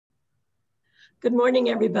Good morning,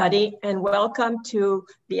 everybody, and welcome to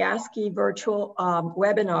the ASCE virtual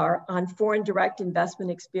webinar on Foreign Direct Investment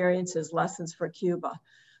Experiences, Lessons for Cuba.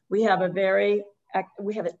 We have an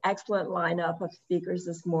excellent lineup of speakers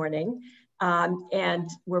this morning, and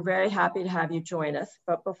we're very happy to have you join us.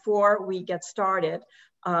 But before we get started,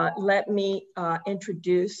 let me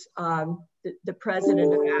introduce the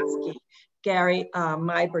president of ASCE, Gary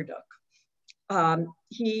Myberduk.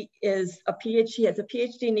 He has a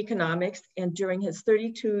PhD in economics, and during his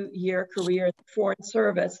 32-year career in the Foreign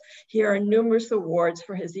Service, he earned numerous awards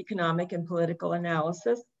for his economic and political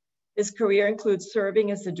analysis. His career includes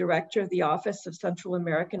serving as the director of the Office of Central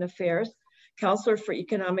American Affairs, counselor for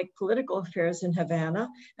economic political affairs in Havana,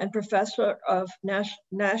 and professor of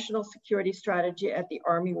national security strategy at the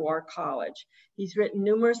Army War College. He's written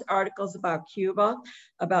numerous articles about Cuba,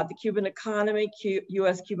 about the Cuban economy,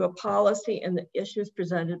 U.S.-Cuba policy, and the issues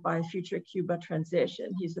presented by a future Cuba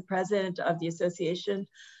transition. He's the president of the Association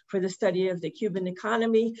for the Study of the Cuban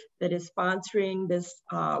Economy that is sponsoring this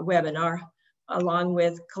webinar, along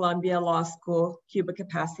with Columbia Law School Cuba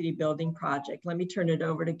Capacity Building Project. Let me turn it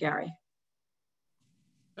over to Gary.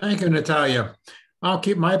 Thank you, Natalia. I'll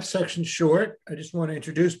keep my section short. I just want to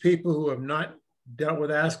introduce people who have not dealt with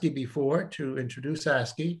ASCE before to introduce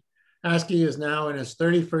ASCE. ASCE is now in its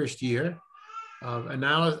 31st year of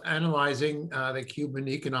analyzing the Cuban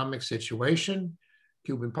economic situation,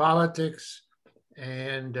 Cuban politics,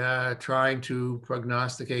 and trying to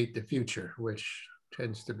prognosticate the future, which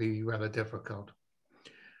tends to be rather difficult.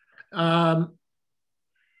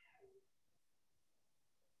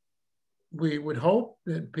 We would hope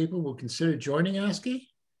that people will consider joining ASCE.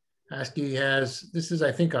 ASCE has, this is, I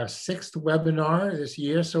think, our 6th webinar this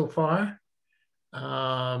year so far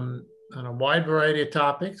on a wide variety of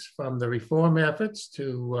topics, from the reform efforts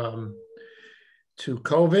to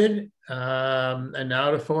COVID and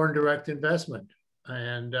now to foreign direct investment.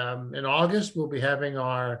 And in August, we'll be having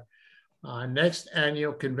our next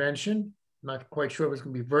annual convention. Not quite sure if it's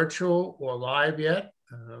going to be virtual or live yet.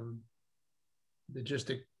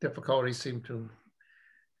 Logistic difficulties seem to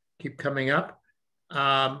keep coming up,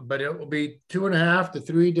 but it will be 2.5 to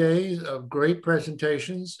 3 days of great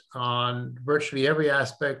presentations on virtually every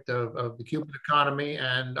aspect of the Cuban economy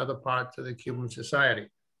and other parts of the Cuban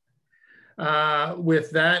society.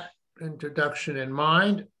 With that introduction in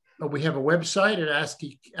mind, we have a website at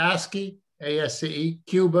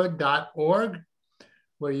ASCE-Cuba.org,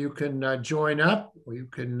 where you can join up, or you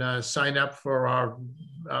can sign up for our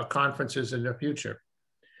conferences in the future.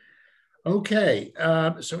 Okay,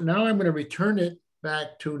 so now I'm going to return it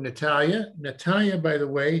back to Natalia. Natalia, by the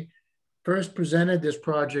way, first presented this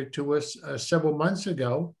project to us several months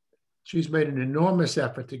ago. She's made an enormous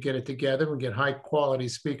effort to get it together and get high quality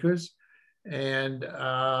speakers. And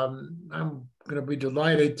I'm going to be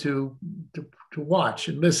delighted to watch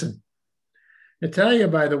and listen. Natalia,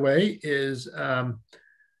 by the way, is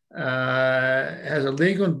has a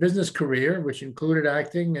legal and business career, which included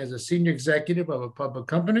acting as a senior executive of a public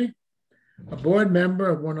company, a board member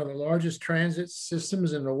of one of the largest transit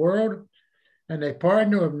systems in the world, and a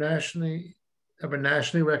partner of a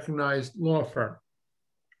nationally recognized law firm.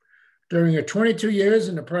 During her 22 years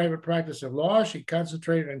in the private practice of law, she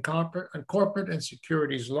concentrated on corporate and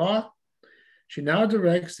securities law. She now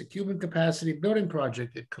directs the Cuban Capacity Building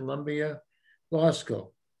Project at Columbia Law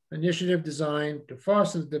School, initiative designed to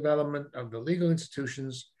foster the development of the legal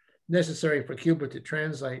institutions necessary for Cuba to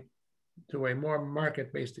translate to a more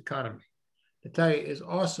market-based economy. Natalia is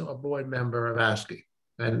also a board member of ASCE,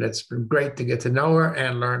 and it's been great to get to know her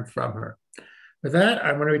and learn from her. With that,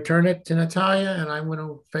 I'm going to return it to Natalia, and I'm going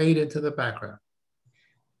to fade into the background.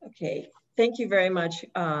 Okay, thank you very much,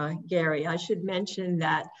 Gary. I should mention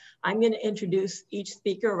that I'm going to introduce each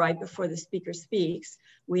speaker right before the speaker speaks.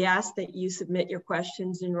 We ask that you submit your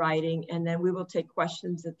questions in writing, and then we will take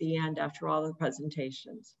questions at the end after all the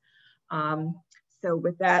presentations. So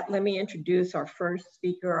with that, let me introduce our first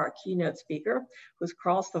speaker, our keynote speaker, who's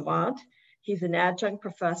Karl Sauvant. He's an adjunct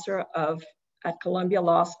professor at Columbia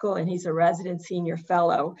Law School, and he's a resident senior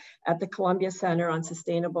fellow at the Columbia Center on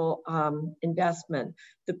Sustainable Investment,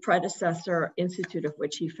 the predecessor institute of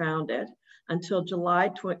which he founded. Until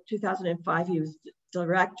July 2005, he was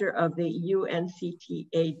director of the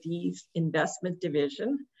UNCTAD's investment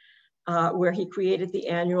division, where he created the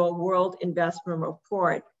annual World Investment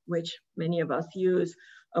Report, which many of us use,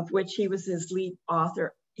 of which he was his lead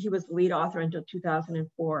author. He was the lead author until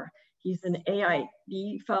 2004. He's an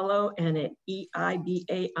AIB fellow and an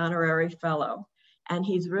EIBA honorary fellow. And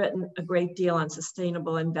he's written a great deal on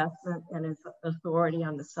sustainable investment and is authority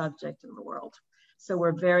on the subject in the world. So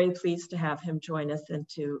we're very pleased to have him join us and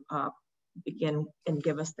to begin and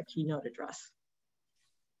give us the keynote address.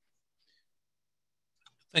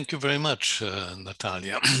 Thank you very much,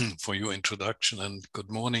 Natalia, for your introduction, and good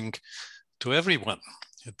morning to everyone.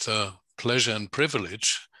 It's a pleasure and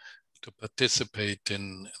privilege to participate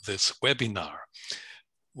in this webinar.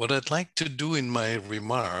 What I'd like to do in my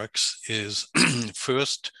remarks is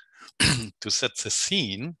first to set the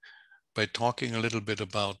scene by talking a little bit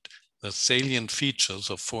about the salient features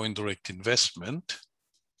of foreign direct investment,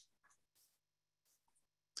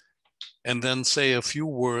 and then say a few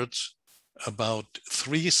words about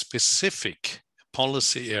three specific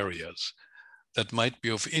policy areas that might be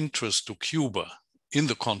of interest to Cuba in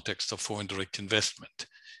the context of foreign direct investment,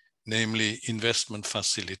 namely investment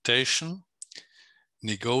facilitation,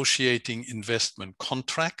 negotiating investment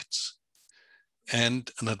contracts, and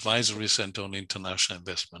an advisory center on international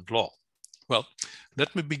investment law. Well,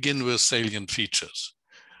 let me begin with salient features.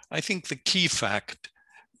 I think the key fact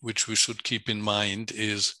which we should keep in mind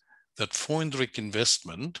is that foreign direct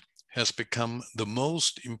investment has become the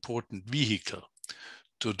most important vehicle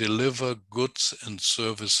to deliver goods and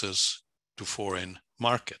services to foreign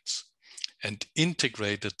markets and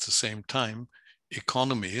integrate at the same time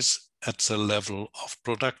economies at the level of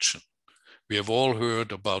production. We have all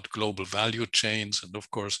heard about global value chains, and of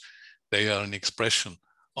course, they are an expression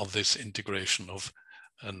of this integration of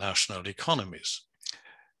national economies.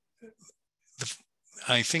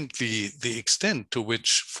 I think the extent to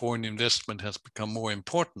which foreign investment has become more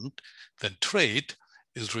important than trade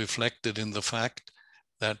is reflected in the fact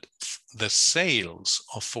that the sales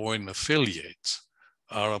of foreign affiliates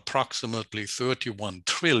are approximately 31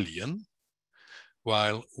 trillion,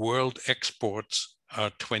 while world exports are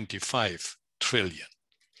 25 trillion.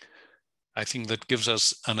 I think that gives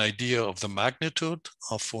us an idea of the magnitude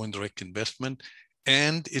of foreign direct investment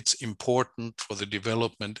and its importance for the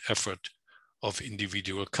development effort of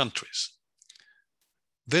individual countries.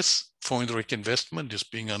 This foreign direct investment is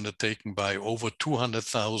being undertaken by over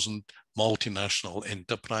 200,000 multinational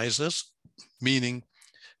enterprises, meaning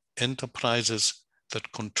enterprises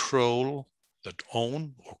that control, that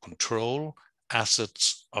own or control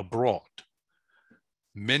assets abroad.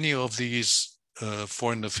 Many of these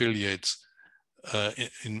foreign affiliates,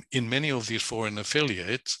 in many of these foreign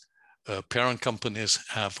affiliates, parent companies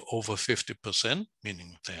have over 50%,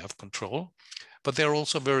 meaning they have control, but there are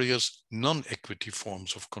also various non-equity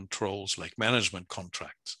forms of controls like management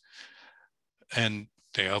contracts. And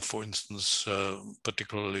they are, for instance,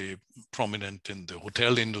 particularly prominent in the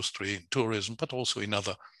hotel industry, in tourism, but also in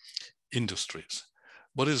other industries.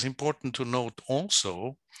 What is important to note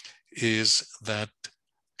also is that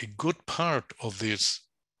a good part of these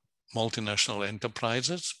multinational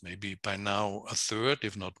enterprises, maybe by now a third,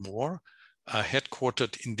 if not more, are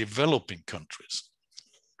headquartered in developing countries.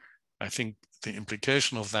 I think the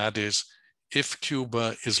implication of that is if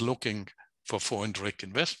Cuba is looking for foreign direct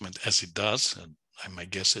investment, as it does, and my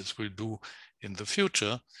guess is will do in the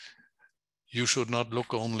future, you should not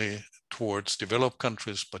look only towards developed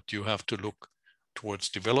countries, but you have to look towards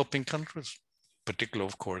developing countries, particularly,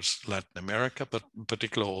 of course, Latin America, but in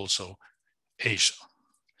particular also Asia.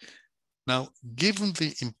 Now, given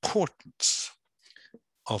the importance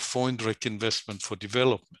of foreign direct investment for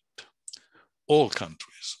development, all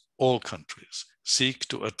countries seek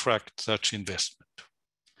to attract such investment.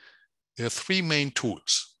 There are three main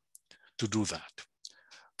tools to do that.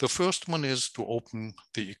 The first one is to open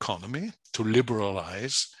the economy, to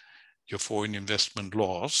liberalize your foreign investment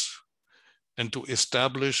laws, and to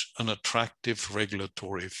establish an attractive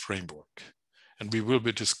regulatory framework. And we will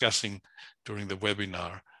be discussing during the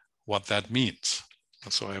webinar what that means.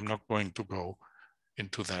 And so I'm not going to go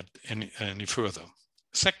into that any further.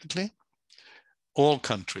 Secondly, all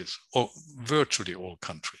countries, or virtually all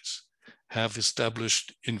countries, have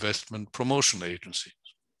established investment promotion agencies.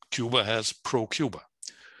 Cuba has Pro-Cuba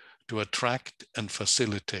to attract and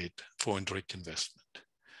facilitate foreign direct investment.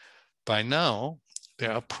 By now,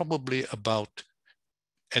 there are probably about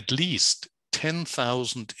at least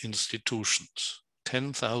 10,000 institutions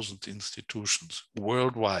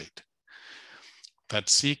worldwide that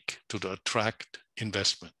seek to attract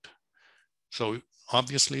investment. So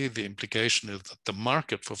obviously the implication is that the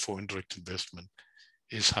market for foreign direct investment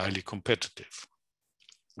is highly competitive.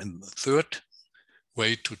 And the third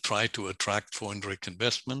way to try to attract foreign direct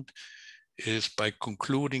investment is by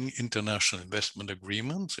concluding international investment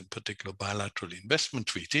agreements, in particular bilateral investment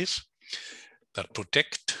treaties that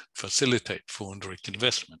protect, facilitate foreign direct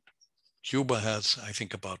investment. Cuba has, I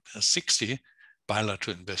think, about 60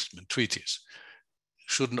 bilateral investment treaties.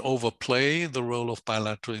 Shouldn't overplay the role of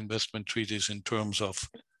bilateral investment treaties in terms of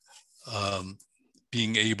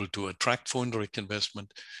being able to attract foreign direct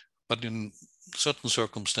investment, but in certain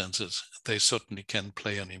circumstances, they certainly can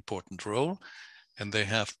play an important role. and they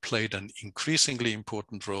have played an increasingly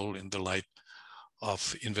important role in the light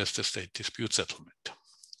of investor-state dispute settlement.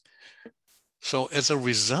 So as a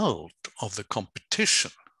result of the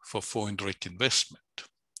competition for foreign direct investment,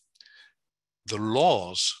 the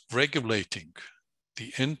laws regulating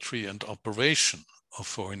the entry and operation of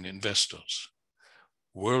foreign investors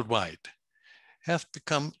worldwide have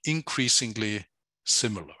become increasingly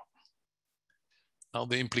similar. Now,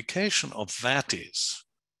 the implication of that is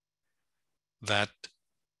that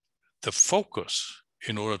the focus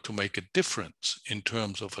in order to make a difference in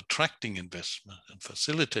terms of attracting investment and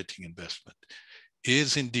facilitating investment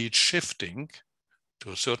is indeed shifting,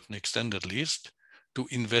 to a certain extent at least, to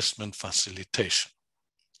investment facilitation.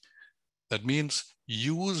 That means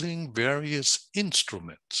using various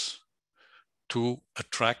instruments to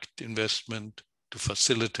attract investment, to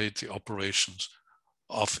facilitate the operations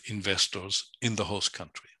of investors in the host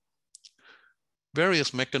country.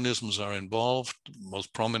 Various mechanisms are involved.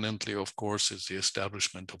 Most prominently, of course, is the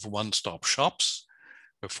establishment of one-stop shops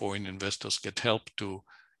where foreign investors get help to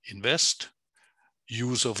invest,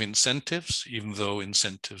 use of incentives, even though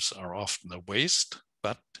incentives are often a waste,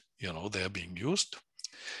 but they're being used.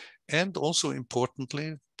 And also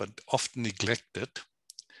importantly, but often neglected,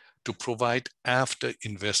 to provide after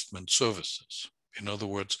investment services. In other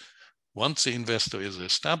words, once the investor is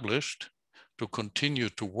established, to continue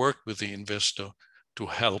to work with the investor to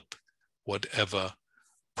help whatever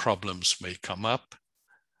problems may come up,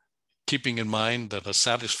 keeping in mind that a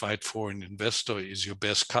satisfied foreign investor is your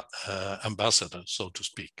best ambassador, so to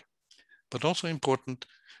speak. But also important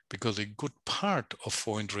because a good part of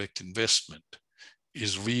foreign direct investment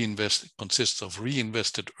is consists of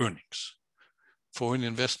reinvested earnings. Foreign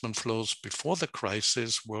investment flows before the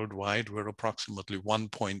crisis worldwide were approximately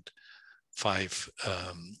 1.5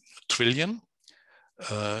 trillion,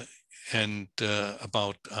 and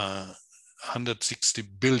about 160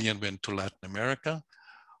 billion went to Latin America.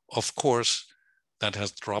 Of course, that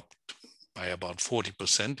has dropped by about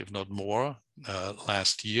 40%, if not more,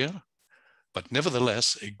 last year. But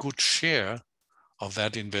nevertheless, a good share of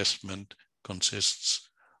that investment consists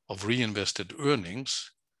of reinvested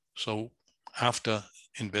earnings. So after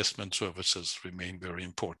investment services remain very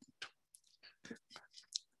important.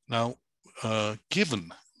 Now,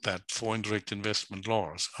 given that foreign direct investment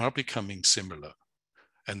laws are becoming similar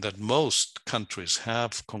and that most countries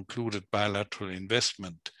have concluded bilateral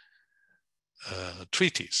investment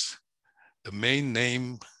treaties, the main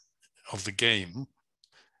name of the game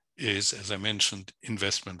is, as I mentioned,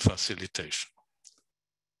 investment facilitation.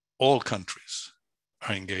 All countries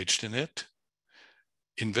are engaged in it.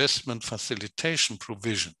 Investment facilitation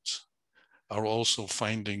provisions are also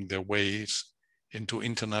finding their ways into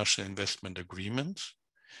international investment agreements,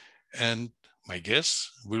 and my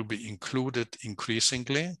guess will be included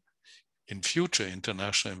increasingly in future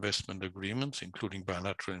international investment agreements, including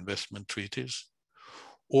bilateral investment treaties,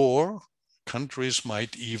 or countries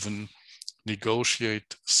might even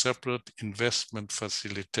negotiate separate investment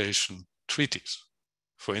facilitation treaties.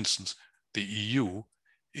 For instance, the EU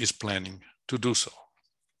is planning to do so.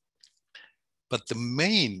 But the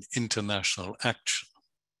main international action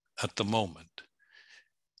at the moment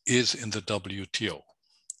is in the WTO,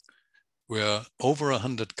 where over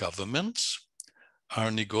 100 governments are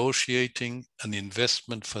negotiating an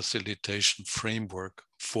investment facilitation framework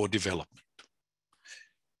for development.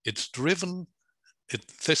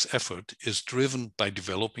 This effort is driven by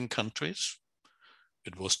developing countries.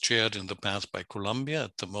 It was chaired in the past by Colombia.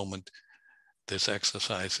 At the moment, this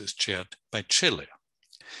exercise is chaired by Chile.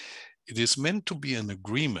 It is meant to be an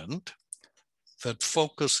agreement that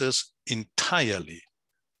focuses entirely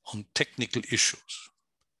on technical issues,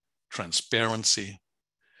 transparency,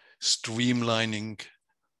 streamlining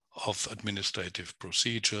of administrative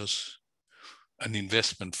procedures, an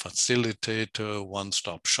investment facilitator,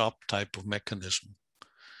 one-stop shop type of mechanism,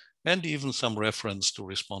 and even some reference to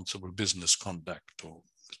responsible business conduct or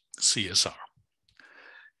CSR.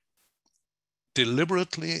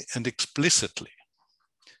 Deliberately and explicitly,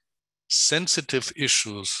 sensitive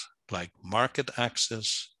issues like market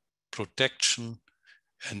access, protection,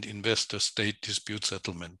 and investor-state dispute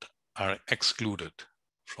settlement are excluded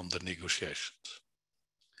from the negotiations.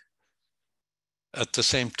 At the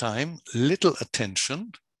same time, little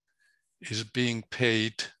attention is being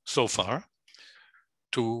paid so far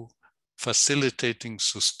to facilitating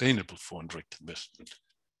sustainable foreign direct investment.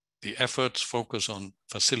 The efforts focus on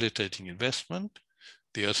facilitating investment,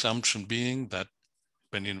 the assumption being that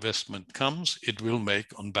when investment comes, it will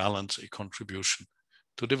make on balance a contribution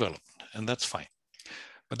to development, and that's fine.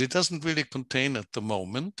 But it doesn't really contain at the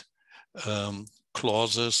moment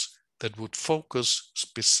clauses that would focus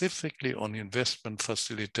specifically on investment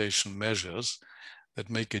facilitation measures that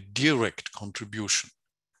make a direct contribution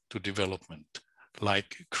to development,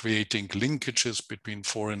 like creating linkages between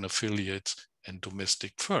foreign affiliates and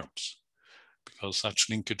domestic firms, because such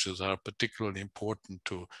linkages are particularly important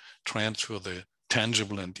to transfer the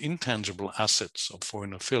tangible and intangible assets of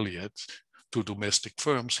foreign affiliates to domestic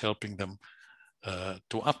firms, helping them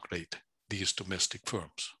to upgrade these domestic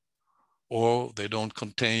firms. Or they don't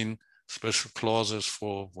contain special clauses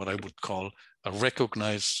for what I would call a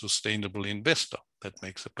recognized sustainable investor that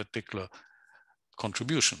makes a particular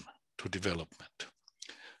contribution to development.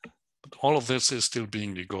 But all of this is still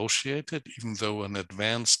being negotiated, even though an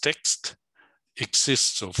advanced text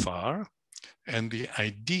exists so far. And the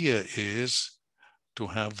idea is to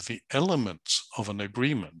have the elements of an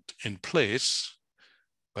agreement in place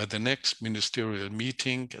by the next ministerial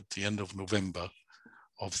meeting at the end of November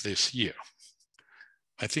of this year.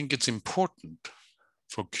 I think it's important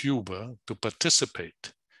for Cuba to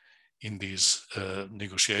participate in these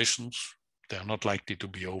negotiations. They are not likely to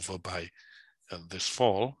be over by this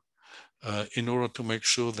fall, in order to make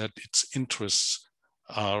sure that its interests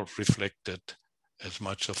are reflected as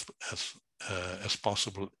much as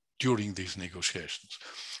possible during these negotiations.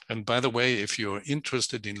 And by the way, if you're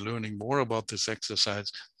interested in learning more about this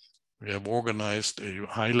exercise, we have organized a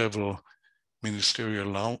high-level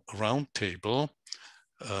ministerial roundtable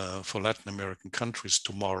for Latin American countries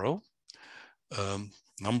tomorrow.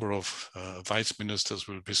 Number of vice ministers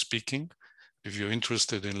will be speaking. If you're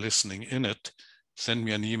interested in listening in it, send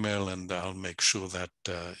me an email and I'll make sure that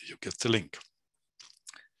you get the link.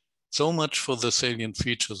 So much for the salient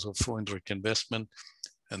features of foreign direct investment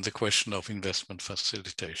and the question of investment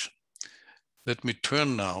facilitation. Let me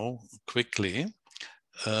turn now quickly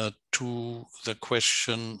to the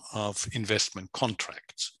question of investment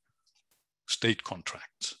contracts, state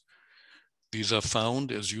contracts. These are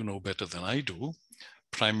found, as you know better than I do,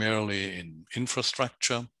 primarily in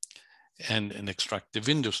infrastructure and in extractive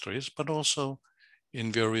industries, but also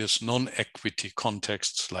in various non-equity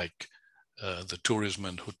contexts like the tourism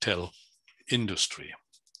and hotel industry.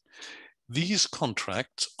 These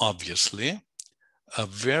contracts, obviously, are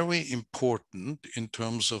very important in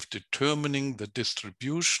terms of determining the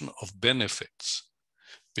distribution of benefits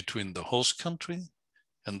between the host country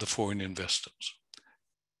and the foreign investors,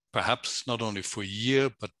 perhaps not only for a year,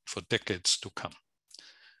 but for decades to come.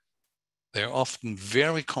 They're often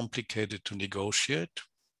very complicated to negotiate,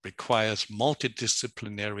 requires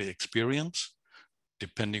multidisciplinary experience,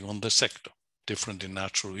 depending on the sector, different in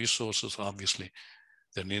natural resources, obviously,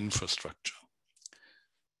 than infrastructure.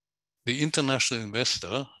 The international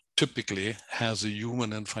investor typically has the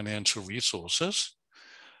human and financial resources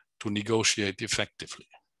to negotiate effectively.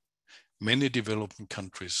 Many developing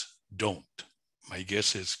countries don't. My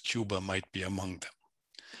guess is Cuba might be among them.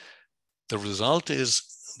 The result is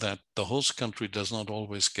that the host country does not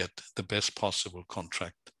always get the best possible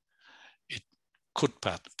contract it could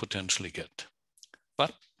potentially get.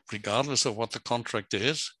 But regardless of what the contract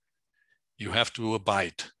is, you have to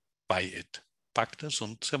abide by it. Pacta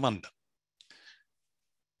sunt servanda.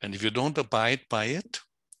 And if you don't abide by it,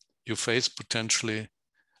 you face potentially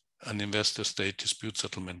an investor-state dispute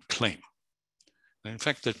settlement claim. And in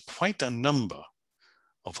fact, there are quite a number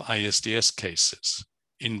of ISDS cases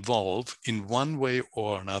involve, in one way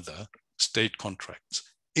or another, state contracts,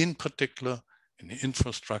 in particular in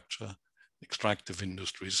infrastructure, extractive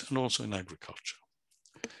industries, and also in agriculture.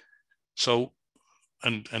 So,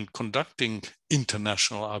 and conducting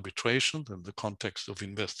international arbitration in the context of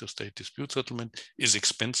investor-state dispute settlement is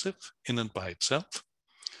expensive in and by itself.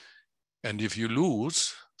 And if you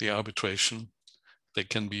lose the arbitration, they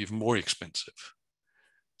can be even more expensive.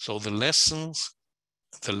 So the lesson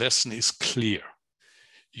is clear.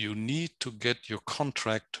 You need to get your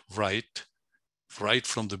contract right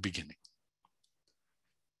from the beginning.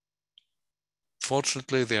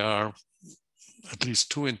 Fortunately, there are at least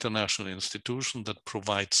two international institutions that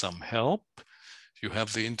provide some help. You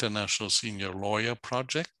have the International Senior Lawyer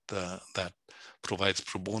Project that provides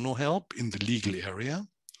pro bono help in the legal area.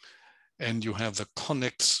 And you have the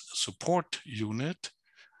CONEX support unit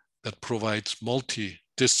that provides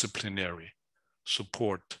multidisciplinary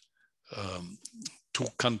support to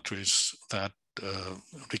countries that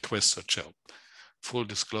request such help. Full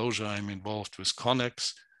disclosure, I'm involved with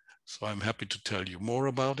CONEX, so I'm happy to tell you more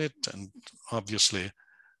about it, and obviously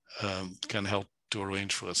can help to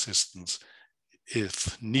arrange for assistance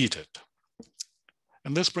if needed.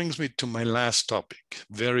 And this brings me to my last topic,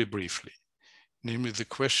 very briefly, namely the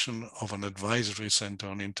question of an advisory center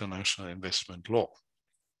on international investment law.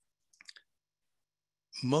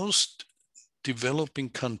 Most developing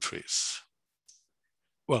countries,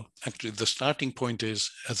 well, actually the starting point is,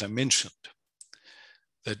 as I mentioned,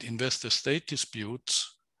 that investor-state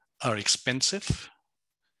disputes are expensive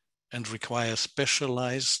and require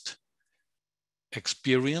specialized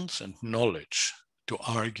experience and knowledge to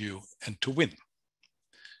argue and to win.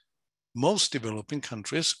 Most developing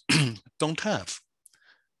countries don't have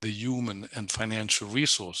the human and financial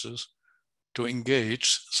resources to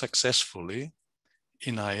engage successfully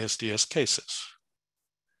in ISDS cases.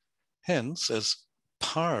 Hence, as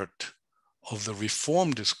part of the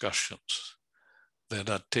reform discussions that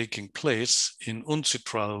are taking place in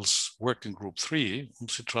UNCITRAL's Working Group 3,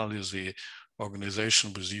 UNCITRAL is the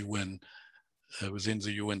organization with UN, within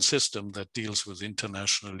the UN system that deals with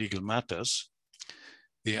international legal matters.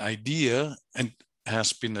 The idea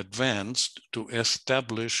has been advanced to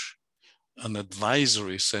establish an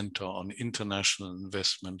advisory center on international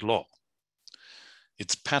investment law.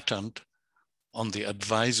 It's patterned on the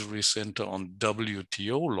Advisory Center on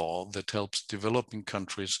WTO law that helps developing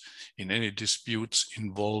countries in any disputes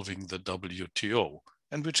involving the WTO,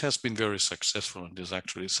 and which has been very successful and is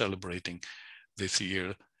actually celebrating this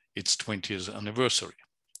year its 20th anniversary.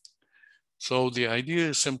 So the idea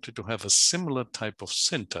is simply to have a similar type of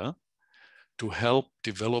center to help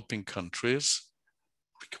developing countries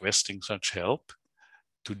requesting such help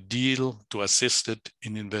to assist it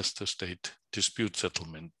in investor-state dispute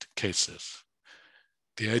settlement cases.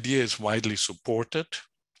 The idea is widely supported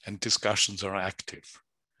and discussions are active,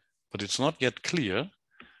 but it's not yet clear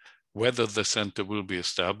whether the center will be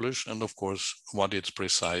established and of course what its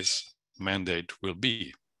precise mandate will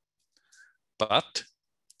be. But,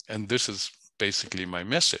 and this is basically my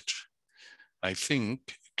message, I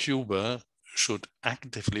think Cuba should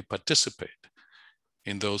actively participate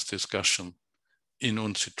in those discussions in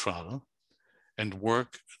UNCITRAL and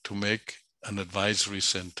work to make an advisory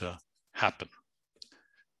center happen.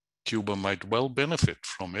 Cuba might well benefit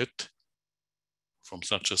from it, from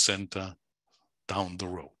such a center down the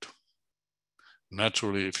road.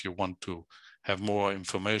 Naturally, if you want to have more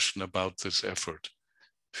information about this effort,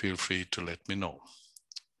 feel free to let me know.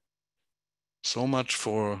 So much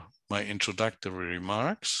for my introductory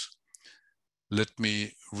remarks. Let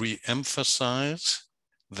me re-emphasize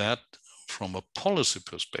that from a policy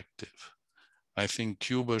perspective, I think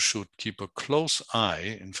Cuba should keep a close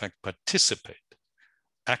eye, in fact, participate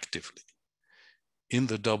actively in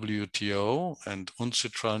the WTO and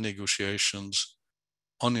UNCITRAL negotiations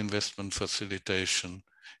on investment facilitation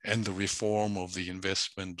and the reform of the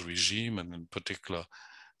investment regime, and in particular,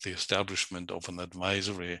 the establishment of an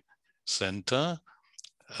advisory center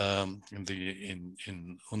in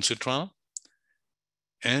UNCITRAL.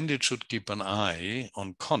 And it should keep an eye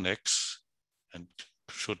on CONEX and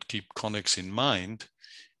should keep CONEX in mind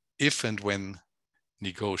if and when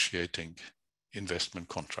negotiating investment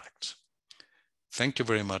contracts. Thank you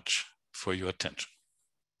very much for your attention.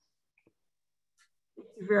 Thank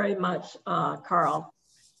you very much, Karl,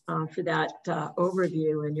 for that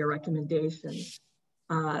overview and your recommendations.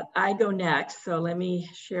 I go next, so let me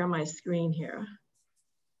share my screen here.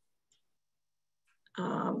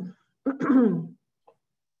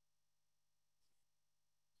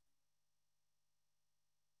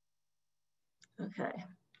 Okay,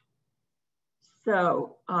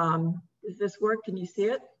 so does this work? Can you see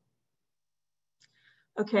it?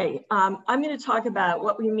 Okay, I'm going to talk about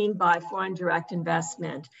what we mean by foreign direct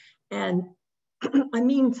investment. And I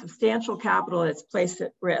mean substantial capital that's placed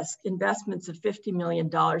at risk, investments of $50 million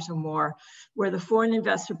or more, where the foreign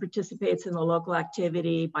investor participates in the local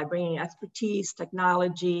activity by bringing expertise,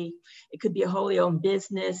 technology. It could be a wholly owned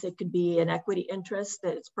business. It could be an equity interest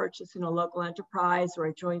that it's purchased in a local enterprise or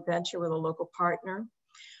a joint venture with a local partner.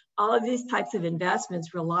 All of these types of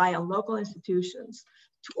investments rely on local institutions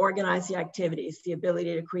to organize the activities, the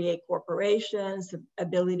ability to create corporations, the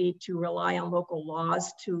ability to rely on local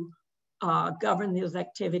laws to govern those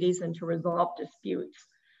activities and to resolve disputes.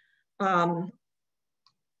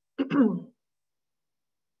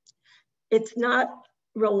 It's not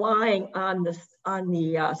relying on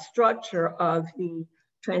the structure of the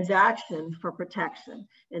transaction for protection.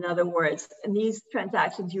 In other words, in these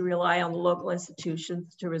transactions, you rely on the local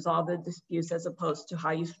institutions to resolve the disputes as opposed to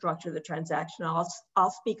how you structure the transaction.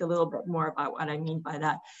 I'll speak a little bit more about what I mean by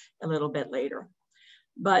that a little bit later.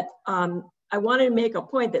 But I wanted to make a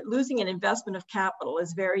point that losing an investment of capital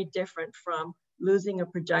is very different from losing a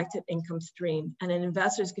projected income stream. And an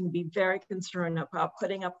investor is going to be very concerned about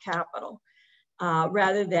putting up capital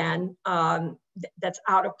rather than that's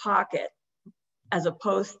out of pocket, as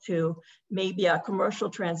opposed to maybe a commercial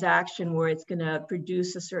transaction where it's going to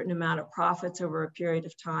produce a certain amount of profits over a period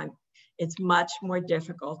of time. it's much more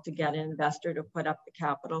difficult to get an investor to put up the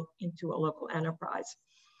capital into a local enterprise.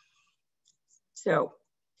 So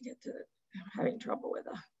I'm having trouble with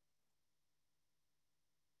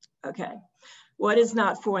okay. What is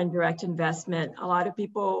not foreign direct investment? A lot of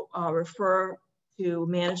people refer to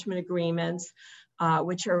management agreements,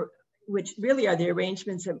 which really are the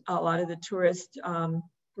arrangements that a lot of the tourist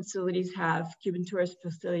facilities have, Cuban tourist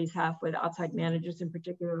facilities have with outside managers, in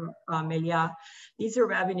particular, Meliá. These are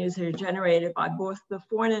revenues that are generated by both the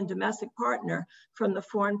foreign and domestic partner from the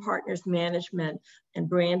foreign partner's management and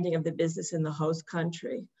branding of the business in the host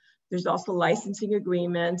country. There's also licensing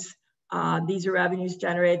agreements. These are revenues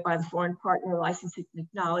generated by the foreign partner licensing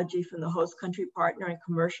technology from the host country partner and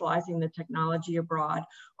commercializing the technology abroad,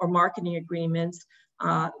 or marketing agreements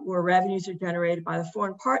where revenues are generated by the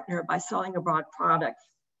foreign partner by selling abroad products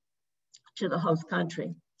to the host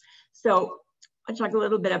country. So I'll talk a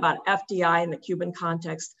little bit about FDI in the Cuban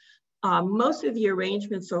context. Most of the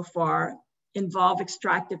arrangements so far involve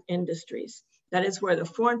extractive industries. That is where the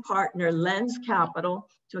foreign partner lends capital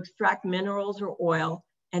to extract minerals or oil,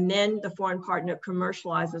 and then the foreign partner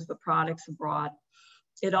commercializes the products abroad.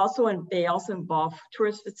 They also involve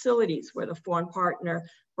tourist facilities where the foreign partner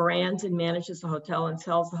brands and manages the hotel and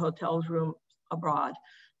sells the hotel's room abroad.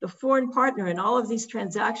 The foreign partner in all of these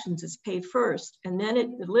transactions is paid first, and then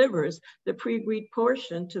it delivers the pre-agreed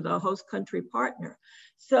portion to the host country partner.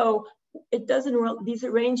 So it doesn't, these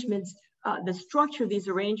arrangements, the structure of these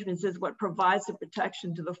arrangements is what provides the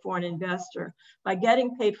protection to the foreign investor. By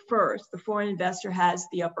getting paid first, the foreign investor has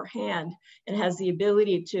the upper hand and has the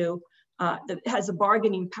ability to, has a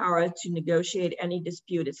bargaining power to negotiate any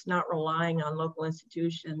dispute. It's not relying on local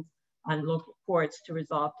institutions, on local courts to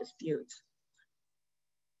resolve disputes.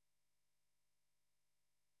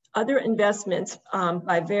 Other investments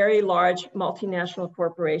by very large multinational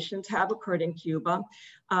corporations have occurred in Cuba,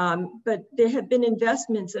 but there have been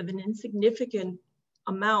investments of an insignificant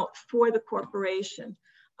amount for the corporation.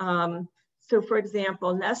 So for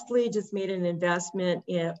example, Nestle just made an investment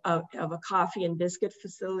of a coffee and biscuit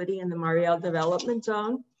facility in the Mariel development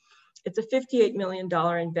zone. It's a $58 million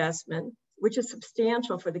investment, which is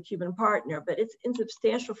substantial for the Cuban partner, but it's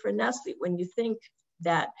insubstantial for Nestle when you think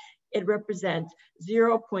that it represents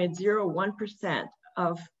 0.01%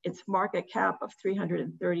 of its market cap of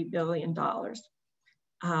 $330 billion.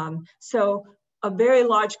 So a very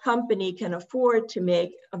large company can afford to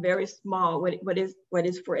make a very small, what is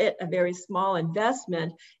for it a very small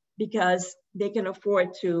investment, because they can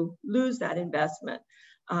afford to lose that investment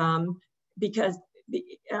and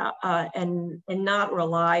not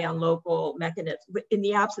rely on local mechanisms, in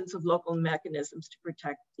the absence of local mechanisms to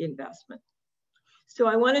protect the investment. So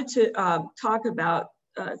I wanted to talk about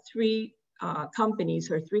three companies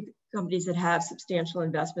that have substantial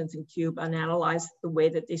investments in Cuba and analyze the way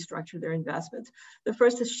that they structure their investments. The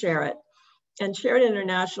first is Sherritt. And Sherritt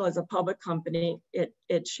International is a public company. It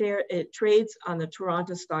trades on the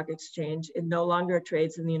Toronto Stock Exchange. It no longer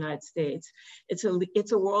trades in the United States. It's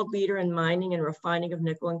a world leader in mining and refining of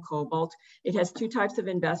nickel and cobalt. It has two types of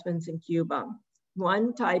investments in Cuba.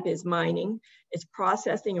 One type is mining. It's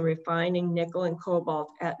processing and refining nickel and cobalt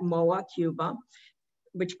at Moa, Cuba,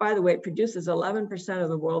 which, by the way, produces 11% of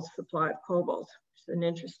the world's supply of cobalt. It's an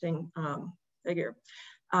interesting figure.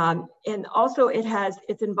 And also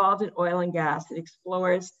it's involved in oil and gas. It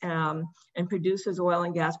explores and produces oil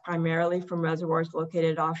and gas primarily from reservoirs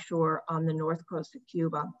located offshore on the north coast of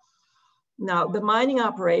Cuba. Now, the mining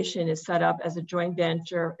operation is set up as a joint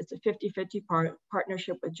venture. It's a 50-50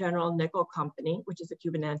 partnership with General Nickel Company, which is a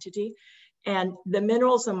Cuban entity. And the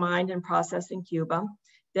minerals are mined and processed in Cuba.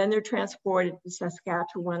 Then they're transported to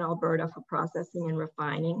Saskatchewan, Alberta for processing and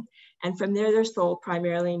refining. And from there, they're sold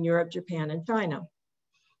primarily in Europe, Japan, and China.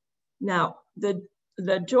 Now, the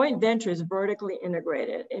joint venture is vertically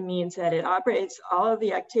integrated. It means that it operates, all of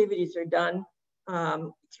the activities are done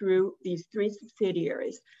through these three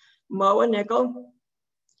subsidiaries. Moa Nickel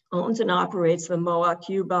owns and operates the Moa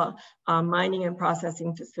Cuba mining and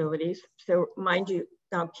processing facilities. So mind you,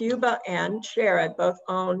 now Cuba and Sherritt both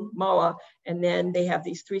own Moa, and then they have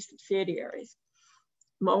these three subsidiaries.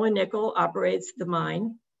 Moa Nickel operates the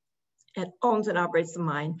mine and owns and operates the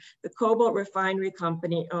mine. The Cobalt Refinery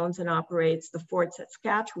Company owns and operates the Fort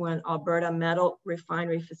Saskatchewan, Alberta metal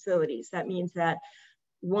refinery facilities. That means that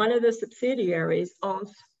one of the subsidiaries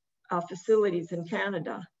owns facilities in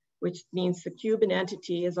Canada, which means the Cuban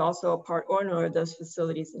entity is also a part owner of those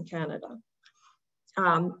facilities in Canada.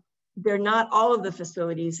 They're not all of the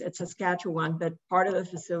facilities at Saskatchewan, but part of the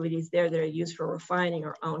facilities there that are used for refining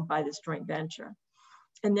are owned by this joint venture.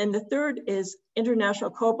 And then the third is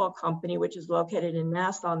International Cobalt Company, which is located in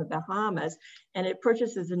Nassau in the Bahamas, and it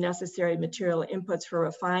purchases the necessary material inputs for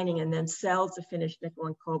refining and then sells the finished nickel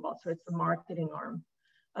and cobalt. So it's the marketing arm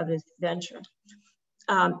of this venture.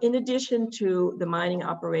 In addition to the mining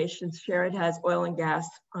operations, Sherritt has oil and gas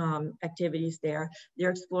activities there.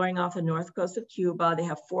 They're exploring off the north coast of Cuba. They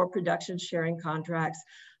have 4 production sharing contracts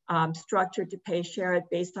structured to pay Sherritt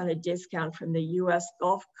based on a discount from the US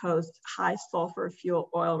Gulf Coast high sulfur fuel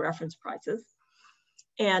oil reference prices.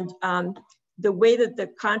 And the way that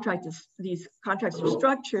these contracts are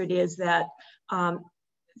structured is that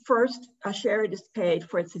first, Sherritt is paid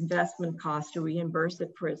for its investment cost, to reimburse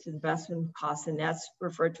it for its investment costs, and that's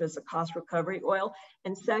referred to as the cost recovery oil.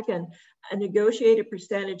 And second, a negotiated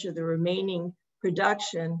percentage of the remaining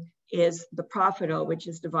production is the profit oil, which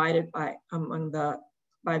is divided by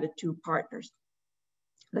the 2 partners,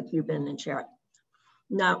 the Cuban and Sherritt.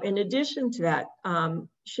 Now, in addition to that,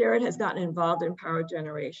 Sherritt has gotten involved in power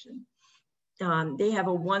generation. They have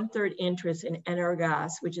a 1/3 interest in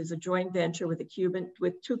Energas, which is a joint venture with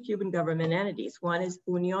 2 Cuban government entities. One is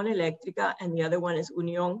Unión Eléctrica and the other one is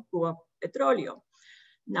Unión Cuba Petróleo.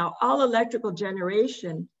 Now, all electrical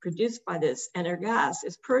generation produced by this Energas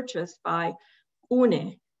is purchased by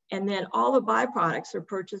UNE, and then all the byproducts are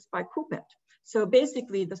purchased by Cupet. So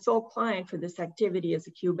basically, the sole client for this activity is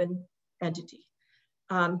a Cuban entity.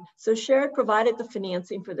 So Sherritt provided the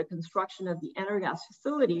financing for the construction of the Energas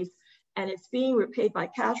facilities, and it's being repaid by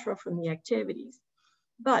cash flow from the activities.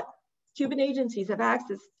 But Cuban agencies have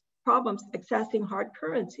problems accessing hard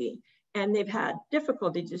currency, and they've had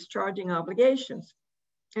difficulty discharging obligations.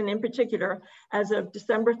 And in particular, as of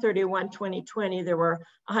December 31, 2020, they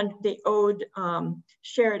owed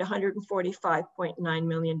Sherritt $145.9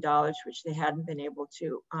 million, which they hadn't been able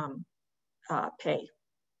to pay.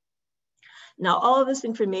 Now, all of this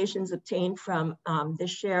information is obtained from the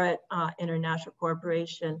Sherritt International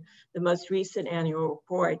Corporation, the most recent annual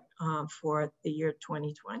report for the year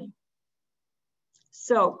 2020.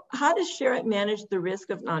 So how does Sherritt manage the risk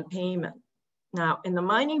of non-payment? Now, in the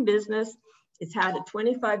mining business, it's had a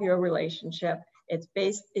 25-year relationship.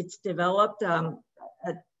 It's developed a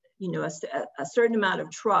certain amount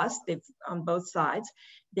of trust on both sides.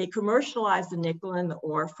 They commercialize the nickel and the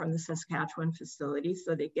ore from the Saskatchewan facility,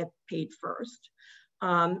 so they get paid first.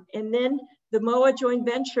 And then the MOA joint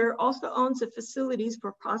venture also owns the facilities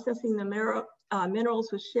for processing the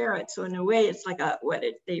minerals with Sherritt. So in a way, it's like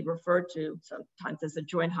they refer to sometimes as a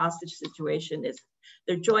joint hostage situation.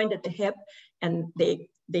 They're joined at the hip, and they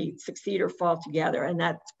succeed or fall together, and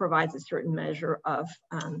that provides a certain measure of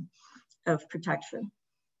protection.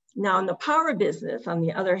 Now, in the power business, on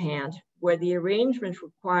the other hand, where the arrangement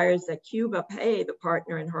requires that Cuba pay the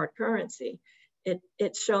partner in hard currency,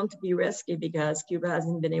 it's shown to be risky because Cuba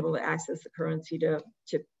hasn't been able to access the currency to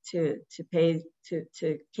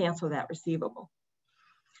cancel that receivable.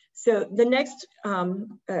 So the next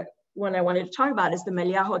one I wanted to talk about is the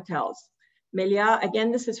Meliá hotels. Meliá,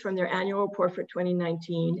 again, this is from their annual report for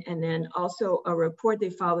 2019, and then also a report they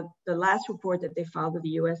filed, the last report that they filed with the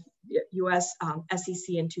US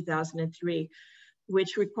SEC in 2003,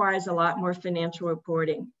 which requires a lot more financial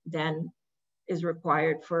reporting than is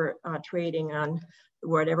required for trading on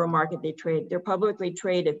whatever market they trade. They're publicly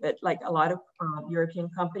traded, but like a lot of European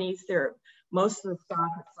companies, most of the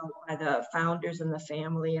stock is sold by the founders and the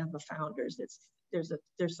family of the founders.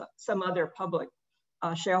 There's some other public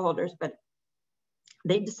shareholders, but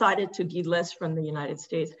they decided to delist from the United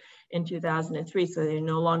States in 2003, so they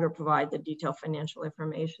no longer provide the detailed financial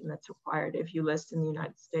information that's required if you list in the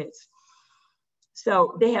United States.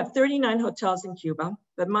 So they have 39 hotels in Cuba,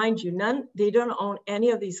 but mind you, they don't own any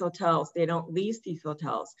of these hotels. They don't lease these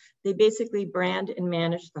hotels. They basically brand and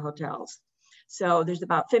manage the hotels. So there's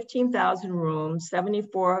about 15,000 rooms,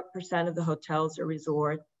 74% of the hotels are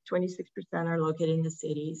resort, 26% are located in the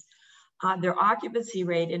cities. Their occupancy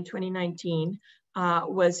rate in 2019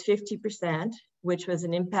 was 50%, which was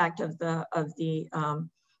an impact of the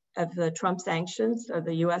Trump sanctions, of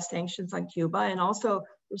the U.S. sanctions on Cuba, and also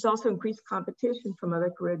there's also increased competition from other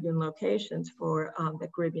Caribbean locations for the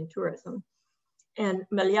Caribbean tourism. And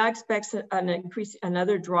Meliá expects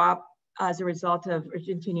another drop as a result of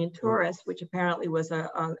Argentinian tourists, which apparently was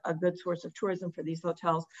a good source of tourism for these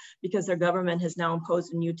hotels because their government has now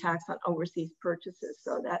imposed a new tax on overseas purchases.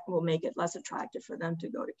 So that will make it less attractive for them to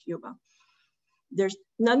go to Cuba.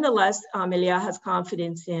 Nonetheless, Meliá has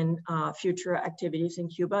confidence in future activities in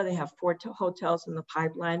Cuba. They have 4 hotels in the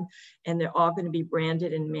pipeline, and they're all going to be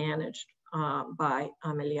branded and managed by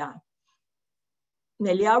Meliá.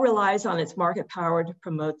 Meliá relies on its market power to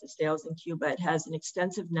promote the sales in Cuba. It has an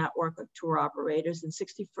extensive network of tour operators, and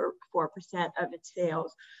 64% of its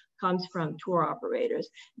sales comes from tour operators.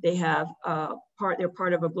 They have they're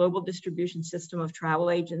part of a global distribution system of travel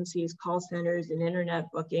agencies, call centers, and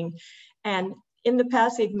internet booking. And in the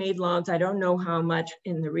past, they've made loans. I don't know how much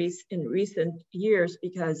in recent years,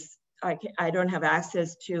 because I don't have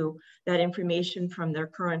access to that information from their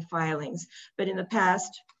current filings. But in the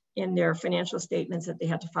past, in their financial statements that they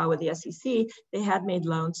had to file with the SEC, they had made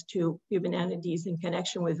loans to Cuban entities in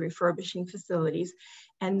connection with refurbishing facilities.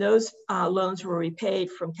 And those loans were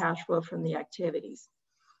repaid from cash flow from the activities.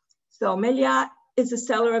 So Meliá is a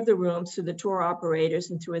seller of the rooms to the tour operators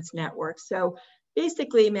and through its network. So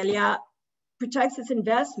basically, Meliá protects its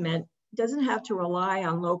investment, doesn't have to rely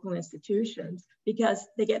on local institutions because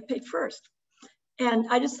they get paid first. And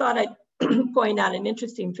I just thought I'd point out an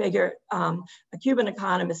interesting figure. A Cuban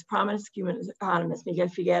economist, prominent Cuban economist, Miguel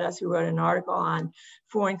Figueras, who wrote an article on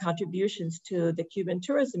foreign contributions to the Cuban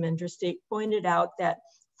tourism industry, pointed out that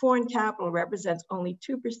foreign capital represents only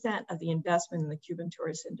 2% of the investment in the Cuban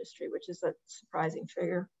tourist industry, which is a surprising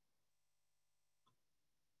figure.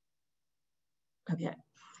 Okay.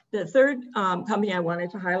 The third company I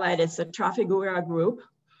wanted to highlight is the Trafigura Group.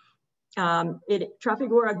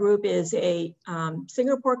 Trafigura Group is a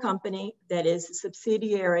Singapore company that is a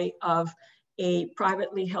subsidiary of a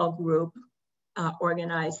privately held group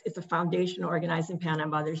organized. It's a foundation organized in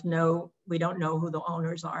Panama. We don't know who the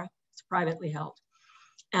owners are. It's privately held.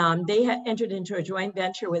 They had entered into a joint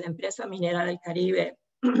venture with Empresa Minera del Caribe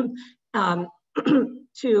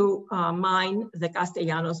to mine the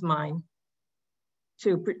Castellanos mine,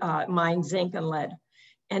 to mine zinc and lead.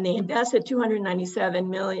 And they invested $297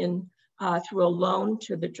 million through a loan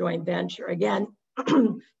to the joint venture. Again,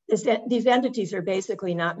 these entities are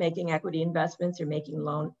basically not making equity investments, they're making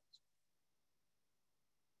loans.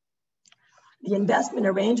 The investment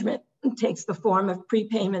arrangement takes the form of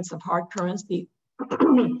prepayments of hard currency.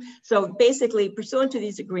 So basically, pursuant to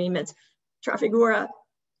these agreements, Trafigura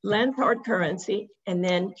lends hard currency and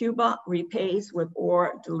then Cuba repays with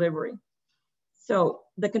ore delivery. So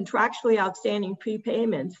the contractually outstanding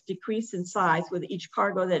prepayments decrease in size with each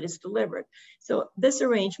cargo that is delivered. So this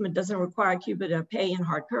arrangement doesn't require Cuba to pay in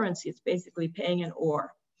hard currency. It's basically paying in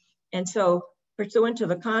ore. And so pursuant to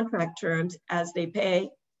the contract terms, as they pay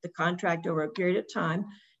the contract over a period of time,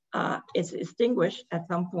 it's extinguished at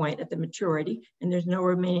some point at the maturity, and there's no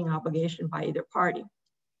remaining obligation by either party.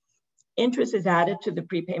 Interest is added to the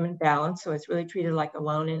prepayment balance, so it's really treated like a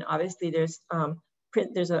loan. And obviously there's going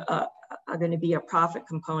to be a profit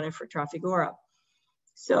component for Trafigura.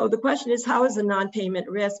 So the question is, how is the non-payment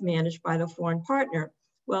risk managed by the foreign partner?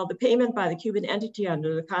 Well, the payment by the Cuban entity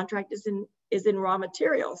under the contract is in raw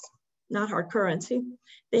materials, not hard currency.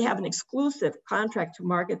 They have an exclusive contract to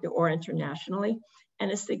market the ore internationally,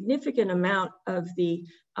 and a significant amount of the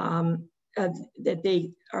that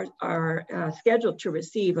they are scheduled to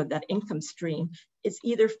receive of that income stream is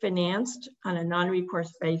either financed on a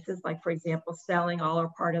non-recourse basis, like for example, selling all or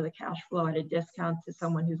part of the cash flow at a discount to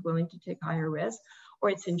someone who's willing to take higher risk, or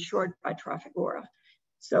it's insured by Trafigura.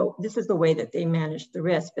 So this is the way that they manage the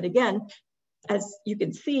risk. But again, as you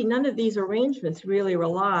can see, none of these arrangements really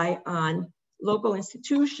rely on local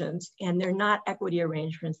institutions, and they're not equity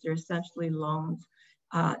arrangements. They're essentially loans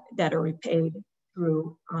that are repaid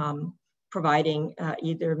through providing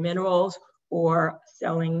either minerals or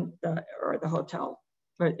selling the hotel,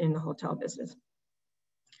 or in the hotel business.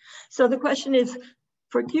 So the question is,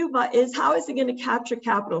 for Cuba, is how is it going to capture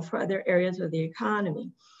capital for other areas of the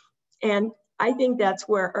economy? And I think that's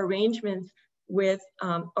where arrangements with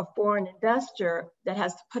a foreign investor that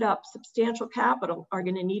has to put up substantial capital are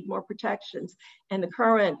going to need more protections. And the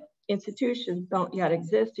current institutions don't yet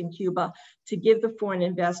exist in Cuba to give the foreign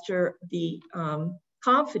investor the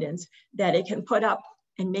confidence that it can put up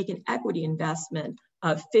and make an equity investment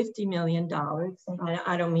of $50 million.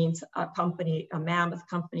 I don't mean a company, a mammoth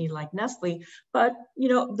company like Nestle, but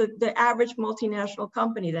the average multinational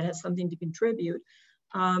company that has something to contribute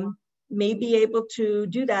may be able to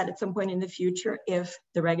do that at some point in the future if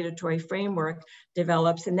the regulatory framework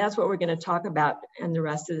develops. And that's what we're going to talk about in the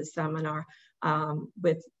rest of the seminar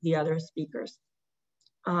with the other speakers.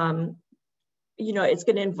 It's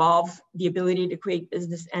going to involve the ability to create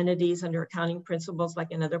business entities under accounting principles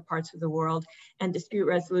like in other parts of the world, and dispute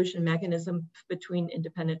resolution mechanism between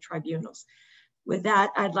independent tribunals. With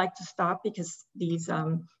that, I'd like to stop because these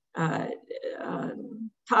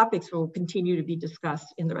topics will continue to be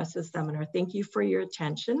discussed in the rest of the seminar. Thank you for your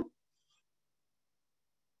attention.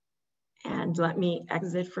 And let me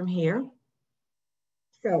exit from here.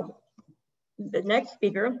 So the next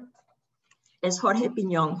speaker is Jorge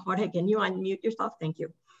Piñon. Jorge, can you unmute yourself? Thank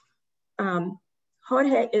you.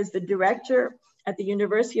 Jorge is the director at the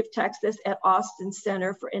University of Texas at Austin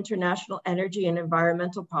Center for International Energy and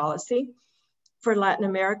Environmental Policy for Latin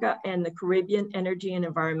America and the Caribbean Energy and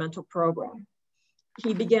Environmental Program.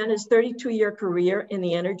 He began his 32-year career in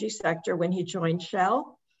the energy sector when he joined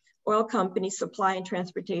Shell, oil company supply and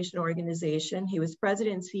transportation organization. He was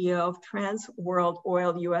president and CEO of Trans World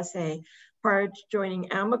Oil USA prior to joining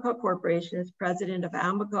Amoco Corporation as president of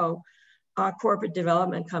Amoco Corporate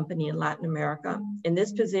Development Company in Latin America. In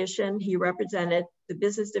this position, he represented the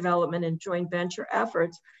business development and joint venture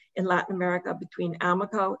efforts in Latin America between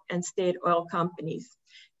Amoco and state oil companies.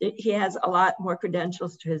 He has a lot more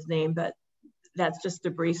credentials to his name, but that's just a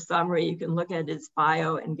brief summary. You can look at his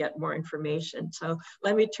bio and get more information. So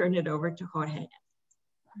let me turn it over to Jorge.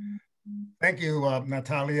 Thank you,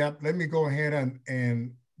 Natalia. Let me go ahead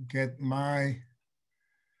and get my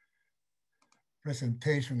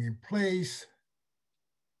presentation in place.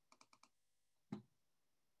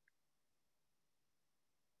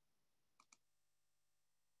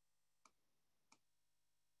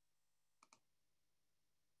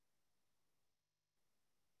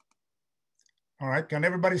 All right, can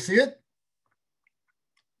everybody see it?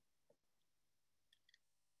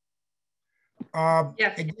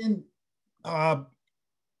 Yes. Again,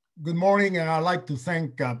 good morning, and I'd like to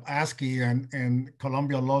thank ASCE and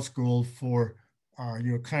Columbia Law School for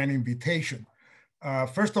your kind invitation.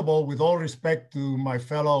 First of all, with all respect to my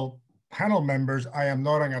fellow panel members, I am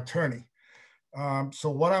not an attorney. So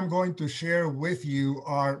what I'm going to share with you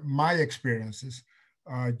are my experiences,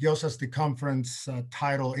 just as the conference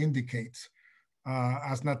title indicates.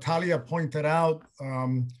 As Natalia pointed out,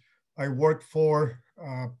 I worked for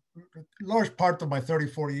a large part of my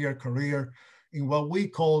 34-year career in what we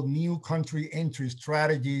call new country entry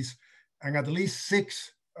strategies, and at least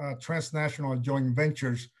 6 transnational joint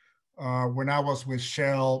ventures when I was with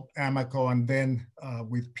Shell, Amoco, and then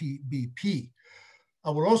with BP. I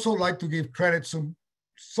would also like to give credit to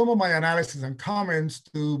some of my analysis and comments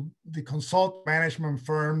to the consult management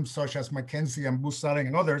firms such as McKinsey and Booz Allen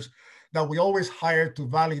and others that we always hire to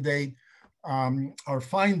validate our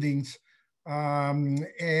findings.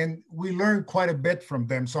 And we learned quite a bit from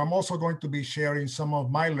them. So I'm also going to be sharing some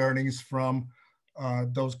of my learnings from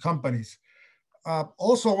those companies.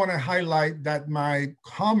 Also want to highlight that my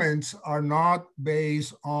comments are not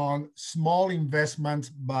based on small investments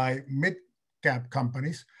by mid-cap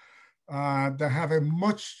companies that have a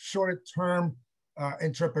much shorter term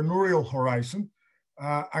entrepreneurial horizon.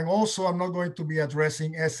 And also, I'm not going to be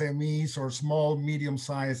addressing SMEs or small,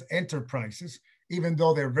 medium-sized enterprises, even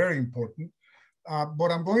though they're very important. But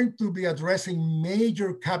I'm going to be addressing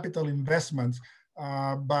major capital investments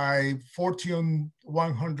by Fortune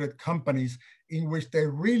 100 companies in which they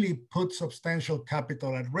really put substantial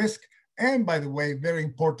capital at risk. And by the way, very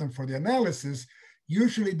important for the analysis,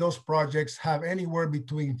 usually those projects have anywhere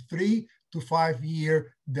between 3 to 5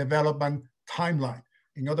 year development timeline.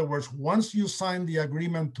 In other words, once you sign the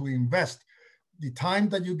agreement to invest, the time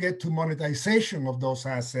that you get to monetization of those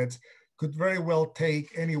assets could very well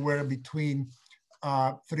take anywhere between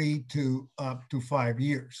 3 to 5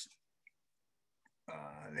 years.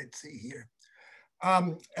 Let's see here.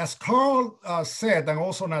 As Karl said, and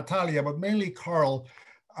also Natalia, but mainly Karl,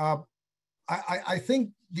 I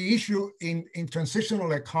think the issue in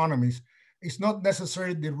transitional economies is not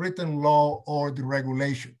necessarily the written law or the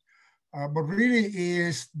regulation. But really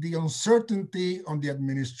is the uncertainty on the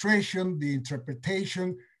administration, the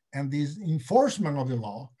interpretation, and the enforcement of the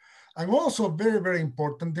law. And also very, very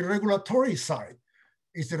important, the regulatory side.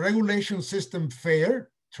 Is the regulation system fair,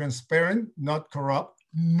 transparent, not corrupt,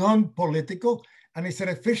 non-political, and is it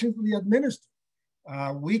efficiently administered?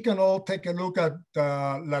 We can all take a look at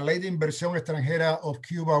La Ley de Inversión Extranjera of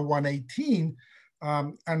Cuba 118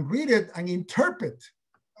 and read it and interpret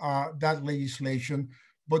that legislation.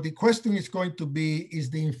 But the question is going to be, is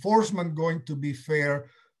the enforcement going to be fair,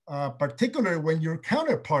 particularly when your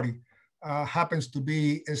counterparty happens to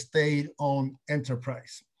be a state-owned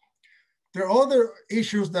enterprise? There are other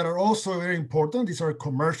issues that are also very important. These are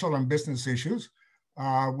commercial and business issues,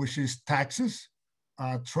 which is taxes,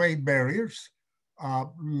 trade barriers,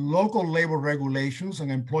 local labor regulations and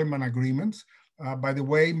employment agreements. By the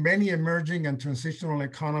way, many emerging and transitional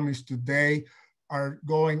economies today are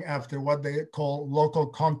going after what they call local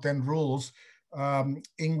content rules,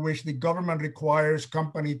 in which the government requires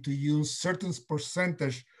company to use certain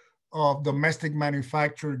percentage of domestic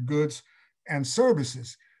manufactured goods and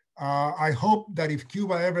services. I hope that if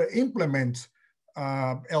Cuba ever implements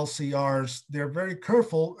LCRs, they're very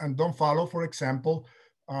careful and don't follow, for example,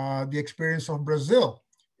 the experience of Brazil,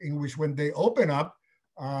 in which when they open up,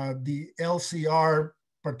 the LCR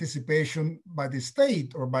participation by the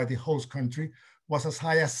state or by the host country was as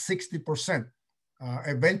high as 60%.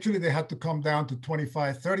 Eventually, they had to come down to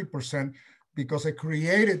 25, 30% because it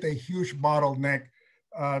created a huge bottleneck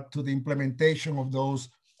to the implementation of those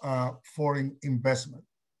foreign investment.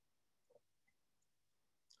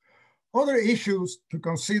 Other issues to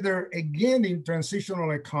consider, again, in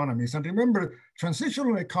transitional economies. And remember,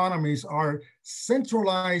 transitional economies are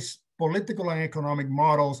centralized political and economic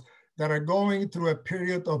models that are going through a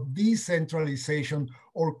period of decentralization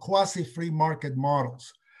or quasi-free market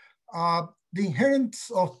models. The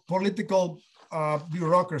inherence of political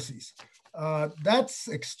bureaucracies, that's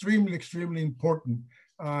extremely, extremely important.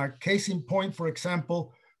 Case in point, for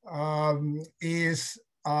example, is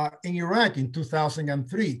in Iraq in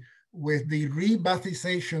 2003, with the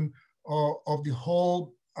rebaptization of the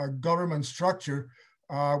whole government structure,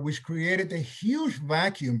 which created a huge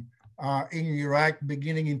vacuum in Iraq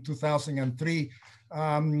beginning in 2003.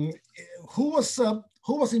 Who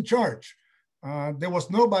was in charge? There was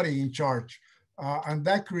nobody in charge. And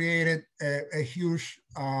that created a huge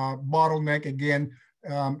bottleneck again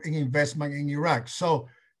in investment in Iraq. So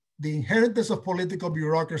the inheritance of political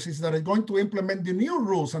bureaucracies that are going to implement the new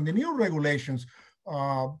rules and the new regulations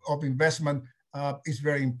of investment is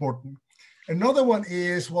very important. Another one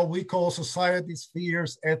is what we call society's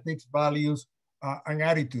fears, ethics, values, and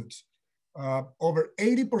attitudes. Over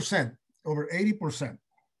 80%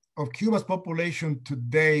 of Cuba's population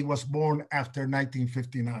today was born after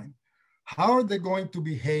 1959. How are they going to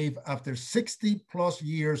behave after 60 plus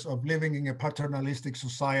years of living in a paternalistic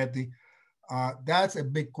society? That's a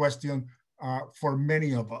big question for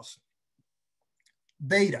many of us.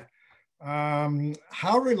 Data.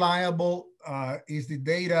 How reliable is the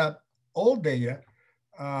data, all data,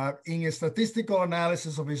 in a statistical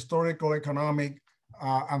analysis of historical, economic,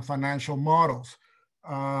 and financial models?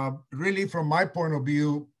 Really, from my point of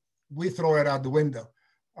view, we throw it out the window.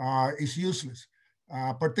 It's useless,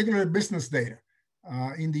 particularly business data.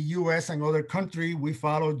 In the US and other countries, we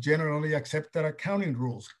follow generally accepted accounting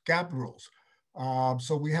rules, GAAP rules.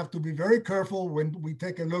 So we have to be very careful when we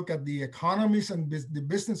take a look at the economies and the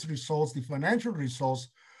business results, the financial results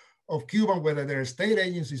of Cuba, whether they're state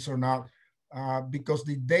agencies or not, because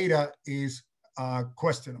the data is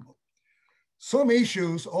questionable. Some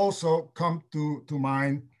issues also come to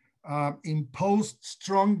mind, impose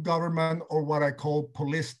strong government or what I call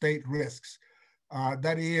police state risks.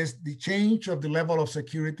 That is the change of the level of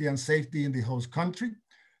security and safety in the host country,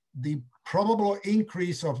 the probable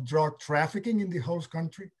increase of drug trafficking in the host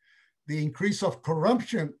country, the increase of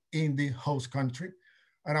corruption in the host country.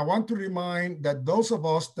 And I want to remind that those of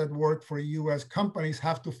us that work for US companies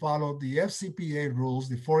have to follow the FCPA rules,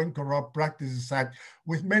 the Foreign Corrupt Practices Act,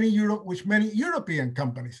 which many European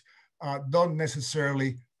companies don't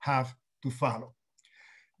necessarily have to follow.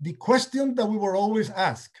 The question that we were always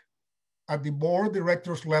asked at the board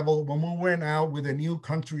directors level when we went out with a new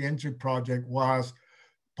country entry project was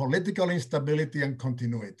political instability and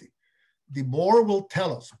continuity. The board will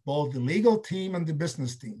tell us, both the legal team and the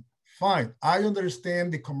business team, fine, I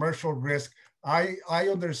understand the commercial risk. I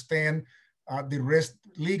understand the risk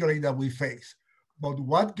legally that we face. But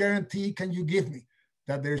what guarantee can you give me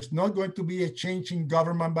that there's not going to be a change in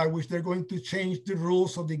government by which they're going to change the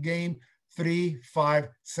rules of the game 3, 5,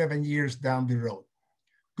 7 years down the road?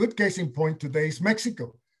 Good case in point today is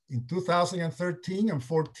Mexico. In 2013 and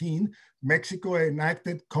 14, Mexico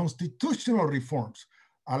enacted constitutional reforms,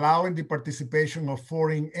 allowing the participation of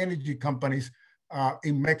foreign energy companies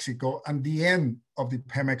in Mexico and the end of the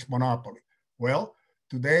Pemex monopoly. Well,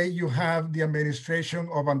 today you have the administration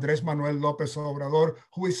of Andrés Manuel López Obrador,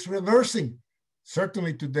 who is reversing,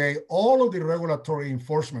 certainly today, all of the regulatory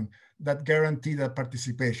enforcement that guarantee that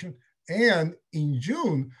participation. And in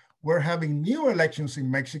June, we're having new elections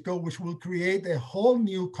in Mexico, which will create a whole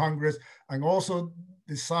new Congress and also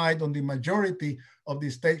decide on the majority of the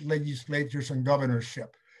state legislatures and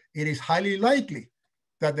governorship. It is highly likely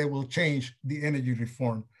that they will change the energy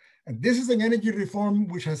reform. And this is an energy reform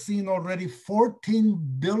which has seen already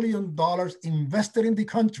 $14 billion invested in the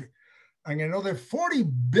country and another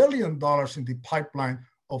 $40 billion in the pipeline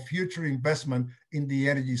of future investment in the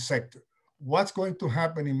energy sector. What's going to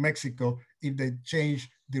happen in Mexico if they change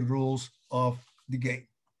the rules of the game?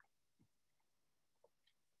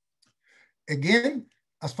 Again,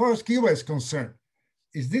 as far as Cuba is concerned,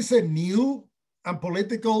 is this a new and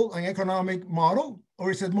political and economic model, or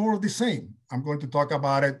is it more of the same? I'm going to talk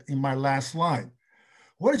about it in my last slide.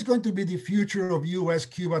 What is going to be the future of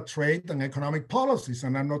US-Cuba trade and economic policies?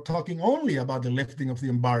 And I'm not talking only about the lifting of the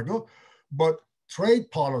embargo, but trade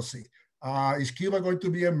policy, Is Cuba going to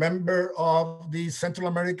be a member of the Central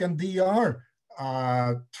American DR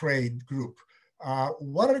trade group?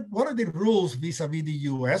 What are the rules vis-a-vis the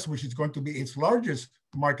US, which is going to be its largest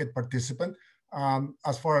market participant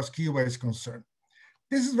as far as Cuba is concerned?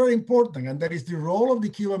 This is very important, and that is the role of the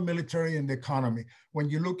Cuban military in the economy. When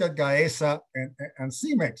you look at GAESA and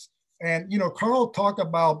CEMEX, and Karl talked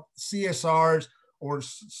about CSRs or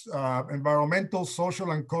environmental,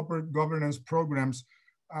 social, and corporate governance programs.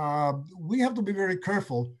 We have to be very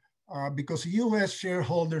careful because US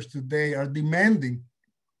shareholders today are demanding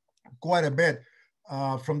quite a bit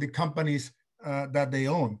from the companies that they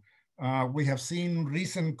own. We have seen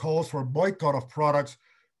recent calls for boycott of products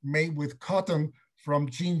made with cotton from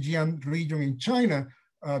Xinjiang region in China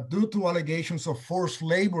due to allegations of forced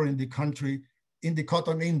labor in the country, in the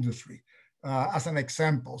cotton industry, as an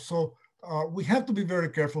example. So we have to be very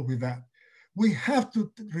careful with that. We have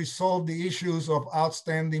to resolve the issues of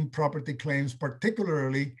outstanding property claims,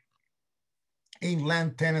 particularly in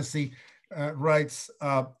land tenancy rights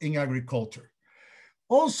in agriculture.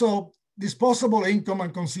 Also, disposable income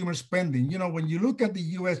and consumer spending. When you look at the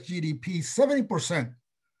US GDP, 70%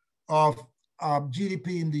 of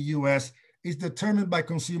GDP in the US is determined by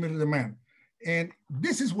consumer demand. And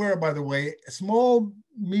this is where, by the way, small,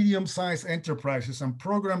 medium-sized enterprises and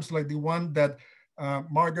programs like the one that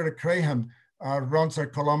Margaret Crahan runs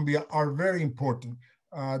at Columbia are very important.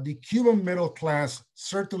 The Cuban middle class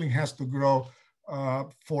certainly has to grow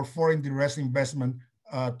for foreign direct investment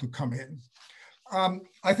to come in.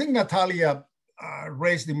 I think Natalia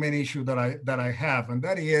raised the main issue that I have, and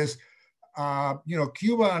that is,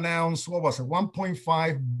 Cuba announced, what was it,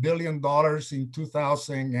 $1.5 billion in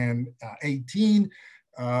 2018,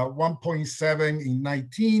 1.7 in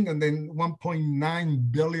 19, and then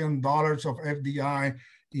 $1.9 billion of FDI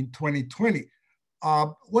in 2020.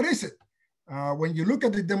 What is it? When you look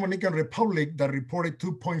at the Dominican Republic that reported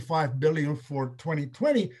 2.5 billion for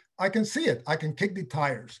 2020, I can see it. I can kick the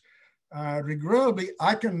tires. Regrettably,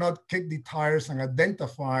 I cannot kick the tires and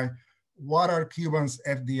identify what are Cubans'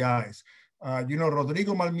 FDIs.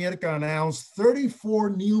 Rodrigo Malmierca announced 34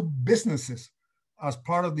 new businesses as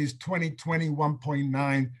part of this 2020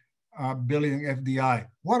 1.9 billion FDI.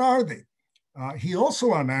 What are they? He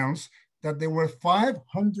also announced that there were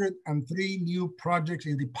 503 new projects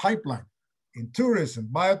in the pipeline in tourism,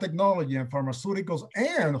 biotechnology, and pharmaceuticals,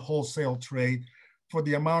 and wholesale trade for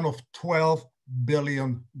the amount of $12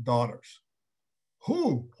 billion.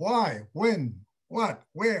 Who, why, when, what,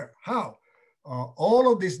 where, how?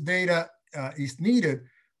 All of this data is needed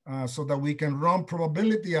so that we can run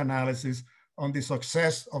probability analysis on the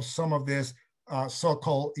success of some of these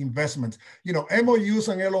so-called investments. MOUs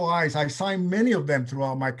and LOIs, I signed many of them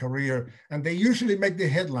throughout my career, and they usually make the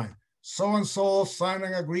headline. So-and-so signed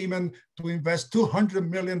an agreement to invest $200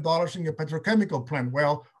 million in a petrochemical plant.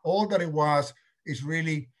 Well, all that it was is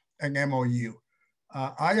really an MOU.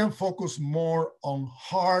 I am focused more on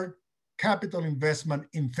hard capital investment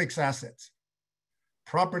in fixed assets,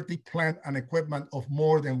 property, plant, and equipment of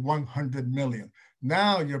more than 100 million.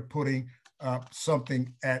 Now you're putting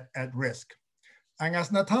something at risk. And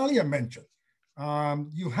as Natalia mentioned,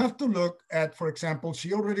 you have to look at, for example,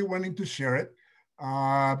 she already went into share it.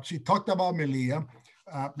 She talked about Melia.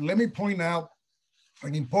 Let me point out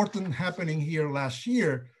an important happening here last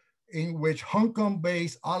year in which Hong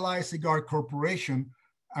Kong-based Ally Cigar Corporation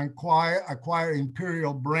acquired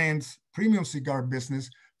Imperial Brands premium cigar business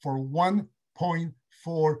for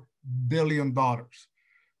 $1.4 billion.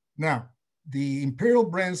 Now, the Imperial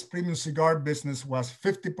Brands premium cigar business was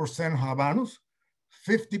 50% Habanos,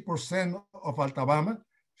 50% of Altabama,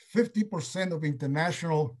 50% of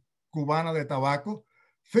International Cubana de Tabaco,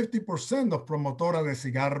 50% of Promotora de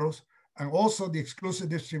Cigarros, and also the exclusive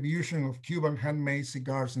distribution of Cuban handmade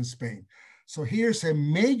cigars in Spain. So here's a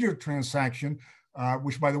major transaction,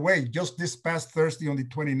 which, by the way, just this past Thursday on the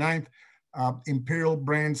 29th, Imperial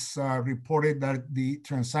Brands reported that the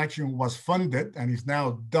transaction was funded and is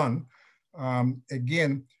now done.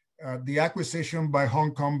 Again, the acquisition by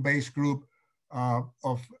Hong Kong-based group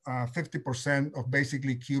of 50% of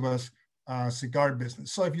basically Cuba's cigar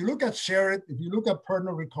business. So if you look at Sherritt, if you look at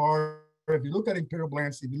Pernod Ricard, if you look at Imperial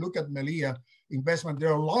Brands, if you look at Melia investment,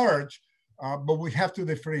 they're large, but we have to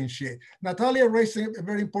differentiate. Natalia raised a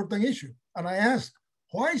very important issue. And I asked,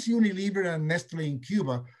 why is Unilever and Nestle in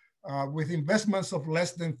Cuba with investments of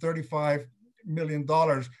less than $35 million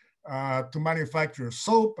to manufacture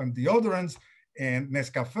soap and deodorants and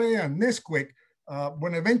Nescafe and Nesquik,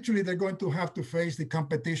 when eventually they're going to have to face the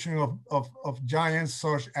competition of giants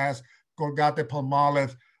such as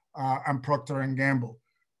Colgate-Palmolive and Procter & Gamble.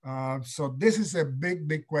 So this is a big,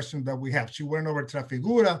 big question that we have. She went over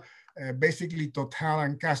Trafigura. Basically, Total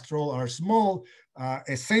and Castrol are small.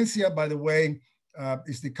 Essencia, by the way,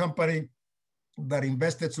 is the company that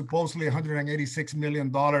invested supposedly $186 million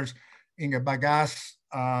in a bagasse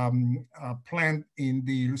plant in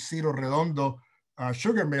the Cerro Redondo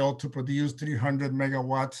sugar mill to produce 300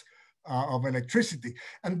 megawatts of electricity.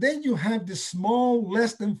 And then you have the small,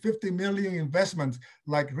 less than 50 million investments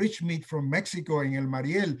like Rich Meat from Mexico in El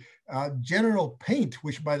Mariel, General Paint,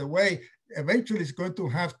 which by the way, eventually is going to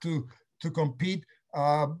have to compete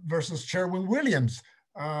versus Sherwin-Williams.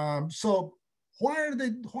 So why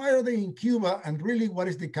are they in Cuba, and really what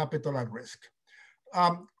is the capital at risk?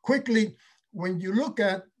 Quickly, when you look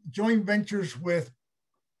at joint ventures with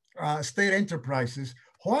state enterprises,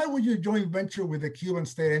 why would you joint venture with the Cuban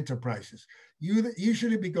state enterprises?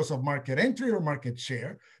 Usually because of market entry or market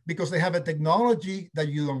share, because they have a technology that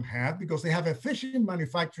you don't have, because they have efficient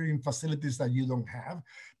manufacturing facilities that you don't have,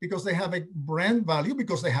 because they have a brand value,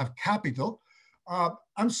 because they have capital.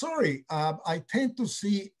 I'm sorry, I tend to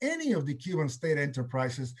see any of the Cuban state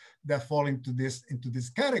enterprises that fall into this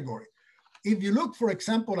category. If you look, for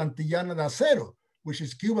example, Antillana de Acero, which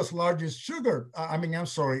is Cuba's largest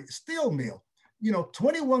steel mill,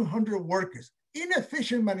 2,100 workers,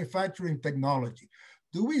 inefficient manufacturing technology.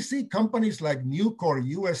 Do we see companies like Nucor,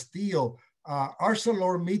 US Steel,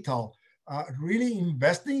 ArcelorMittal really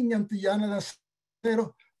investing in Antillana de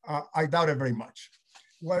Acero? I doubt it very much.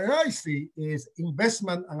 What I see is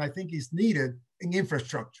investment, and I think is needed in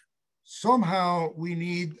infrastructure. Somehow we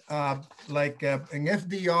need an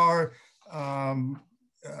FDR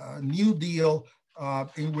New Deal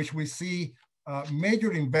in which we see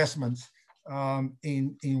major investments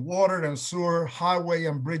in water and sewer, highway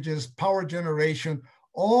and bridges, power generation,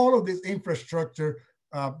 all of this infrastructure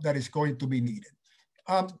that is going to be needed.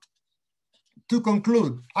 To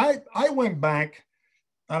conclude, I went back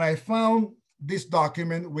and I found this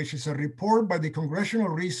document, which is a report by the Congressional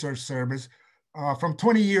Research Service from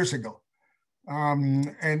 20 years ago.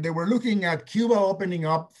 And they were looking at Cuba opening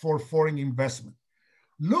up for foreign investment.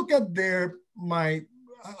 Look at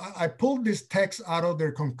I pulled this text out of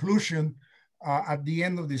their conclusion at the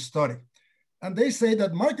end of the study. And they say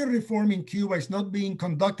that market reform in Cuba is not being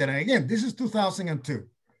conducted. And again, this is 2002.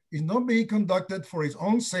 It's not being conducted for its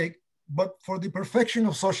own sake, but for the perfection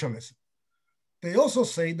of socialism. They also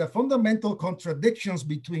say that fundamental contradictions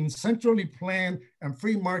between centrally planned and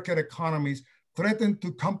free market economies threaten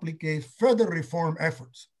to complicate further reform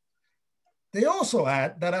efforts. They also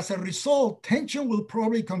add that as a result, tension will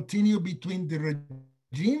probably continue between the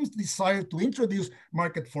regime's desire to introduce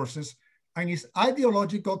market forces and its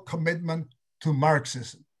ideological commitment to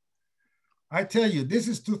Marxism. I tell you, this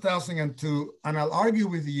is 2002, and I'll argue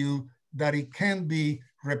with you that it can be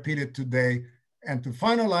repeated today. And to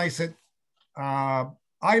finalize it,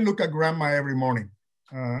 I look at grandma every morning.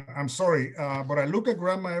 I'm sorry, but I look at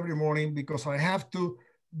grandma every morning because I have to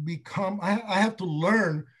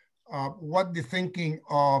learn what the thinking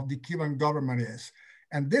of the Cuban government is.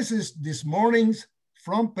 And this morning's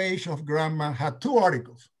front page of grandma had two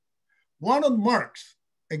articles. One on Marx,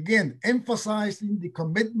 again, emphasizing the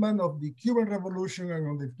commitment of the Cuban Revolution and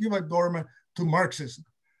of the Cuban government to Marxism.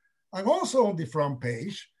 And also on the front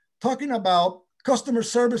page, talking about customer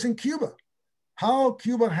service in Cuba, how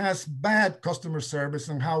Cuba has bad customer service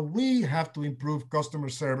and how we have to improve customer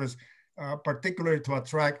service, particularly to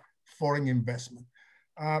attract foreign investment.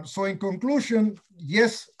 So in conclusion,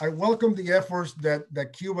 yes, I welcome the efforts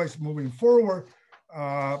that Cuba is moving forward,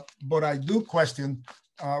 but I do question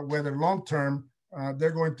whether long-term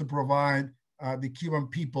they're going to provide the Cuban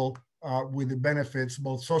people with the benefits,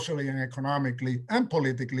 both socially and economically and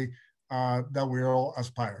politically, that we all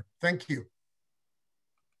aspire. Thank you.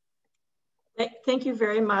 Thank you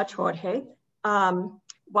very much, Jorge.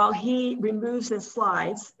 While he removes his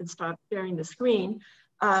slides and stops sharing the screen,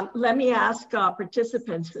 let me ask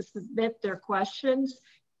participants to submit their questions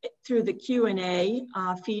through the Q&A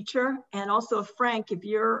feature. And also, Frank, if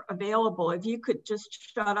you're available, if you could just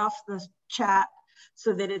shut off the chat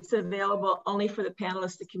so that it's available only for the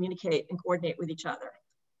panelists to communicate and coordinate with each other.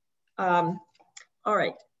 All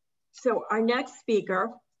right, so our next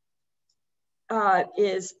speaker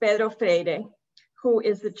is Pedro Freyre, who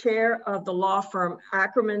is the chair of the law firm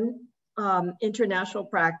Akerman International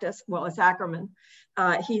Practice. Well, it's Akerman.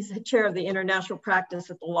 He's the chair of the international practice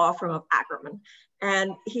at the law firm of Akerman.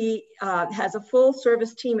 And he has a full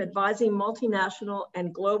service team advising multinational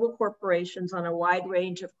and global corporations on a wide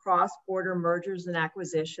range of cross-border mergers and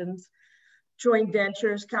acquisitions, joint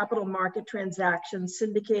ventures, capital market transactions,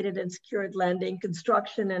 syndicated and secured lending,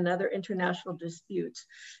 construction, and other international disputes.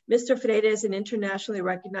 Mr. Freyre is an internationally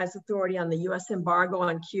recognized authority on the US embargo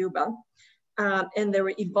on Cuba. and there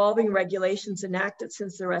were evolving regulations enacted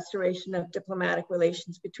since the restoration of diplomatic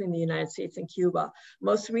relations between the United States and Cuba.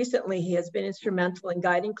 Most recently, he has been instrumental in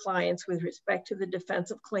guiding clients with respect to the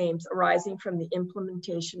defense of claims arising from the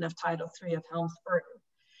implementation of Title III of Helms-Burton.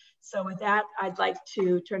 So with that, I'd like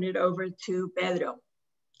to turn it over to Pedro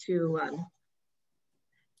to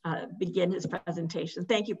begin his presentation.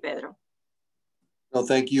 Thank you, Pedro. No,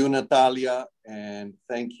 thank you, Natalia, and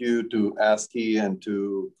thank you to ASCE and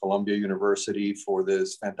to Columbia University for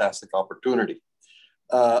this fantastic opportunity.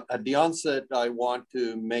 At the onset, I want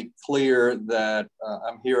to make clear that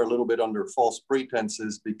I'm here a little bit under false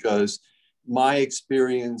pretenses because my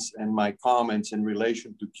experience and my comments in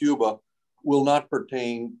relation to Cuba will not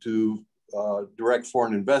pertain to direct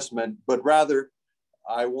foreign investment, but rather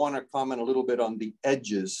I want to comment a little bit on the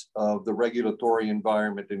edges of the regulatory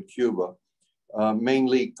environment in Cuba.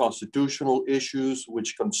 Mainly constitutional issues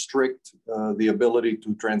which constrict the ability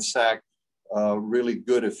to transact really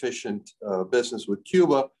good, efficient business with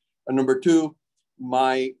Cuba. And number two,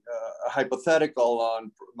 my hypothetical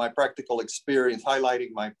on my practical experience,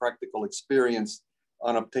 highlighting my practical experience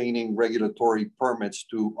on obtaining regulatory permits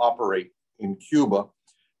to operate in Cuba.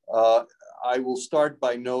 I will start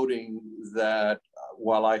by noting that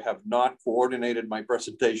while I have not coordinated my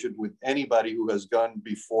presentation with anybody who has gone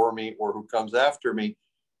before me or who comes after me,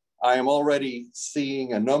 I am already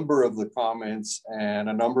seeing a number of the comments and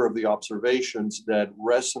a number of the observations that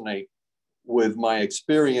resonate with my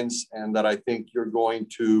experience and that I think you're going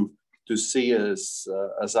to see as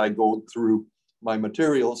I go through my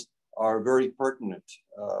materials are very pertinent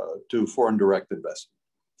to foreign direct investment.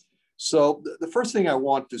 So the first thing I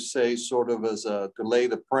want to say sort of as to lay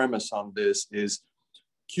the premise on this is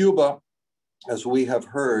Cuba, as we have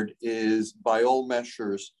heard, is by all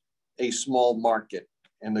measures a small market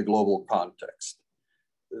in the global context.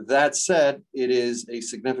 That said, it is a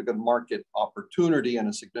significant market opportunity and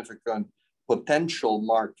a significant potential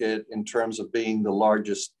market in terms of being the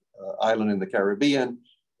largest island in the Caribbean,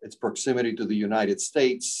 its proximity to the United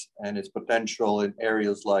States, and its potential in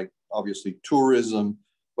areas like obviously tourism,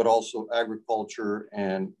 but also agriculture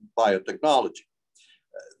and biotechnology.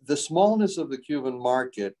 The smallness of the Cuban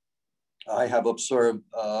market, I have observed,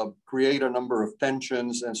 create a number of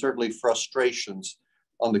tensions and certainly frustrations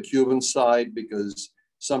on the Cuban side, because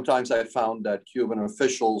sometimes I found that Cuban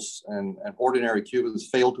officials and ordinary Cubans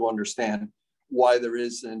fail to understand why there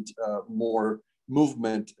isn't more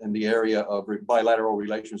movement in the area of bilateral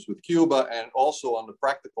relations with Cuba, and also on the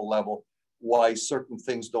practical level, why certain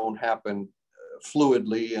things don't happen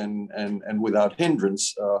fluidly and without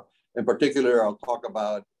hindrance. In particular, I'll talk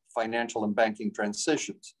about financial and banking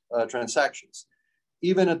transactions.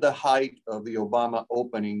 Even at the height of the Obama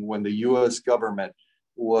opening, when the US government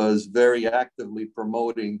was very actively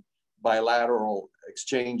promoting bilateral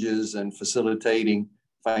exchanges and facilitating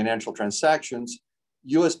financial transactions,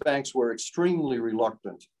 US banks were extremely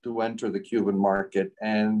reluctant to enter the Cuban market.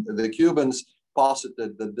 And the Cubans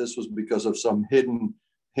posited that this was because of some hidden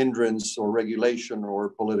hindrance or regulation or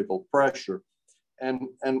political pressure. And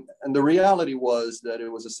the reality was that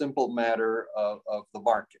it was a simple matter of the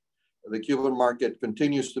market. The Cuban market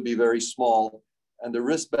continues to be very small, and the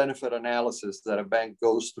risk-benefit analysis that a bank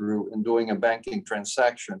goes through in doing a banking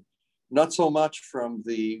transaction, not so much from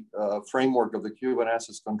the framework of the Cuban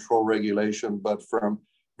Assets Control Regulation, but from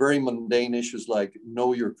very mundane issues like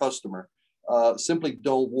know your customer, simply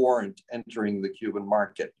don't warrant entering the Cuban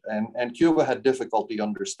market. And Cuba had difficulty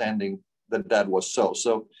understanding that that was so.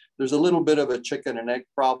 So there's a little bit of a chicken and egg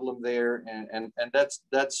problem there. And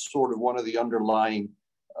that's sort of one of the underlying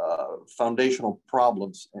foundational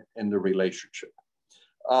problems in the relationship.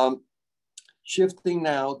 Shifting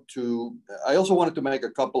now to, I also wanted to make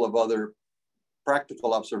a couple of other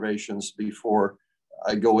practical observations before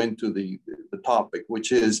I go into the topic,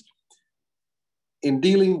 which is in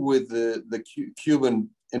dealing with the Cuban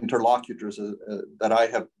interlocutors that I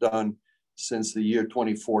have done since the year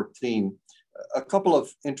 2014, a couple of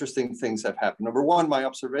interesting things have happened. Number one, my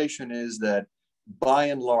observation is that by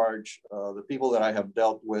and large, the people that I have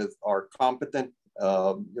dealt with are competent,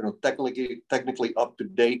 technically up to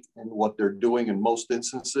date in what they're doing in most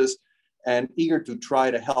instances, and eager to try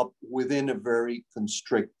to help within a very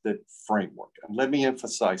constricted framework. And let me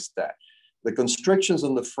emphasize that. The constrictions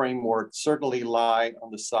on the framework certainly lie on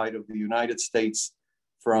the side of the United States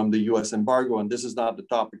from the US embargo, and this is not the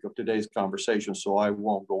topic of today's conversation, so I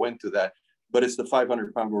won't go into that, but it's the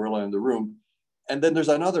 500-pound gorilla in the room. And then there's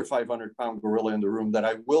another 500-pound gorilla in the room that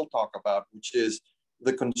I will talk about, which is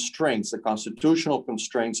the constraints, the constitutional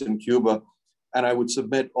constraints in Cuba, and I would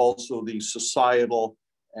submit also the societal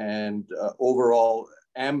and overall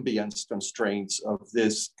ambience constraints of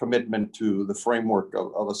this commitment to the framework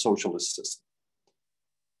of a socialist system.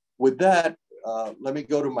 With that, let me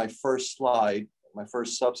go to my first slide, my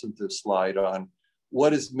first substantive slide on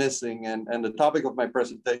what is missing. And the topic of my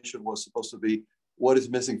presentation was supposed to be what is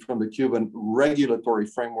missing from the Cuban regulatory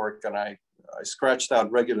framework. And I scratched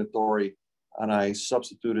out regulatory and I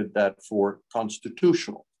substituted that for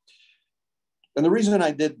constitutional. And the reason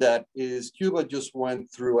I did that is Cuba just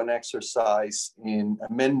went through an exercise in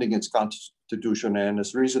amending its constitution. And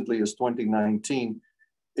as recently as 2019,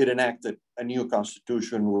 it enacted a new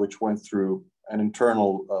constitution, which went through an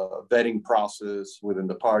internal vetting process within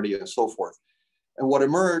the party and so forth. And what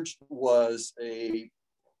emerged was a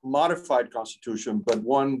modified constitution, but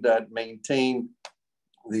one that maintained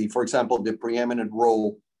for example, the preeminent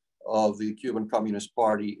role of the Cuban Communist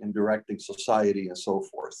Party in directing society and so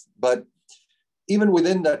forth. But even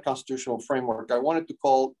within that constitutional framework, I wanted to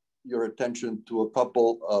call your attention to a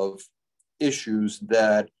couple of issues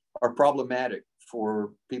that are problematic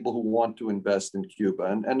for people who want to invest in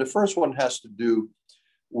Cuba. And the first one has to do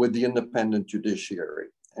with the independent judiciary.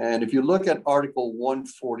 And if you look at Article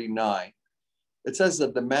 149, it says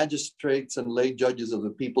that the magistrates and lay judges of the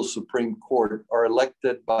People's Supreme Court are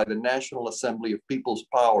elected by the National Assembly of People's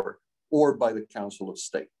Power or by the Council of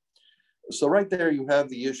State. So right there you have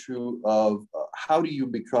the issue of how do you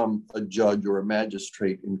become a judge or a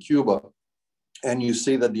magistrate in Cuba? And you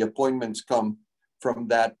see that the appointments come from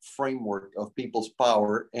that framework of people's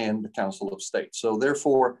power and the Council of State. So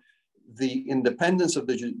therefore, the independence of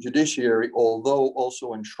the judiciary, although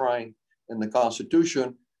also enshrined in the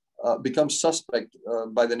Constitution, becomes suspect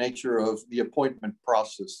by the nature of the appointment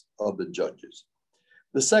process of the judges.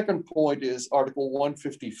 The second point is Article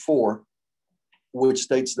 154, which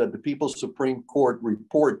states that the People's Supreme Court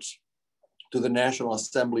reports to the National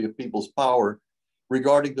Assembly of People's Power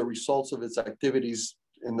regarding the results of its activities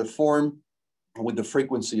in the form with the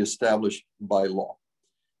frequency established by law.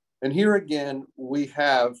 And here again, we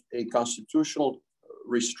have a constitutional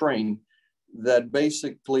restraint that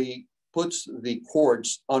basically puts the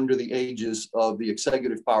courts under the aegis of the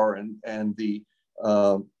executive power and the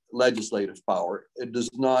legislative power. It does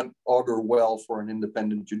not augur well for an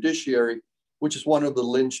independent judiciary, which is one of the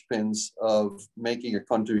linchpins of making a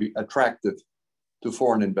country attractive to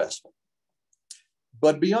foreign investment.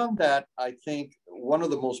 But beyond that, I think one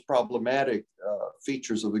of the most problematic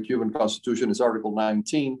features of the Cuban Constitution is Article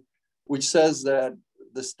 19, which says that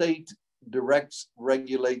the state directs,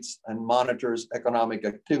 regulates, and monitors economic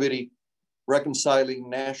activity, reconciling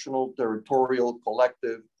national, territorial,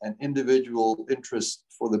 collective, and individual interests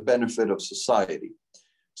for the benefit of society.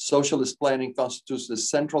 Socialist planning constitutes the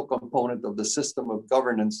central component of the system of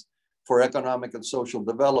governance for economic and social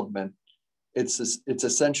development. Its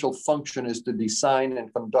essential function is to design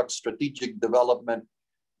and conduct strategic development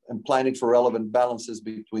and planning for relevant balances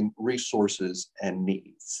between resources and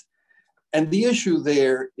needs. And the issue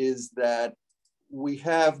there is that we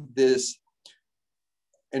have this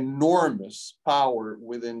enormous power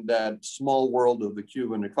within that small world of the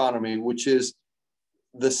Cuban economy, which is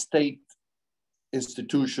the state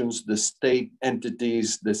institutions, the state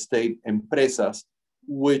entities, the state empresas,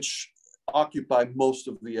 which occupy most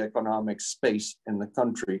of the economic space in the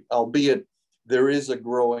country, albeit there is a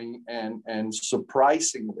growing and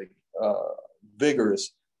surprisingly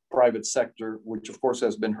vigorous private sector, which of course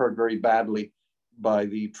has been hurt very badly by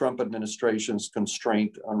the Trump administration's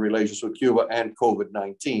constraint on relations with Cuba and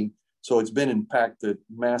COVID-19. So it's been impacted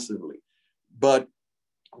massively. But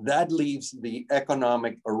that leaves the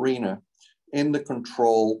economic arena in the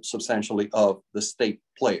control substantially of the state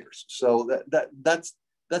players. So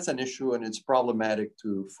that's an issue, and it's problematic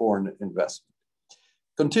to foreign investment.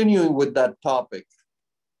 Continuing with that topic,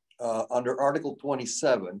 under Article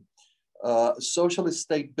 27, socialist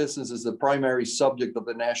state business is the primary subject of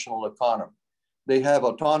the national economy. They have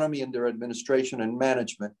autonomy in their administration and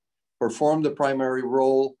management, perform the primary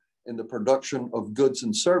role in the production of goods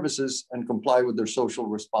and services, and comply with their social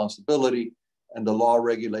responsibility, and the law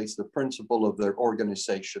regulates the principle of their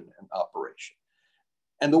organization and operation.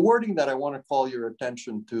 And the wording that I want to call your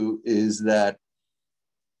attention to is that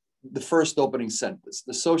the first opening sentence,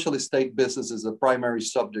 the socialist state business is the primary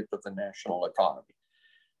subject of the national economy.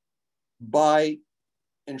 By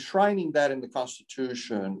enshrining that in the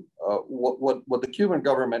Constitution, what the Cuban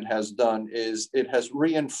government has done is it has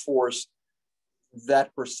reinforced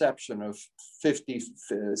that perception of 50,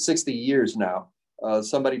 60 years now.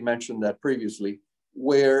 Somebody mentioned that previously,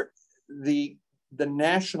 where the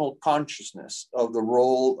national consciousness of the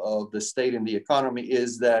role of the state in the economy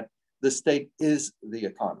is that the state is the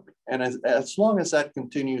economy. And as long as that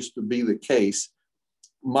continues to be the case,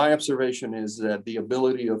 my observation is that the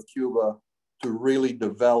ability of Cuba to really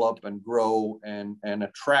develop and grow and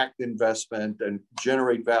attract investment and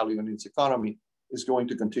generate value in its economy is going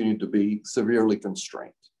to continue to be severely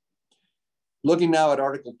constrained. Looking now at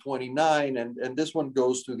Article 29, and this one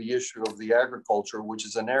goes to the issue of the agriculture, which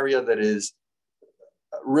is an area that is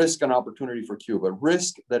risk and opportunity for Cuba.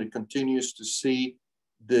 Risk that it continues to see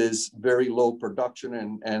this very low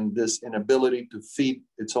production and this inability to feed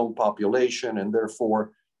its own population, and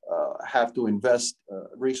therefore have to invest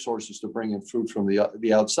resources to bring in food from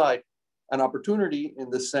the outside. An opportunity in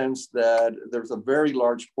the sense that there's a very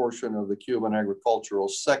large portion of the Cuban agricultural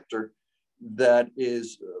sector that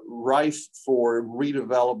is rife for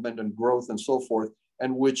redevelopment and growth and so forth,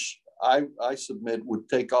 and which I submit would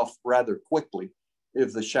take off rather quickly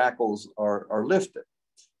if the shackles are lifted.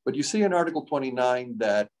 But you see in Article 29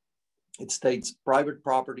 that it states private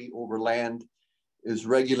property over land is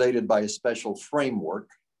regulated by a special framework.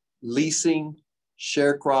 Leasing,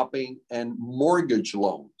 sharecropping, and mortgage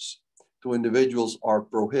loans to individuals are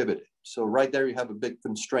prohibited. So right there you have a big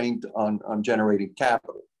constraint on generating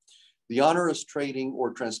capital. The onerous trading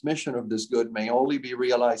or transmission of this good may only be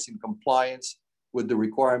realized in compliance with the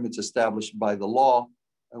requirements established by the law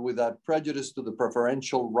and without prejudice to the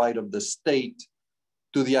preferential right of the state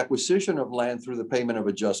to the acquisition of land through the payment of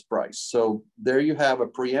a just price. So there you have a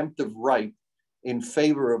preemptive right in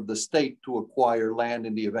favor of the state to acquire land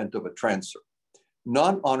in the event of a transfer.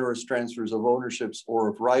 Non-onerous transfers of ownerships or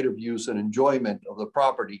of right of use and enjoyment of the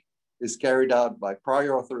property is carried out by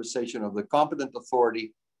prior authorization of the competent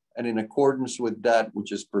authority and in accordance with that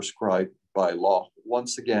which is prescribed by law.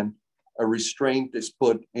 Once again, a restraint is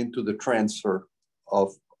put into the transfer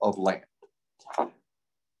of land.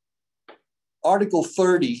 Article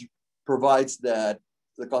 30 provides that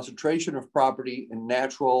the concentration of property in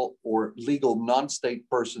natural or legal non-state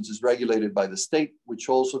persons is regulated by the state, which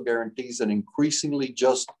also guarantees an increasingly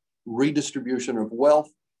just redistribution of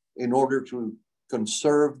wealth in order to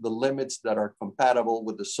conserve the limits that are compatible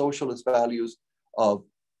with the socialist values of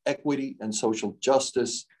equity and social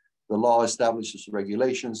justice. The law establishes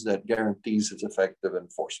regulations that guarantees its effective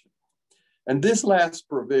enforcement. And this last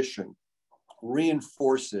provision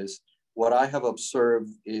reinforces what I have observed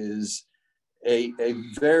is a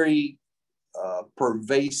very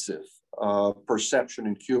pervasive perception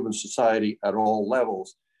in Cuban society at all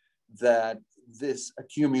levels that this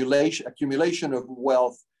accumulation of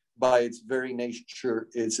wealth by its very nature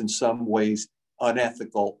is in some ways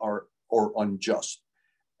unethical or unjust.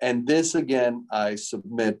 And this, again, I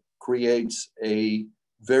submit, creates a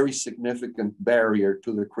very significant barrier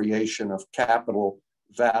to the creation of capital,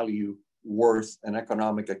 value, worth, and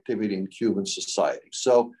economic activity in Cuban society.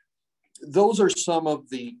 So those are some of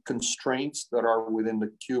the constraints that are within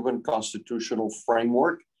the Cuban constitutional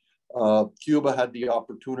framework. Cuba had the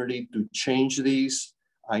opportunity to change these.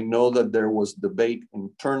 I know that there was debate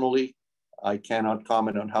internally. I cannot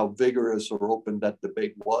comment on how vigorous or open that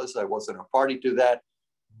debate was. I wasn't a party to that.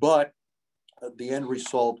 But the end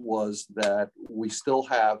result was that we still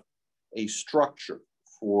have a structure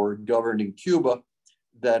for governing Cuba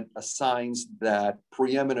that assigns that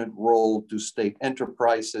preeminent role to state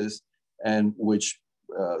enterprises and which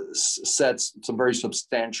sets some very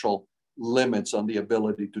substantial limits on the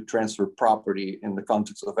ability to transfer property in the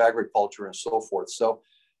context of agriculture and so forth. So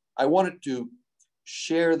I wanted to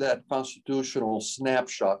share that constitutional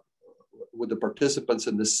snapshot with the participants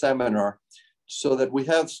in this seminar so that we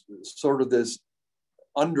have sort of this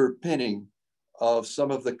underpinning of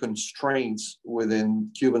some of the constraints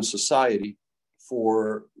within Cuban society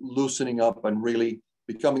for loosening up and really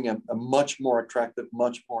becoming a much more attractive,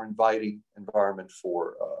 much more inviting environment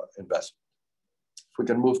for investment. If we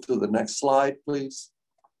can move to the next slide, please.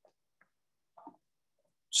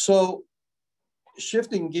 So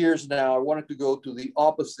shifting gears now, I wanted to go to the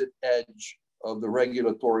opposite edge of the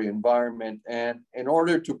regulatory environment. And in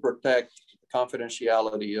order to protect the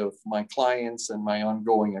confidentiality of my clients and my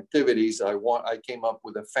ongoing activities, I came up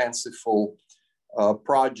with a fanciful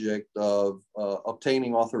project of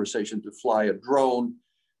obtaining authorization to fly a drone.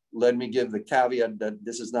 Let me give the caveat that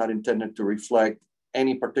this is not intended to reflect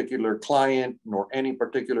any particular client nor any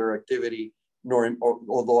particular activity,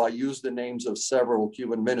 although I use the names of several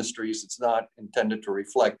Cuban ministries, it's not intended to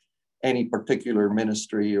reflect any particular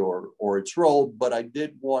ministry or its role, but I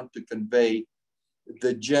did want to convey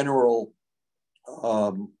the general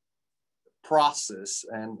process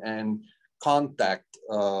and contact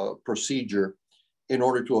procedure in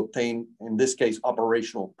order to obtain, in this case,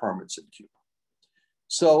 operational permits in Cuba.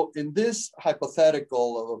 So in this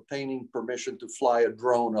hypothetical of obtaining permission to fly a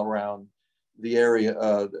drone around the area,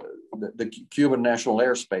 the Cuban national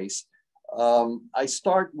airspace, I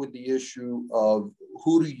start with the issue of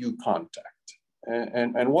who do you contact?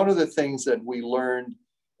 And one of the things that we learned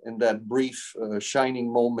in that brief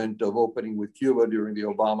shining moment of opening with Cuba during the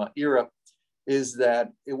Obama era is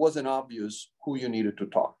that it wasn't obvious who you needed to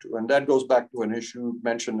talk to. And that goes back to an issue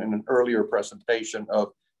mentioned in an earlier presentation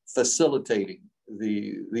of facilitating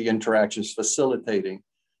the interactions, facilitating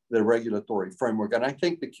the regulatory framework. And I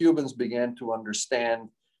think the Cubans began to understand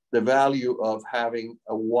the value of having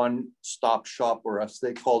a one-stop shop, or as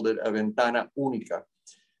they called it, a ventana única,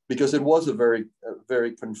 because it was a very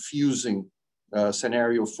confusing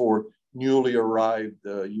scenario for newly arrived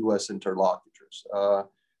US interlocutors.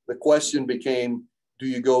 The question became, do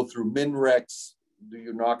you go through MINREX? Do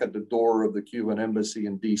you knock at the door of the Cuban embassy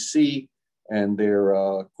in DC and their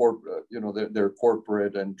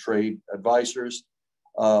corporate and trade advisors?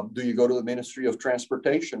 Do you go to the Ministry of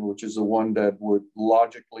Transportation, which is the one that would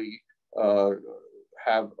logically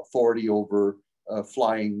have authority over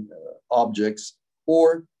flying objects?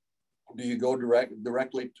 Or do you go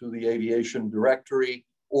directly to the Aviation Directory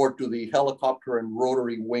or to the Helicopter and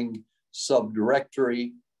Rotary Wing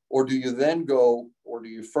Subdirectory? Or do you then go, or do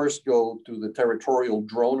you first go to the Territorial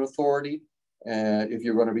Drone Authority? If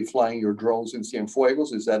you're going to be flying your drones in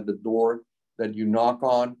Cienfuegos, is that the door that you knock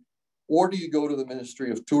on? Or do you go to the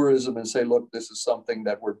Ministry of Tourism and say, look, this is something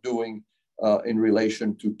that we're doing in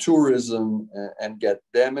relation to tourism, and get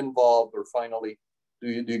them involved? Or finally, do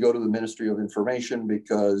you go to the Ministry of Information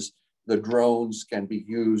because the drones can be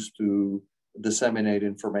used to disseminate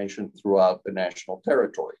information throughout the national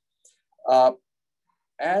territory?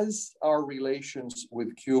 As our relations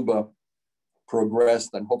with Cuba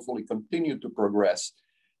progressed and hopefully continue to progress,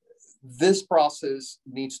 this process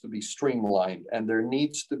needs to be streamlined, and there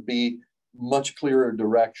needs to be much clearer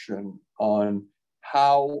direction on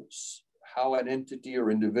how an entity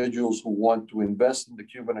or individuals who want to invest in the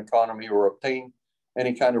Cuban economy or obtain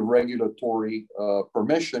any kind of regulatory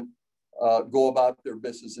permission go about their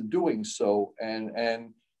business in doing so,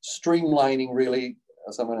 and streamlining really,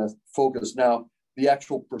 as I'm going to focus now, the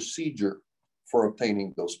actual procedure for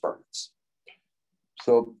obtaining those permits.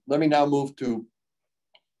 So let me now move to,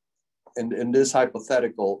 in this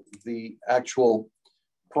hypothetical, the actual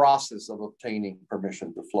process of obtaining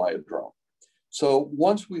permission to fly a drone. So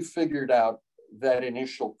once we figured out that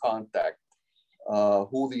initial contact,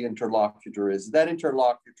 who the interlocutor is, that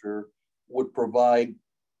interlocutor would provide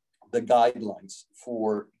the guidelines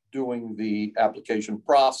for doing the application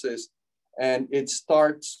process. And it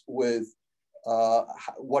starts with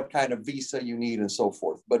what kind of visa you need and so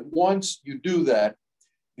forth. But once you do that,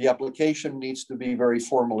 the application needs to be very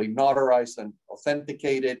formally notarized and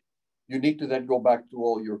authenticated. You need to then go back to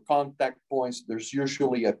all your contact points. There's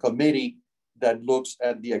usually a committee that looks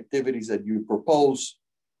at the activities that you propose.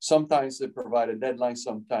 Sometimes they provide a deadline,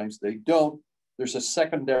 sometimes they don't. There's a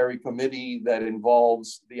secondary committee that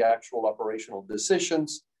involves the actual operational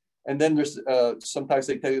decisions. And then there's sometimes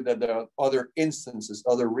they tell you that there are other instances,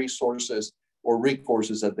 other resources or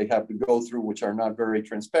recourses that they have to go through, which are not very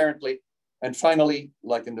transparently. And finally,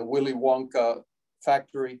 like in the Willy Wonka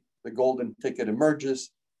factory, the golden ticket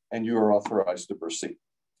emerges and you are authorized to proceed.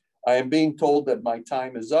 I am being told that my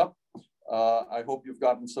time is up. I hope you've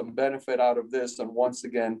gotten some benefit out of this. And once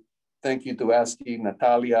again, thank you to ASCE,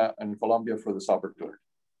 Natalia, and Colombia for this opportunity.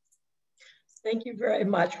 Thank you very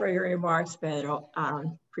much for your remarks, Pedro.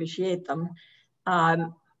 Appreciate them.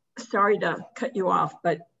 Sorry to cut you off,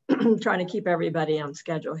 but I'm trying to keep everybody on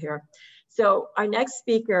schedule here. So our next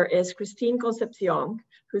speaker is Christine Concepión,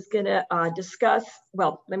 who's gonna discuss,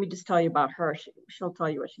 well, let me just tell you about her. She'll tell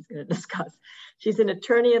you what she's gonna discuss. She's an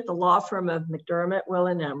attorney at the law firm of McDermott, Will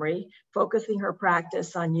and Emery, focusing her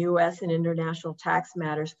practice on US and international tax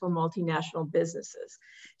matters for multinational businesses.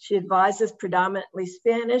 She advises predominantly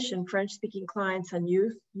Spanish and French-speaking clients on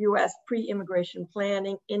US pre-immigration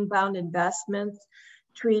planning, inbound investments,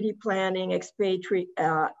 treaty planning, expatriation,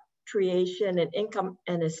 and income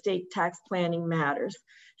and estate tax planning matters.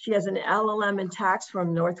 She has an LLM in tax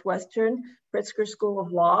from Northwestern Pritzker School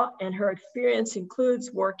of Law, and her experience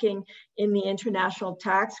includes working in the international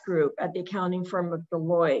tax group at the accounting firm of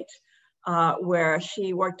Deloitte, where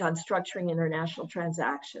she worked on structuring international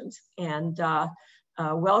transactions. And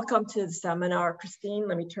welcome to the seminar, Christine.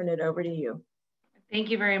 Let me turn it over to you. Thank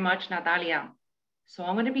you very much, Natalia. So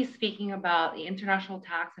I'm going to be speaking about the international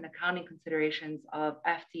tax and accounting considerations of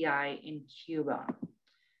FDI in Cuba.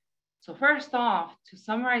 So first off, to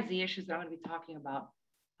summarize the issues that I'm going to be talking about,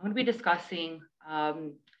 I'm going to be discussing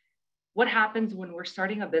what happens when we're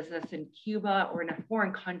starting a business in Cuba or in a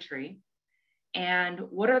foreign country, and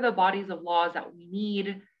what are the bodies of laws that we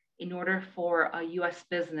need in order for a US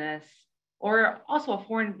business or also a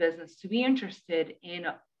foreign business to be interested in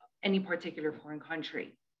any particular foreign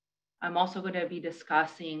country. I'm also going to be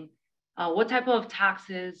discussing what type of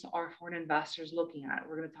taxes are foreign investors looking at.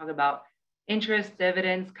 We're going to talk about interest,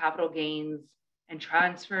 dividends, capital gains, and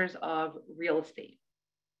transfers of real estate.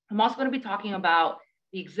 I'm also going to be talking about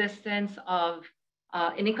the existence of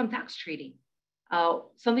an income tax treaty.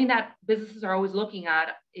 Something that businesses are always looking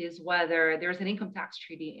at is whether there's an income tax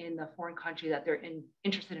treaty in the foreign country that they're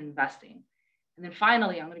interested in investing. And then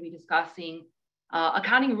finally, I'm going to be discussing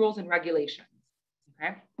accounting rules and regulations,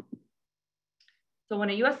 okay? So when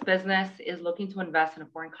a US business is looking to invest in a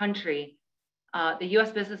foreign country, the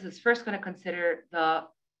US business is first going to consider the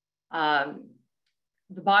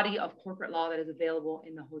body of corporate law that is available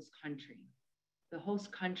in the host country. The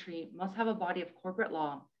host country must have a body of corporate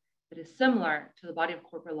law that is similar to the body of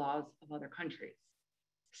corporate laws of other countries.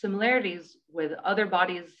 Similarities with other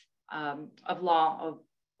bodies of law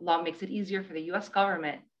makes it easier for the US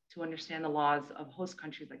government to understand the laws of host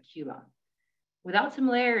countries like Cuba. Without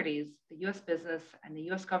similarities, the US business and the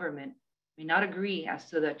US government may not agree as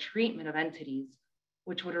to the treatment of entities,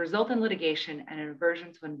 which would result in litigation and an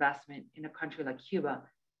aversion to investment in a country like Cuba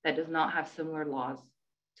that does not have similar laws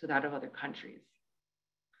to that of other countries.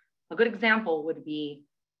 A good example would be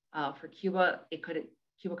for Cuba,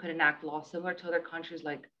 Cuba could enact laws similar to other countries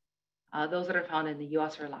like those that are found in the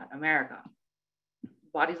US or Latin America.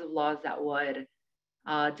 Bodies of laws that would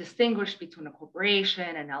distinguish between a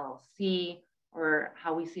corporation, an LLC, or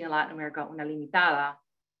how we see in Latin America, una limitada,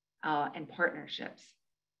 and partnerships.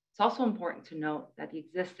 It's also important to note that the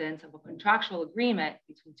existence of a contractual agreement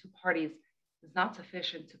between two parties is not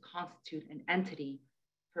sufficient to constitute an entity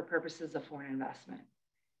for purposes of foreign investment.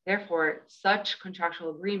 Therefore, such contractual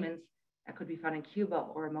agreements that could be found in Cuba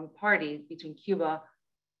or among parties between Cuba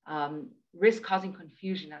risk causing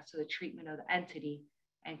confusion as to the treatment of the entity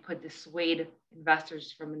and could dissuade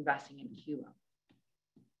investors from investing in Cuba.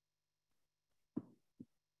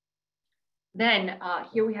 Then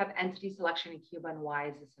here we have entity selection in Cuba, and why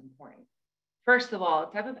is this important? First of all,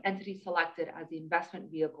 the type of entity selected as the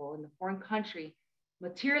investment vehicle in the foreign country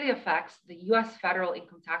materially affects the US federal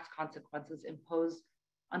income tax consequences imposed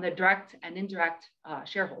on the direct and indirect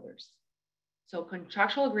shareholders. So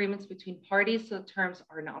contractual agreements between parties to the terms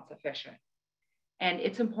are not sufficient. And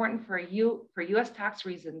it's important for US tax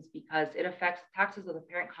reasons because it affects taxes of the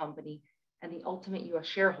parent company and the ultimate US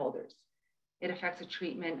shareholders. It affects the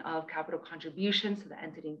treatment of capital contributions to the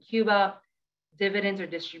entity in Cuba, dividends or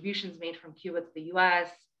distributions made from Cuba to the US,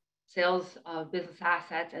 sales of business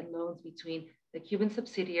assets and loans between the Cuban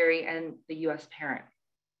subsidiary and the US parent.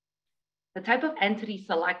 The type of entity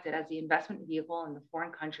selected as the investment vehicle in the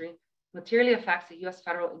foreign country materially affects the US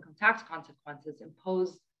federal income tax consequences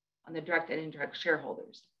imposed on the direct and indirect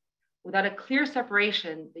shareholders. Without a clear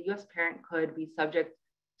separation, the US parent could be subject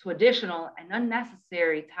to additional and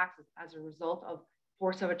unnecessary taxes as a result of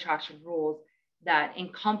force of attraction rules that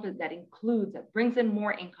brings in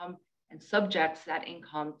more income and subjects that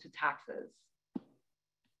income to taxes.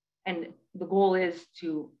 And the goal is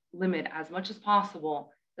to limit as much as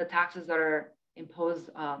possible the taxes that are imposed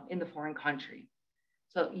in the foreign country.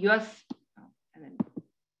 So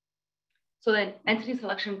then entity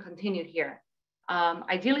selection continued here.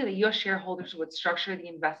 Ideally, the US shareholders would structure the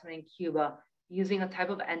investment in Cuba using a type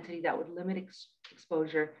of entity that would limit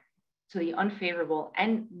exposure to the unfavorable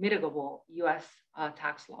and mitigable US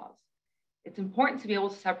tax laws. It's important to be able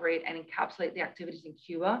to separate and encapsulate the activities in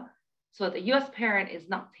Cuba so that the US parent is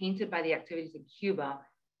not tainted by the activities in Cuba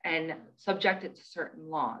and subjected to certain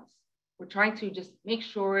laws. We're trying to just make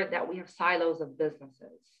sure that we have silos of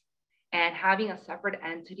businesses, and having a separate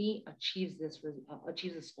entity achieves this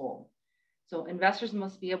goal. So investors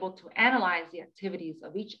must be able to analyze the activities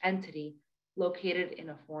of each entity located in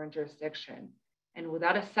a foreign jurisdiction. And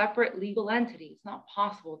without a separate legal entity, it's not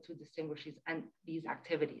possible to distinguish these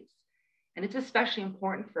activities. And it's especially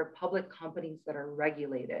important for public companies that are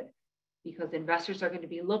regulated because investors are going to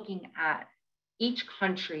be looking at each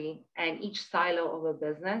country and each silo of a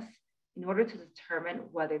business in order to determine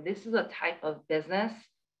whether this is a type of business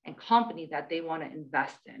and company that they want to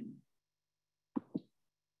invest in.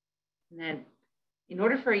 And then in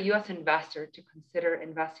order for a US investor to consider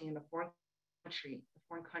investing in a foreign country, the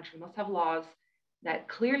foreign country must have laws that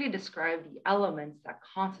clearly describe the elements that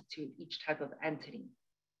constitute each type of entity.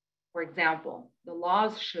 For example, the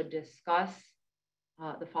laws should discuss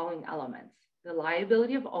the following elements: the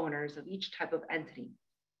liability of owners of each type of entity.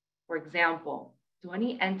 For example, do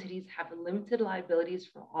any entities have limited liabilities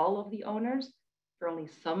for all of the owners, for only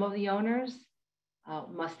some of the owners?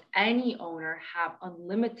 Must any owner have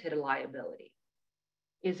unlimited liability?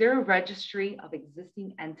 Is there a registry of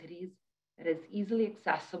existing entities that is easily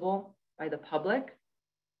accessible by the public.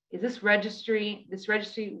 This registry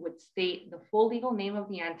would state the full legal name of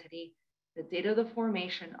the entity, the date of the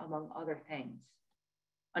formation, among other things.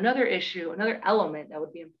 Another element that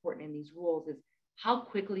would be important in these rules is how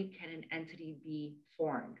quickly can an entity be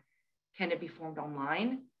formed? Can it be formed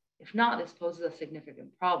online? If not, this poses a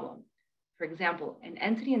significant problem. For example, an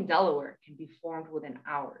entity in Delaware can be formed within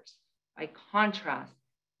hours. By contrast,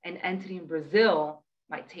 an entity in Brazil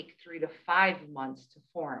might take 3 to 5 months to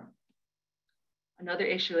form. Another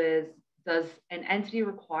issue is, does an entity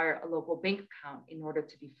require a local bank account in order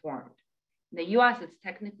to be formed? In the US, it's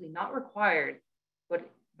technically not required, but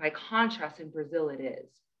by contrast, in Brazil, it is.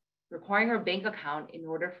 Requiring a bank account in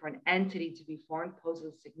order for an entity to be formed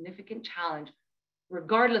poses a significant challenge,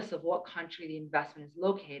 regardless of what country the investment is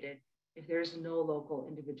located, if there's no local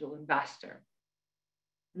individual investor.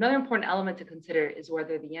 Another important element to consider is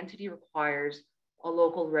whether the entity requires a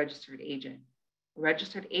local registered agent. A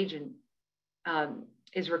registered agent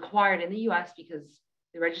is required in the US because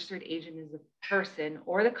the registered agent is the person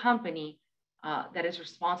or the company that is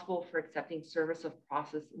responsible for accepting service of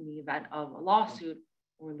process in the event of a lawsuit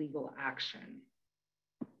or legal action.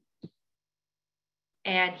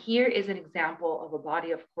 And here is an example of a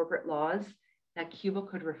body of corporate laws that Cuba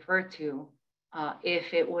could refer to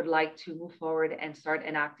if it would like to move forward and start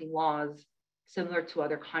enacting laws similar to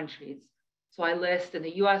other countries. So I list in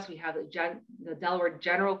the US, we have the Delaware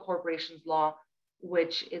General Corporations Law,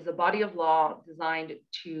 which is a body of law designed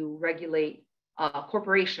to regulate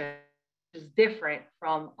corporations, which is different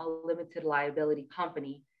from a limited liability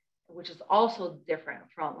company, which is also different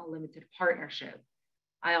from a limited partnership.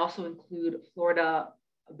 I also include Florida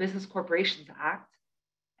Business Corporations Act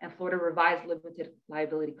and Florida Revised Limited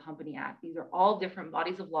Liability Company Act. These are all different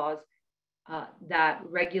bodies of laws that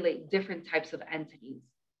regulate different types of entities.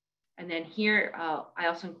 And then here, I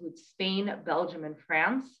also include Spain, Belgium, and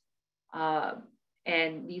France.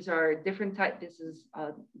 And these are different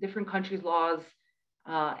different countries' laws,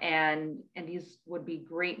 and these would be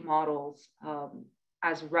great models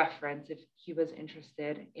as reference if Cuba's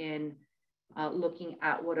interested in looking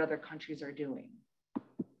at what other countries are doing.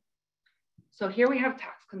 So here we have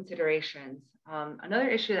tax considerations. Another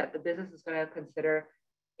issue that the business is going to consider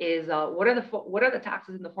is what are the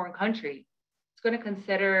taxes in the foreign country? It's going to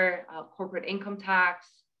consider corporate income tax,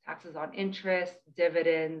 taxes on interest,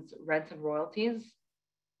 dividends, rents, and royalties.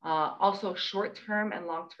 Also short-term and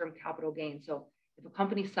long-term capital gains. So if a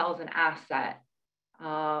company sells an asset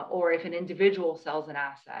or if an individual sells an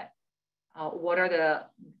asset, what are the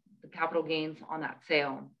capital gains on that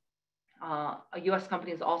sale? A US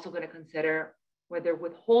company is also going to consider whether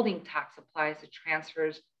withholding tax applies to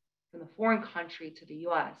transfers from the foreign country to the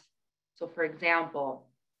US. So for example,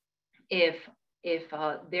 if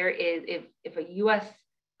a US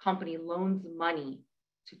company loans money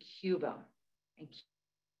to Cuba and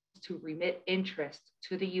to remit interest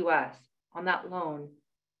to the US on that loan,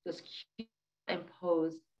 does Cuba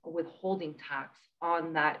impose a withholding tax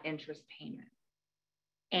on that interest payment?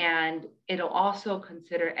 And it'll also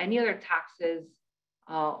consider any other taxes,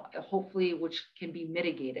 hopefully, which can be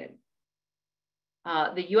mitigated.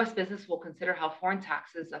 The US business will consider how foreign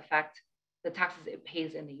taxes affect the taxes it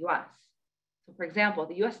pays in the US. So for example,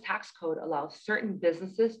 the US tax code allows certain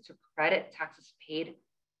businesses to credit taxes paid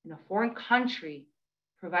in a foreign country,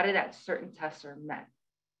 provided that certain tests are met.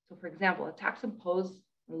 So for example, a tax imposed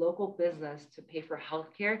on a local business to pay for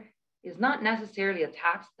healthcare is not necessarily a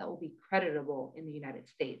tax that will be creditable in the United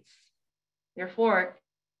States. Therefore,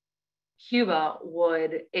 Cuba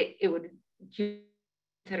would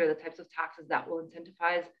consider the types of taxes that will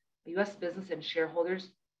incentivize a US business and shareholders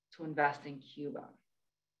to invest in Cuba.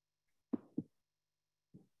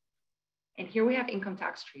 And here we have income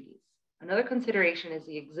tax treaties. Another consideration is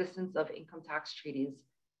the existence of income tax treaties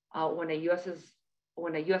when a US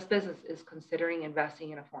business is considering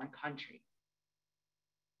investing in a foreign country.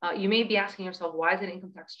 You may be asking yourself, why is an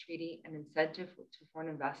income tax treaty an incentive to foreign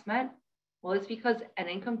investment? Well, it's because an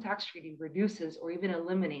income tax treaty reduces or even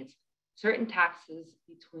eliminates certain taxes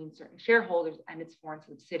between certain shareholders and its foreign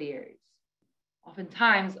subsidiaries.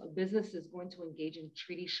 Oftentimes, a business is going to engage in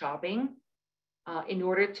treaty shopping in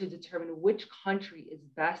order to determine which country is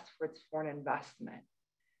best for its foreign investment.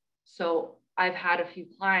 So I've had a few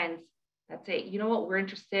clients that say, you know what, we're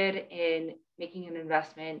interested in making an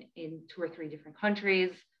investment in 2 or 3 different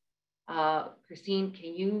countries. Christine,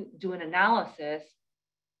 can you do an analysis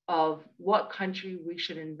of what country we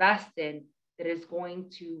should invest in that is going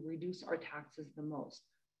to reduce our taxes the most?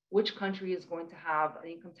 Which country is going to have an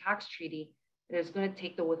income tax treaty that is going to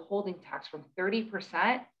take the withholding tax from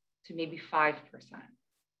 30% to maybe 5%?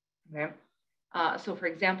 Okay. So for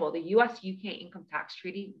example, the US-UK income tax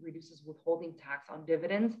treaty reduces withholding tax on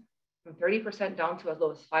dividends from 30% down to as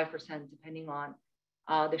low as 5%, depending on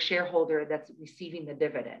the shareholder that's receiving the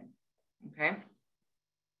dividend, okay?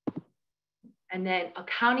 And then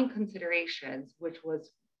accounting considerations, which was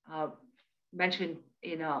mentioned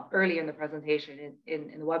in earlier in the presentation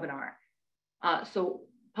in the webinar. So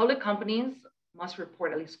public companies must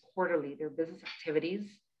report at least quarterly their business activities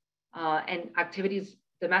and activities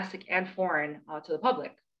domestic and foreign to the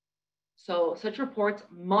public. So such reports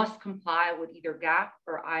must comply with either GAAP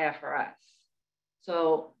or IFRS.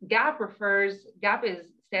 So GAAP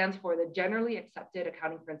stands for the generally accepted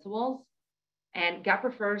accounting principles, and GAAP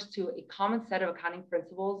refers to a common set of accounting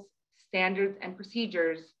principles, standards, and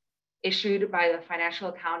procedures issued by the Financial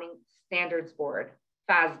Accounting Standards Board,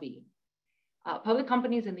 FASB. Public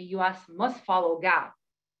companies in the US must follow GAAP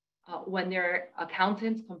when their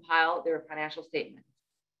accountants compile their financial statements.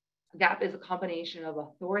 GAAP is a combination of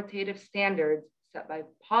authoritative standards set by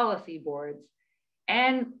policy boards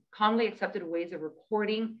and commonly accepted ways of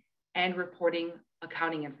recording and reporting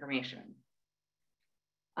accounting information.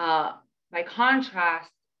 By contrast,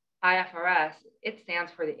 IFRS, it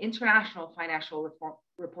stands for the International Financial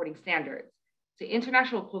Reporting Standards. It's the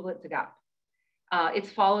international equivalent to GAAP.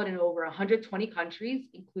 It's followed in over 120 countries,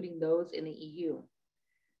 including those in the EU.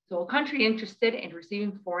 So a country interested in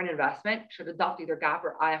receiving foreign investment should adopt either GAAP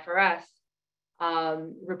or IFRS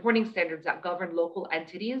reporting standards that govern local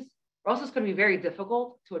entities, or else it's going to be very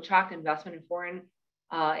difficult to attract investment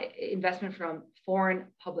from foreign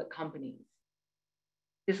public companies.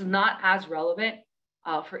 This is not as relevant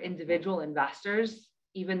for individual investors,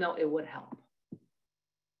 even though it would help.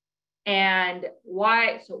 And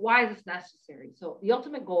why is this necessary? So the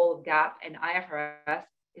ultimate goal of GAAP and IFRS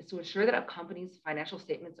is to ensure that a company's financial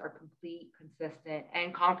statements are complete, consistent,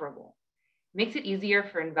 and comparable. It makes it easier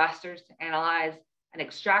for investors to analyze and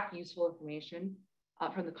extract useful information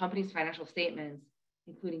from the company's financial statements,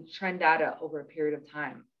 including trend data over a period of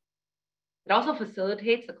time. It also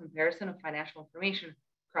facilitates the comparison of financial information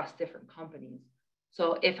across different companies.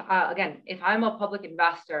 So if I'm a public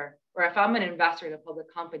investor, or if I'm an investor in a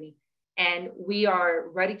public company, and we are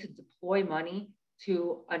ready to deploy money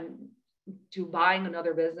to buying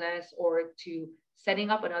another business or to setting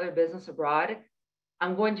up another business abroad,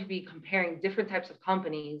 I'm going to be comparing different types of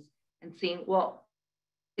companies and seeing, well,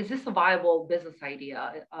 is this a viable business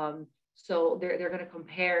idea? So they're going to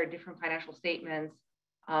compare different financial statements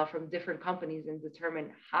from different companies and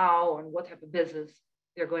determine how and what type of business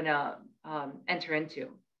they're going to enter into.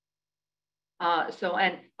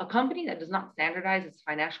 And a company that does not standardize its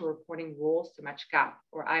financial reporting rules to match GAAP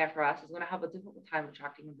or IFRS is going to have a difficult time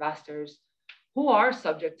attracting investors who are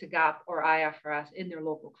subject to GAAP or IFRS in their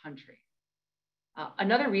local country.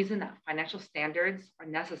 Another reason that financial standards are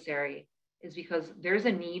necessary is because there's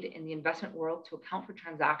a need in the investment world to account for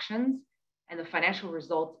transactions and the financial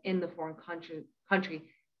results in the foreign country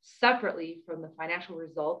separately from the financial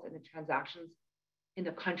results and the transactions in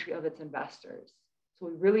the country of its investors. So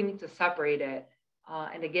we really need to separate it.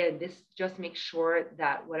 And again, this just makes sure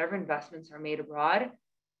that whatever investments are made abroad,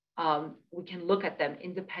 we can look at them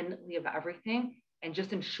independently of everything and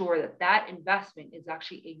just ensure that that investment is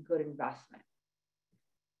actually a good investment.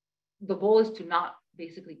 The goal is to not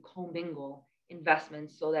basically commingle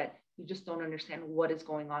investments so that you just don't understand what is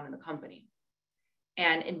going on in the company.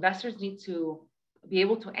 And investors need to be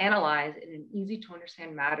able to analyze in an easy to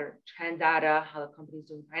understand manner trend data, how the company is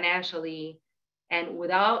doing financially. And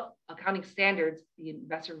without accounting standards, the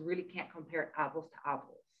investor really can't compare apples to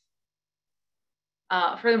apples.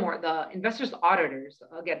 Furthermore, the investors' auditors,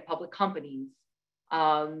 again, public companies,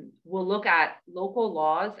 will look at local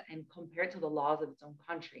laws and compare it to the laws of its own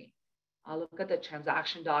country. Look at the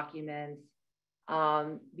transaction documents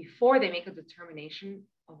before they make a determination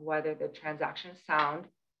of whether the transaction is sound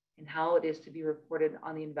and how it is to be reported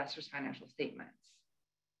on the investor's financial statements.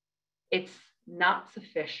 It's not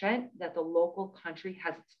sufficient that the local country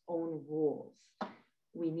has its own rules.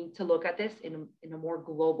 We need to look at this in a more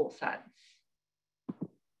global sense.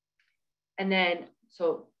 And then,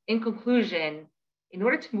 so in conclusion, in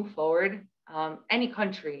order to move forward, any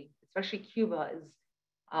country, especially Cuba, is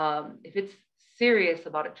if it's serious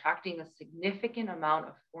about attracting a significant amount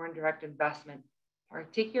of foreign direct investment,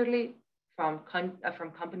 particularly from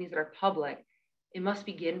companies that are public, it must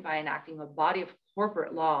begin by enacting a body of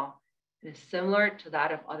corporate law that is similar to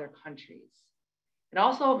that of other countries. It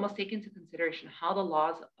also must take into consideration how the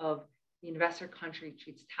laws of the investor country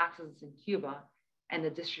treats taxes in Cuba and the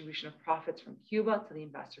distribution of profits from Cuba to the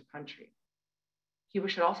investor country. Cuba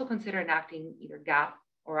should also consider enacting either GAAP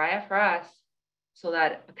or IFRS so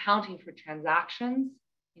that accounting for transactions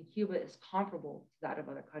in Cuba is comparable to that of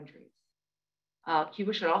other countries.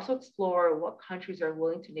 Cuba should also explore what countries are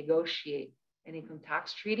willing to negotiate an income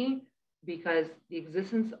tax treaty, because the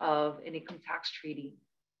existence of an income tax treaty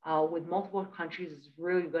with multiple countries is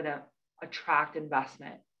really going to attract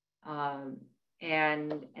investment.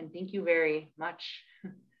 And thank you very much.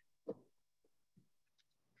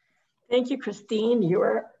 Thank you, Christine.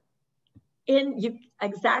 You're in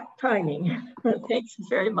exact timing. Thanks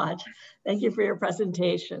very much. Thank you for your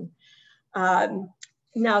presentation.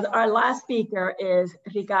 Now, our last speaker is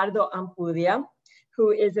Ricardo Ampudia,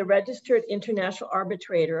 who is a registered international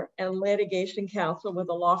arbitrator and litigation counsel with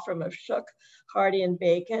the law firm of Shook, Hardy &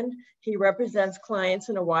 Bacon. He represents clients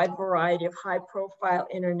in a wide variety of high-profile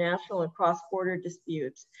international and cross-border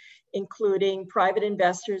disputes, including private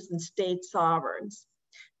investors and state sovereigns.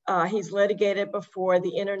 He's litigated before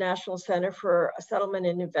the International Center for Settlement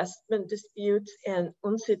and Investment Disputes and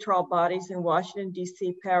UNCITRAL bodies in Washington,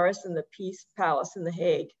 D.C., Paris, and the Peace Palace in The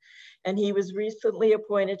Hague. And he was recently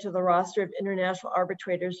appointed to the roster of international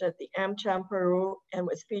arbitrators at the AmCham Peru and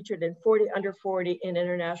was featured in 40 Under 40 in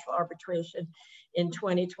international arbitration in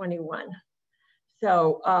 2021.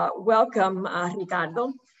 So welcome,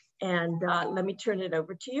 Ricardo, and let me turn it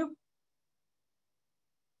over to you.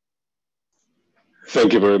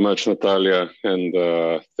 Thank you very much, Natalia,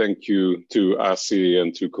 and thank you to ASCE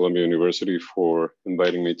and to Columbia University for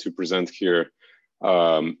inviting me to present here.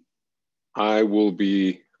 I will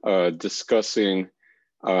be discussing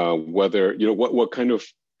whether, what kind of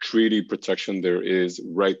treaty protection there is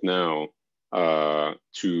right now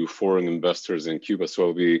to foreign investors in Cuba. So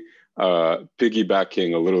I'll be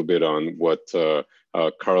piggybacking a little bit on what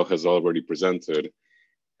Karl has already presented.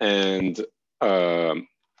 And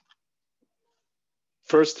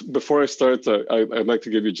first, before I start, I'd like to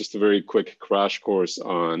give you just a very quick crash course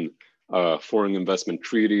on foreign investment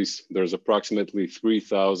treaties. There's approximately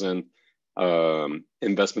 3,000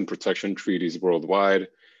 investment protection treaties worldwide.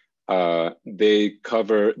 They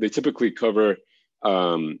typically cover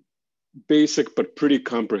basic but pretty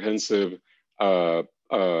comprehensive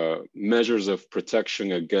measures of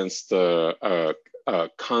protection against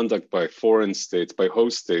conduct by foreign states, by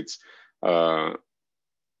host states,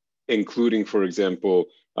 including, for example,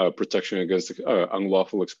 protection against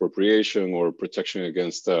unlawful expropriation or protection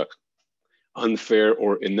against unfair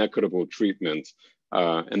or inequitable treatment.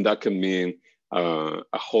 And that can mean a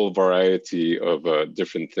whole variety of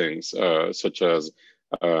different things, such as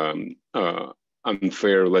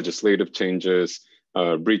unfair legislative changes,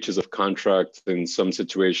 breaches of contract in some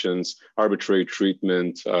situations, arbitrary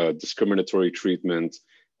treatment, discriminatory treatment,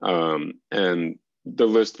 and the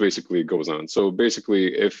list basically goes on. So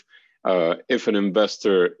basically, if a foreign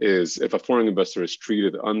investor is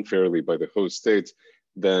treated unfairly by the host states,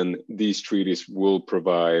 then these treaties will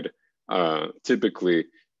provide typically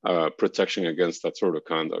protection against that sort of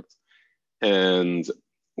conduct. And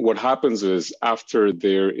what happens is, after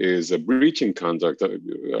there is a breaching conduct by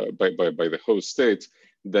the host state,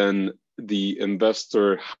 then the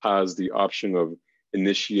investor has the option of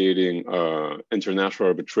initiating international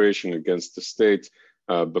arbitration against the state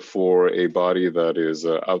before a body that is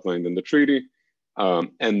outlined in the treaty.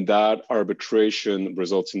 And that arbitration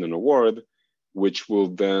results in an award, which will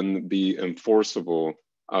then be enforceable,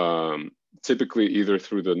 typically either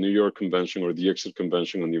through the New York Convention or the ICSID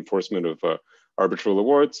Convention on the enforcement of arbitral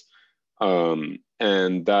awards.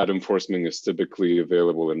 And that enforcement is typically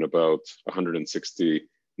available in about 160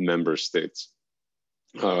 member states.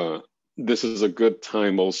 This is a good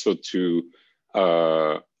time also to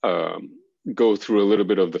go through a little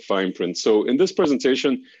bit of the fine print. So in this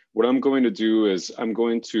presentation, what I'm going to do is I'm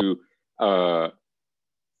going to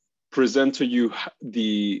present to you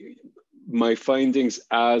my findings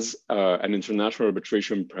as an international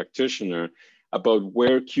arbitration practitioner about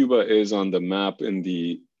where Cuba is on the map in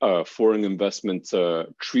the foreign investment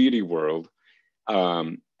treaty world.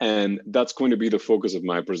 And that's going to be the focus of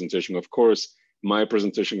my presentation. Of course, my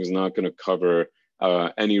presentation is not going to cover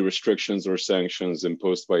any restrictions or sanctions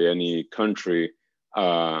imposed by any country.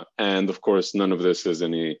 And of course, none of this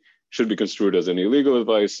should be construed as any legal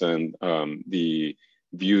advice, and the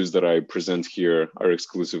views that I present here are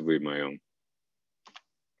exclusively my own.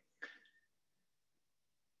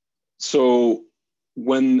 So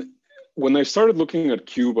when I started looking at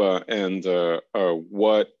Cuba and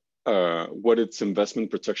what its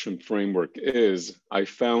investment protection framework is, I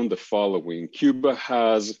found the following. Cuba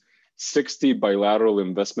has 60 bilateral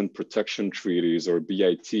investment protection treaties, or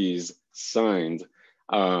BITs, signed.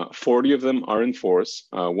 40 of them are in force.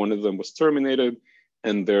 One of them was terminated,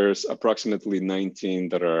 and there's approximately 19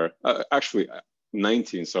 that are,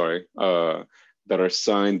 that are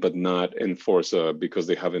signed but not enforced because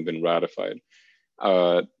they haven't been ratified.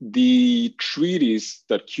 The treaties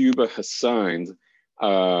that Cuba has signed,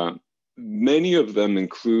 many of them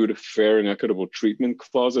include fair and equitable treatment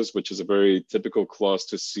clauses, which is a very typical clause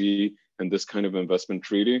to see in this kind of investment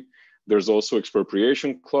treaty. There's also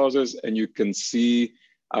expropriation clauses, and you can see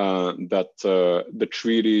that the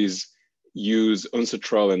treaties use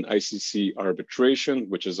UNCITRAL and ICC arbitration,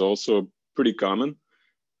 which is also pretty common.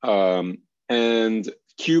 And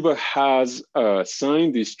Cuba has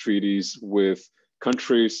signed these treaties with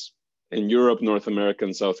countries in Europe, North America,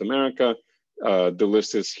 and South America. The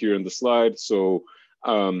list is here in the slide. So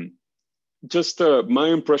just my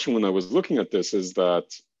impression when I was looking at this is that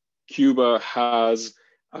Cuba has,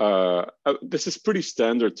 this is pretty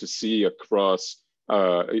standard to see across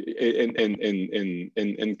in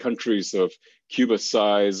countries of Cuba's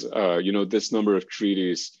size, this number of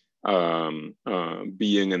treaties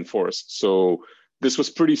being enforced. So this was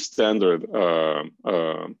pretty standard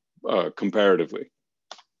comparatively.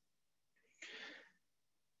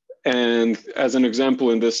 And as an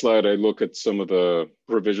example in this slide, I look at some of the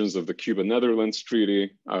provisions of the Cuba-Netherlands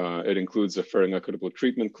Treaty. It includes a fair and equitable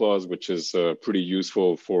treatment clause, which is pretty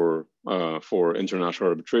useful for international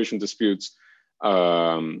arbitration disputes.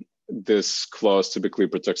 This clause typically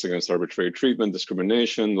protects against arbitrary treatment,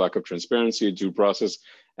 discrimination, lack of transparency, due process,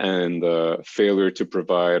 and failure to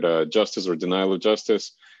provide justice or denial of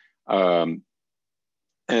justice. And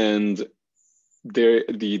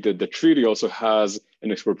the treaty also has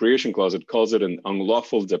an expropriation clause. It calls it an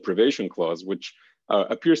unlawful deprivation clause, which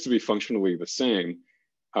appears to be functionally the same.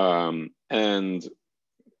 And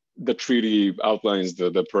the treaty outlines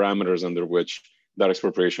the parameters under which that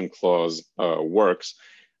expropriation clause works.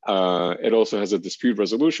 It also has a dispute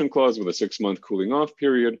resolution clause with a 6-month cooling off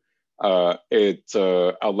period. It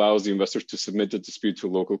allows the investors to submit the dispute to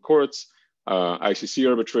local courts, ICC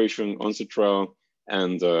arbitration, UNCITRAL,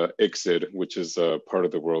 and ICSID, which is part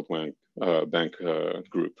of the World Bank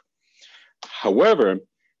group. However,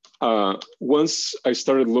 once I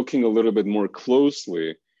started looking a little bit more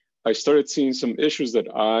closely, I started seeing some issues that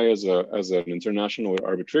I, as an international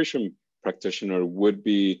arbitration practitioner, would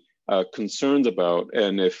be concerned about.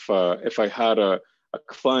 And if I had a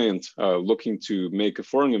client looking to make a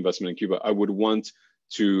foreign investment in Cuba, I would want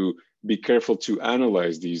to be careful to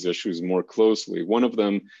analyze these issues more closely. One of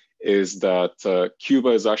them is that Cuba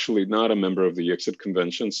is actually not a member of the ICSID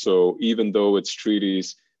Convention. So even though its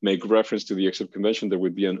treaties make reference to the ICSID Convention, there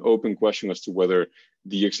would be an open question as to whether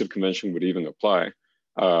the ICSID Convention would even apply,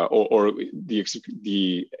 or the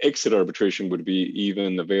ICSID arbitration would be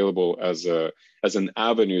even available as an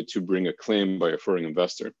avenue to bring a claim by a foreign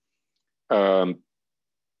investor.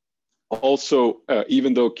 Also,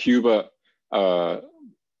 even though Cuba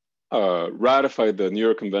ratified the New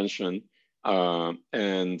York Convention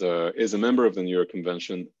and is a member of the New York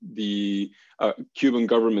Convention, the Cuban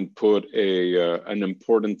government put an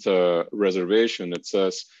important reservation. It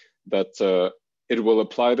says that it will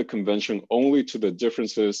apply the convention only to the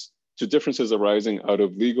differences arising out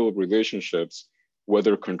of legal relationships,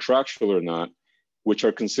 whether contractual or not, which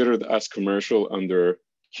are considered as commercial under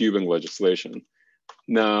Cuban legislation.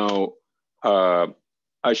 Now,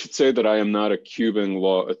 I should say that I am not a Cuban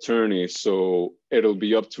law attorney, so it'll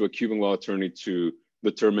be up to a Cuban law attorney to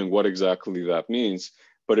determine what exactly that means.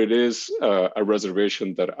 But it is a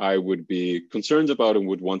reservation that I would be concerned about and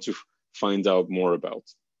would want to find out more about.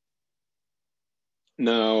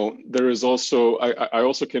 Now, there is also, I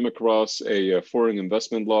also came across a foreign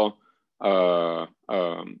investment law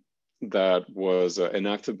that was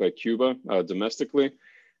enacted by Cuba domestically.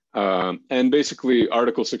 And basically,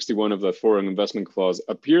 Article 61 of the Foreign Investment Clause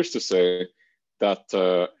appears to say that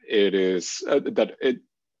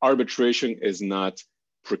arbitration is not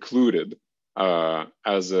precluded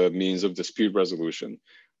as a means of dispute resolution.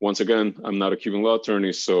 Once again, I'm not a Cuban law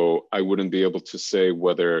attorney, so I wouldn't be able to say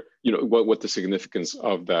whether, what the significance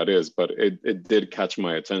of that is, but it did catch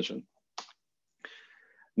my attention.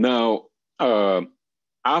 Now,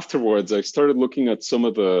 afterwards, I started looking at some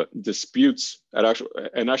of the disputes, and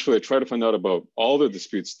actually I tried to find out about all the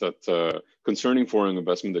disputes that concerning foreign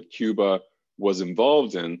investment that Cuba was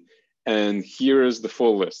involved in. And here is the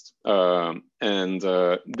full list.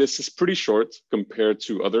 This is pretty short compared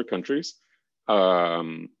to other countries.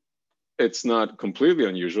 It's not completely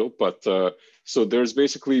unusual, but so there's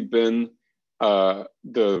basically been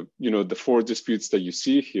the 4 disputes that you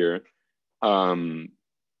see here.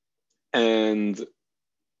 And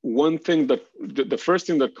one thing that, the first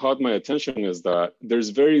thing that caught my attention is that there's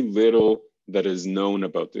very little that is known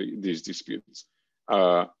about these disputes.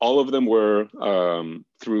 All of them were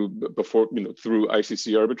through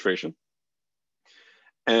ICC arbitration.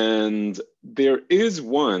 And there is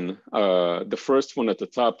one, the first one at the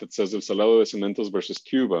top that says El Salado de Cementos versus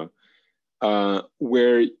Cuba,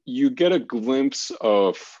 where you get a glimpse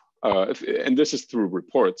of, and this is through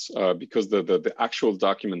reports because the actual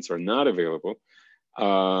documents are not available,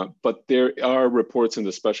 but there are reports in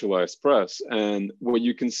the specialized press. And what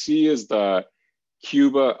you can see is that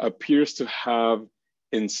Cuba appears to have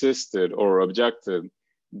insisted or objected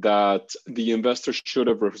that the investor should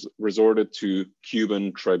have resorted to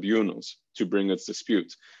Cuban tribunals to bring its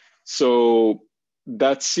dispute. So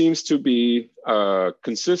that seems to be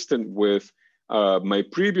consistent with my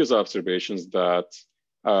previous observations that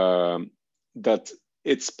that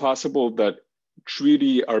it's possible that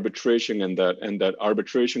treaty arbitration and that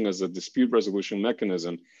arbitration as a dispute resolution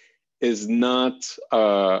mechanism is not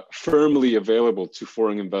firmly available to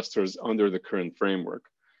foreign investors under the current framework.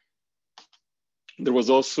 There was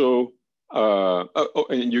also,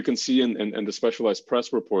 and you can see in the specialized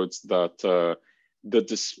press reports that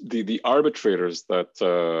the arbitrators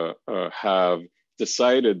that have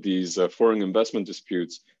decided these foreign investment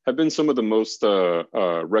disputes have been some of the most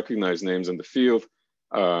recognized names in the field.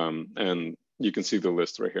 And you can see the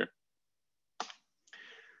list right here.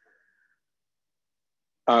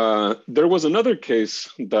 There was another case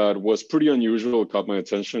that was pretty unusual, caught my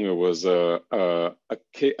attention. It was a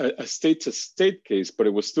state-to-state case, but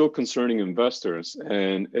it was still concerning investors,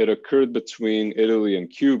 and it occurred between Italy and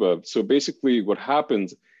Cuba. So basically what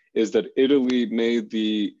happened is that Italy made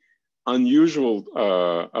the unusual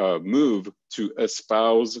move to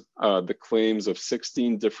espouse the claims of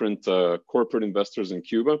 16 different corporate investors in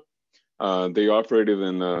Cuba. They operated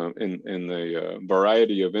in a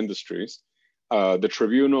variety of industries. The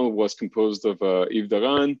tribunal was composed of Yves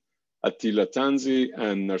Daran, Attila Tanzi,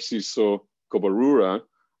 and Narciso Covarrubias.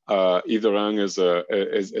 Yves Daran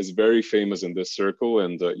is very famous in this circle,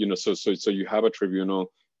 and so you have a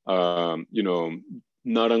tribunal,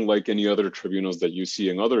 not unlike any other tribunals that you see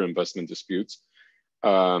in other investment disputes.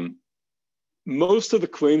 Most of the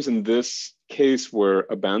claims in this case were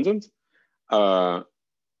abandoned.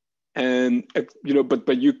 And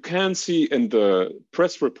but you can see in the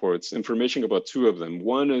press reports information about two of them.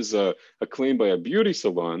 One is a claim by a beauty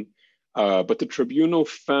salon, but the tribunal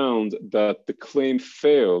found that the claim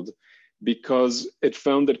failed because it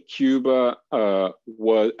found that Cuba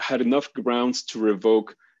had enough grounds to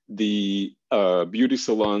revoke the beauty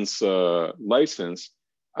salon's license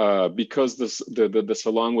because the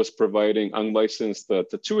salon was providing unlicensed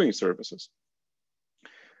tattooing services.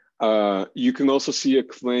 You can also see a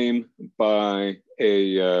claim by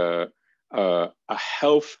a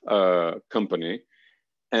health company,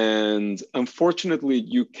 and unfortunately,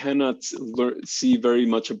 you cannot see very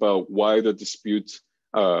much about why the dispute,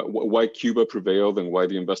 why Cuba prevailed and why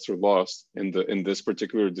the investor lost in this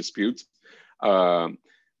particular dispute.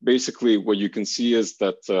 Basically, what you can see is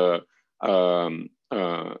that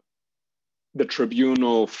the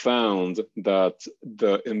tribunal found that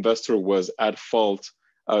the investor was at fault.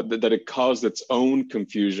 That it caused its own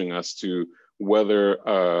confusion as to whether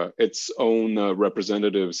its own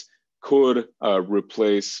representatives could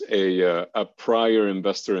replace a prior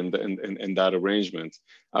investor in that arrangement.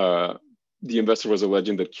 The investor was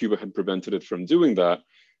alleging that Cuba had prevented it from doing that,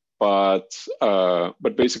 but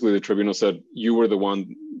basically the tribunal said, you were the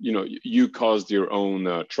one, you caused your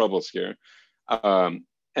own troubles here.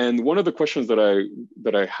 And one of the questions that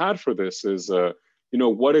I had for this is,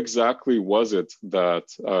 what exactly was it that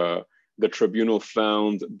the tribunal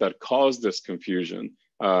found that caused this confusion?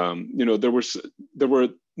 There were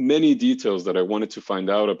many details that I wanted to find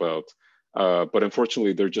out about, but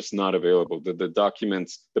unfortunately, they're just not available. The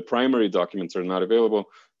documents, the primary documents, are not available.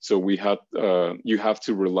 So you have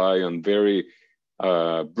to rely on very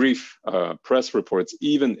brief press reports,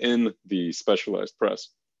 even in the specialized press.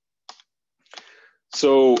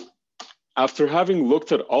 So after having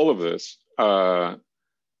looked at all of this,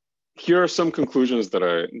 here are some conclusions that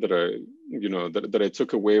I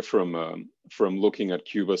took away from looking at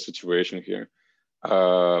Cuba's situation here.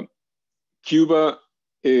 Cuba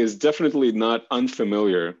is definitely not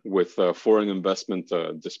unfamiliar with foreign investment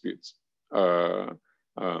disputes. It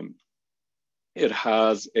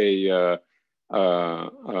has a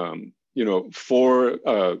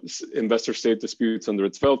 4 investor-state disputes under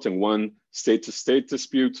its belt and 1 state-to-state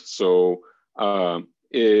dispute. So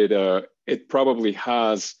it probably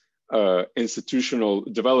has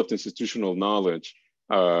developed institutional knowledge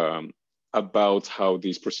about how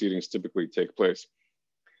these proceedings typically take place.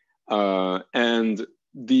 And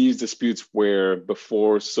these disputes were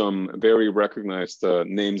before some very recognized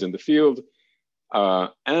names in the field.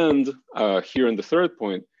 And here in the third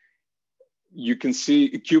point, you can see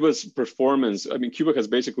Cuba's performance. I mean, Cuba has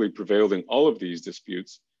basically prevailed in all of these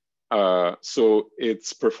disputes. So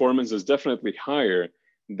its performance is definitely higher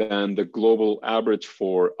than the global average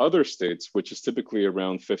for other states, which is typically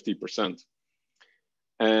around 50%.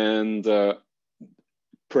 And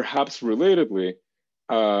perhaps relatedly,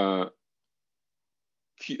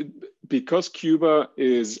 because Cuba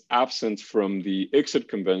is absent from the ICSID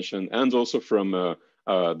Convention and also from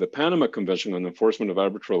the Panama Convention on Enforcement of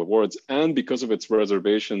Arbitral Awards, and because of its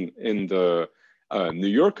reservation in the New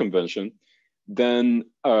York Convention, then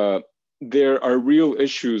there are real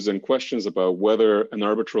issues and questions about whether an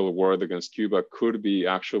arbitral award against Cuba could be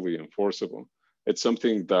actually enforceable. It's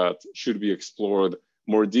something that should be explored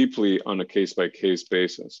more deeply on a case-by-case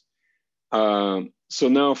basis. So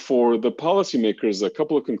now for the policymakers, a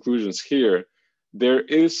couple of conclusions here. There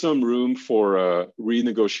is some room for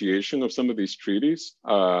renegotiation of some of these treaties.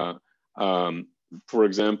 For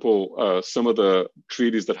example, some of the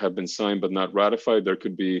treaties that have been signed but not ratified, there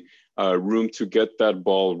could be room to get that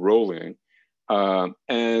ball rolling.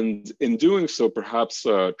 And in doing so, perhaps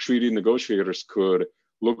treaty negotiators could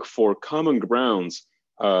look for common grounds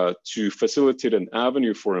to facilitate an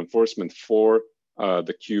avenue for enforcement for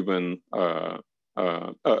the Cuban,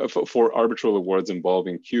 for arbitral awards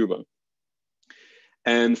involving Cuba.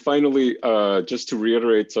 And finally, just to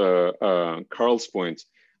reiterate Karl's point,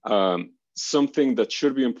 something that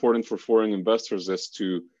should be important for foreign investors is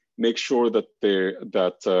to make sure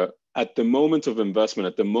that at the moment of investment,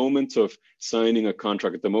 at the moment of signing a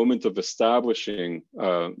contract, at the moment of establishing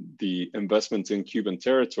the investment in Cuban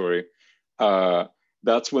territory,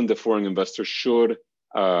 that's when the foreign investor should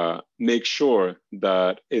make sure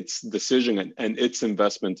that its decision and its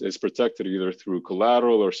investment is protected either through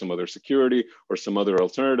collateral or some other security or some other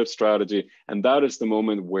alternative strategy. And that is the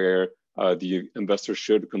moment where the investor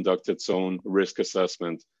should conduct its own risk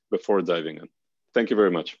assessment before diving in. Thank you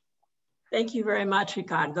very much. Thank you very much,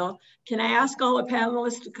 Ricardo. Can I ask all the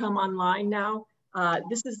panelists to come online now?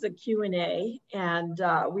 This is the Q&A, and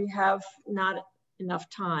we have not enough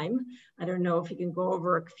time. I don't know if you can go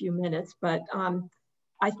over a few minutes, but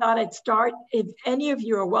I thought I'd start. If any of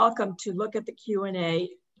you are welcome to look at the Q&A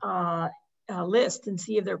list and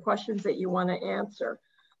see if there are questions that you want to answer.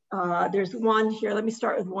 There's one here. Let me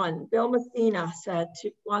start with one. Bill Messina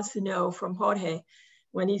wants to know from Jorge,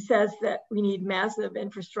 when he says that we need massive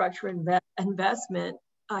infrastructure investment,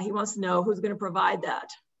 he wants to know who's going to provide that.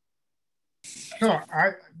 Sure.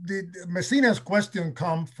 Messina's question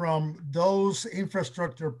comes from those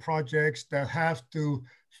infrastructure projects that have to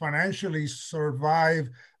financially survive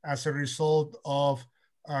as a result of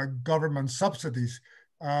government subsidies.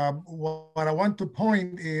 What I want to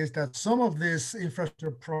point is that some of these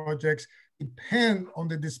infrastructure projects depend on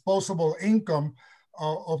the disposable income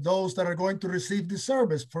of those that are going to receive the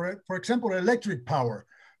service. For example, electric power,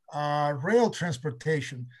 rail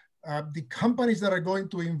transportation. The companies that are going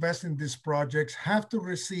to invest in these projects have to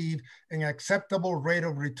receive an acceptable rate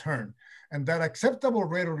of return. And that acceptable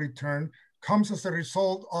rate of return comes as a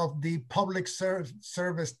result of the public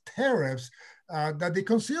service tariffs that the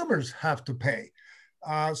consumers have to pay.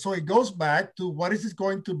 So it goes back to what is it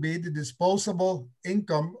going to be the disposable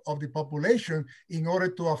income of the population in order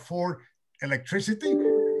to afford electricity,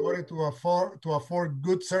 in order to afford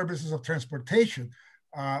good services of transportation.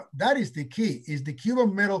 That is the key, is the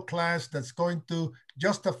Cuban middle class that's going to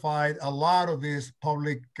justify a lot of these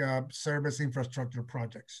public service infrastructure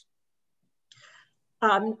projects.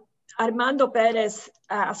 Armando Perez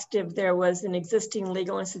asked if there was an existing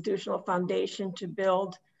legal institutional foundation to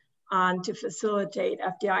build on to facilitate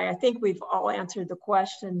FDI. I think we've all answered the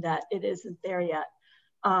question that it isn't there yet.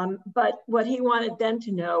 But what he wanted then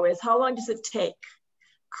to know is, how long does it take?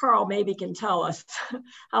 Karl maybe can tell us,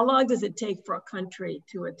 how long does it take for a country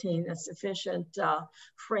to attain a sufficient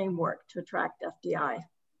framework to attract FDI?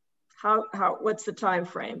 What's the time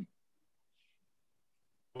frame?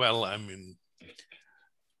 Well, I mean,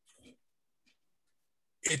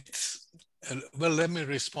 well, let me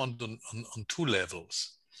respond on two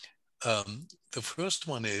levels. The first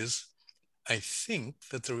one is, I think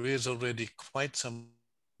that there is already quite some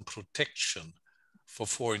protection for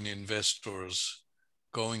foreign investors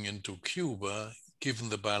going into Cuba, given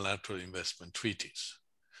the bilateral investment treaties.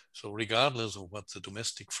 So regardless of what the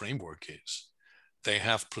domestic framework is, they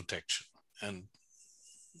have protection. And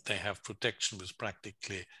they have protection with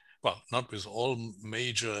practically, well, not with all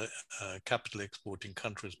major capital exporting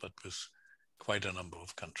countries, but with quite a number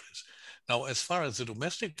of countries. Now, as far as the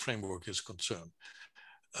domestic framework is concerned,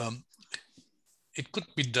 it could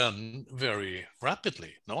be done very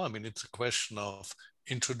rapidly. No, I mean, it's a question of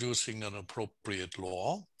introducing an appropriate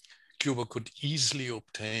law. Cuba could easily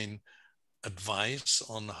obtain advice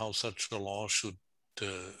on how such a law should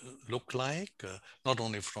look like, not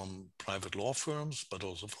only from private law firms, but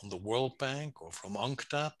also from the World Bank or from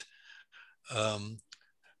UNCTAD.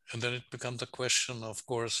 And then it becomes a question, of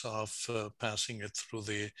course, of passing it through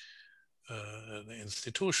the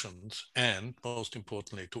institutions and, most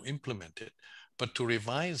importantly, to implement it. But to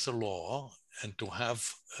revise a law and to have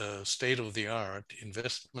a state-of-the-art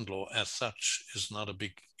investment law as such is not a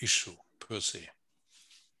big issue per se.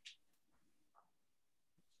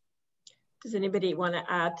 Does anybody want to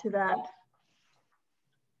add to that?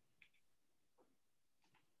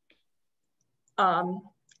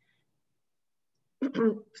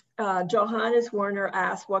 Johannes Werner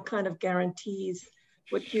asked, what kind of guarantees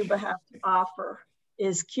would Cuba have to offer?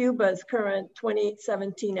 Is Cuba's current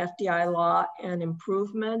 2017 FDI law an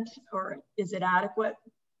improvement, or is it adequate?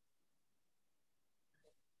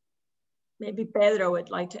 Maybe Pedro would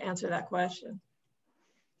like to answer that question.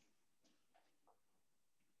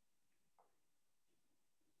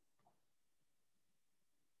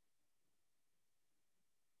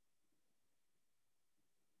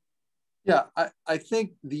 Yeah, I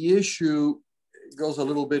think the issue goes a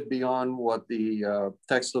little bit beyond what the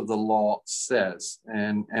text of the law says.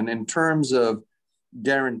 And in terms of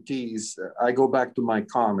guarantees, I go back to my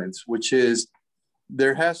comments, which is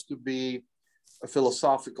there has to be a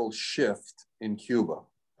philosophical shift in Cuba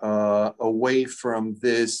away from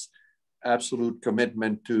this absolute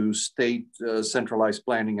commitment to state centralized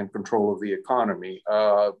planning and control of the economy.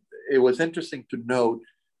 It was interesting to note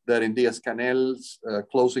that in Díaz-Canel's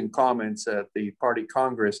closing comments at the party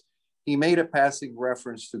Congress, he made a passing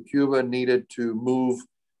reference to Cuba needed to move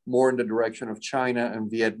more in the direction of China and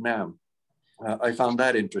Vietnam. I found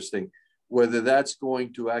that interesting. Whether that's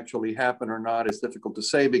going to actually happen or not is difficult to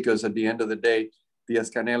say, because at the end of the day,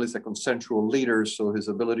 Díaz-Canel is a consensual leader, so his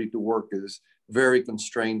ability to work is very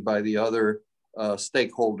constrained by the other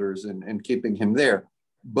stakeholders in keeping him there.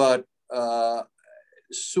 But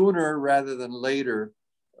sooner rather than later,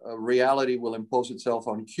 reality will impose itself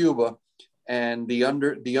on Cuba, and the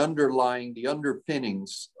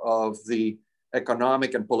underpinnings of the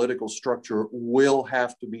economic and political structure will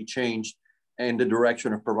have to be changed in the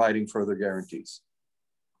direction of providing further guarantees.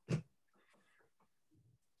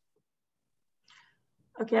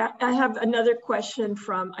 Okay, I have another question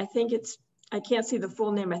from, I can't see the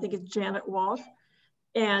full name, I think it's Janet Walsh.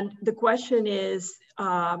 And the question is,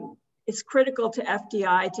 it's critical to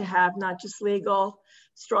FDI to have not just legal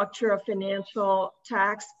structure of financial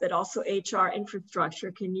tax, but also HR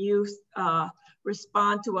infrastructure. Can you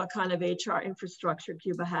respond to what kind of HR infrastructure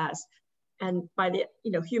Cuba has? And by the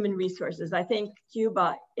human resources, I think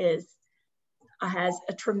Cuba has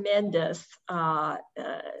a tremendous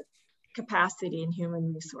capacity in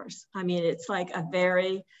human resource. I mean, it's like a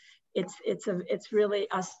very, it's really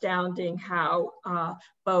astounding how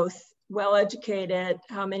both well-educated,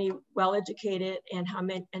 how many well-educated, and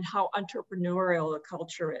how entrepreneurial the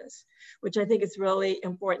culture is, which I think is really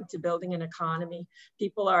important to building an economy.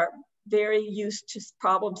 People are very used to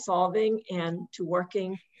problem solving and to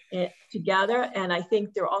working together, and I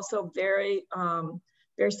think they're also very,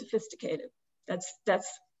 very sophisticated.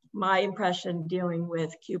 That's my impression dealing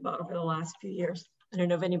with Cuba over the last few years. I don't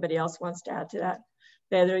know if anybody else wants to add to that.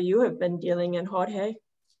 Pedro, you have been dealing in Jorge.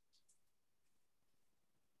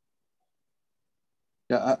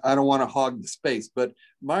 Yeah, I don't want to hog the space, but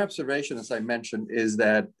my observation, as I mentioned, is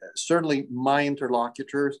that certainly my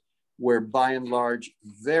interlocutors were by and large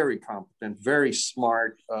very competent, very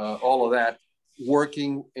smart, all of that,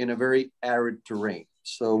 working in a very arid terrain.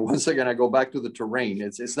 So once again, I go back to the terrain.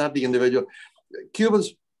 It's not the individual.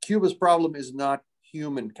 Cuba's problem is not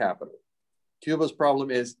human capital. Cuba's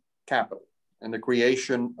problem is capital and the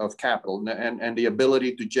creation of capital and the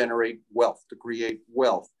ability to generate wealth, to create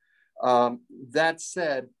wealth. That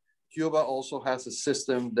said, Cuba also has a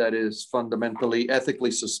system that is fundamentally ethically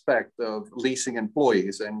suspect of leasing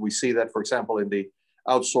employees. And we see that, for example, in the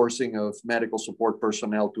outsourcing of medical support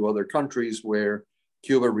personnel to other countries where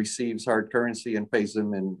Cuba receives hard currency and pays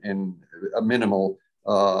them in a minimal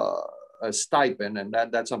a stipend. And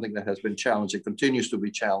that's something that has been challenged. It continues to be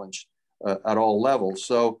challenged at all levels.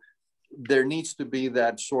 So there needs to be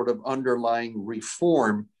that sort of underlying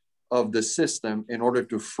reform of the system in order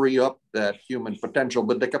to free up that human potential.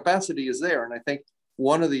 But the capacity is there. And I think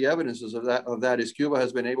one of the evidences of that is Cuba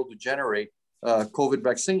has been able to generate COVID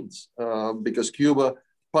vaccines because Cuba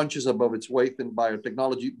punches above its weight in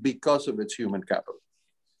biotechnology because of its human capital.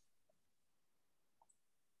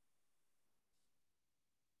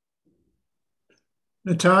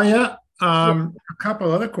 Natalia, a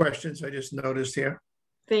couple other questions I just noticed here.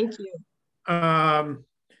 Thank you.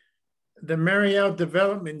 the Mariel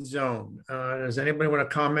Development Zone. Does anybody want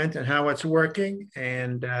to comment on how it's working?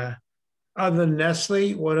 And other than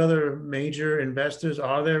Nestle, what other major investors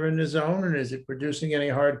are there in the zone? And is it producing any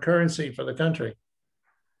hard currency for the country?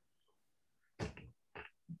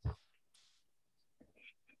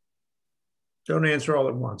 Don't answer all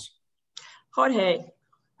at once. Jorge,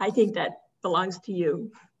 I think that belongs to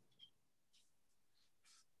you.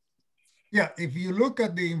 Yeah, if you look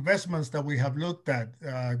at the investments that we have looked at,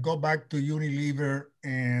 go back to Unilever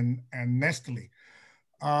and Nestle.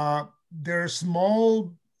 They're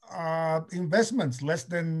small investments, less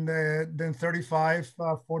than $35,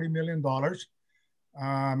 $40 million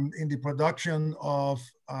in the production of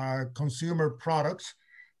consumer products,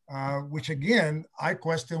 which again, I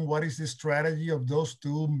question what is the strategy of those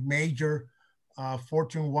two major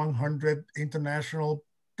Fortune 100 international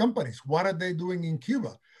companies. What are they doing in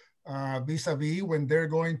Cuba? Vis-a-vis when they're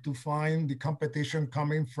going to find the competition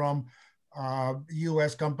coming from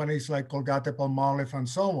US companies like Colgate-Palmolive and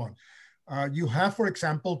so on. You have, for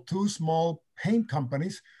example, two small paint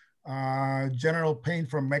companies, General Paint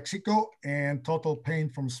from Mexico and Total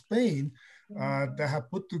Paint from Spain, that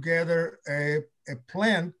have put together a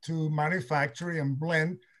plant to manufacture and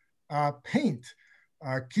blend paint.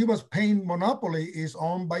 Cuba's paint monopoly is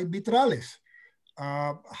owned by Vitrales.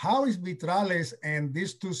 How is Vitrales and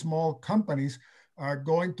these two small companies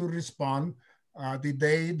going to respond the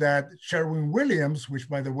day that Sherwin-Williams, which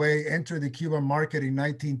by the way entered the Cuban market in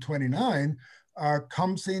 1929,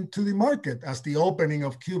 comes into the market as the opening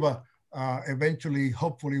of Cuba eventually,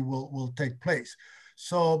 hopefully, will take place.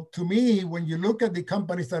 So to me, when you look at the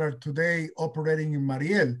companies that are today operating in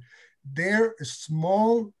Mariel, they're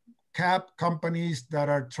small cap companies that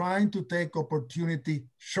are trying to take opportunity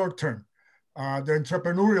short term. They're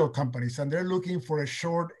entrepreneurial companies and they're looking for a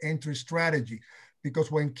short entry strategy, because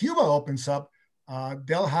when Cuba opens up,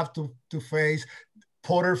 they'll have to face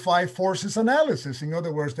Porter 5 forces analysis. In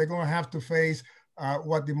other words, they're going to have to face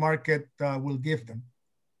what the market will give them.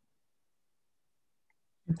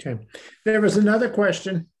 Okay. There was another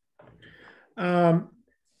question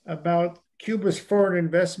about Cuba's foreign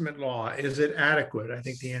investment law. Is it adequate? I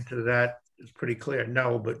think the answer to that is pretty clear.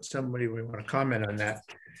 No, but somebody would want to comment on that.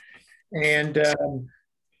 And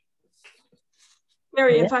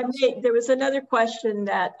Mary, if I may, there was another question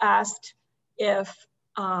that asked if,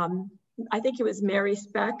 I think it was Mary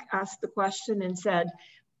Speck asked the question and said,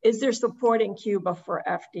 is there support in Cuba for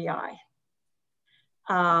FDI?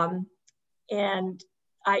 And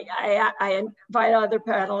I invite other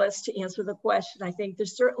panelists to answer the question. I think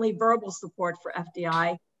there's certainly verbal support for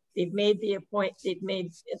FDI. They've made the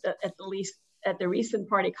at least at the recent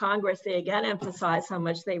Party Congress, they again emphasize how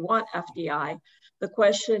much they want FDI. The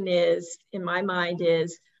question is, in my mind,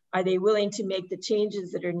 is, are they willing to make the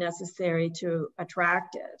changes that are necessary to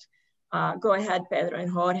attract it? Go ahead, Pedro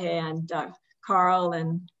and Jorge and Karl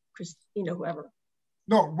and Christina, whoever.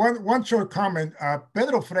 No, one short comment.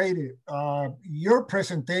 Pedro Freyre, your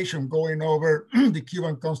presentation going over the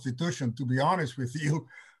Cuban Constitution, to be honest with you,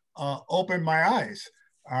 opened my eyes.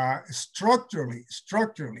 Structurally,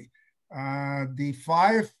 the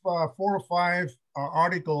 4 or 5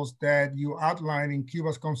 articles that you outline in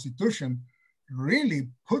Cuba's Constitution really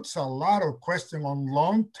puts a lot of question on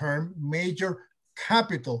long-term major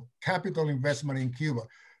capital investment in Cuba.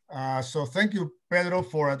 So thank you, Pedro,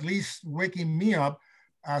 for at least waking me up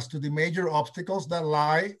as to the major obstacles that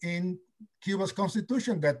lie in Cuba's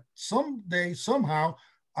Constitution that someday, somehow,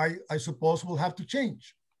 I suppose will have to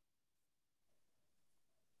change.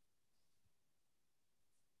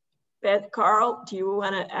 Karl, do you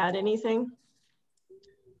want to add anything?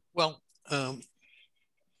 Well,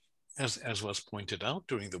 as was pointed out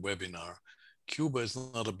during the webinar, Cuba is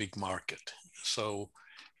not a big market. So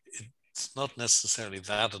it's not necessarily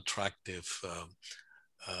that attractive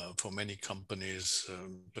for many companies,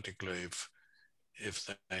 particularly if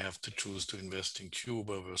they have to choose to invest in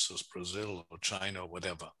Cuba versus Brazil or China or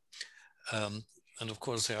whatever. And of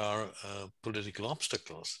course, there are political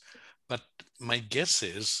obstacles. But my guess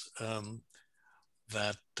is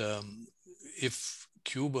that if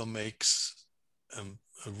Cuba makes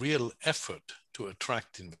a real effort to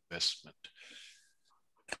attract investment,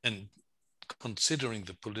 and considering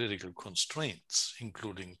the political constraints,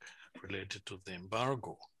 including related to the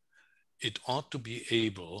embargo, it ought to be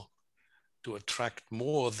able to attract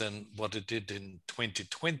more than what it did in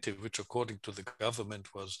 2020, which according to the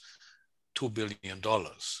government was $2 billion.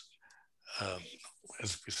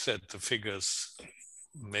 As we said, the figures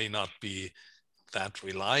may not be that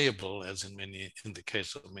reliable as in the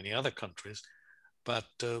case of many other countries, but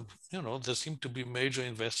there seem to be major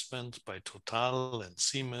investments by Total and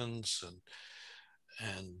Siemens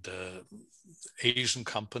and Asian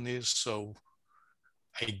companies. So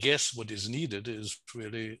I guess what is needed is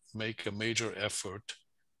really make a major effort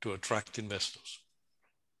to attract investors.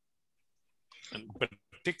 And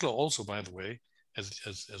particularly also, by the way,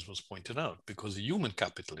 as was pointed out, because the human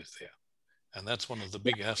capital is there. And that's one of the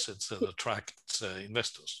big assets that attracts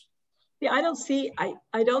investors. Yeah, I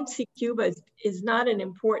don't see Cuba is not an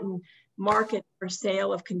important market for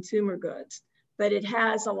sale of consumer goods, but it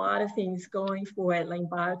has a lot of things going for it, like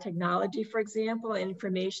biotechnology, for example,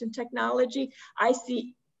 information technology. I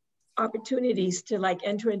see opportunities to like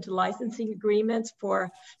enter into licensing agreements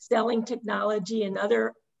for selling technology and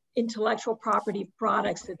other intellectual property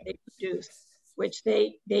products that they produce, which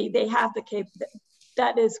they have the capability.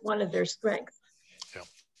 That is one of their strengths. Yeah.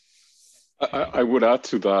 I would add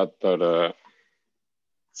to that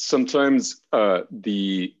sometimes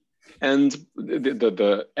the end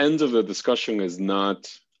of the discussion is not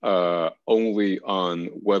only on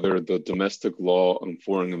whether the domestic law on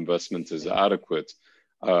foreign investment is adequate,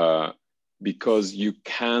 because you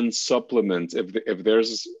can supplement if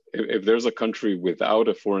there's a country without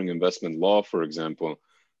a foreign investment law, for example,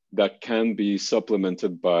 that can be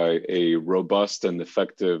supplemented by a robust and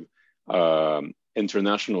effective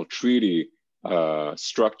international treaty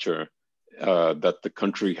structure that the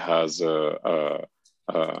country has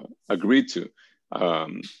agreed to.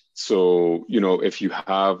 So, you know, if you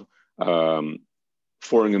have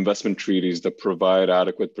foreign investment treaties that provide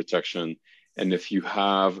adequate protection, and if you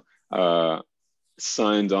have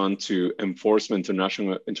signed on to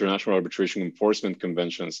international arbitration enforcement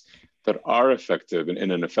conventions that are effective in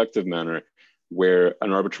an effective manner, where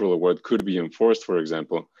an arbitral award could be enforced, for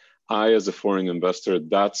example, I, as a foreign investor,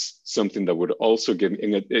 that's something that would also give,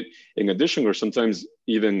 in addition, or sometimes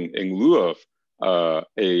even in lieu of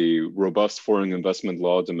a robust foreign investment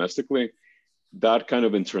law domestically, that kind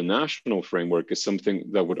of international framework is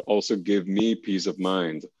something that would also give me peace of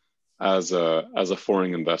mind as a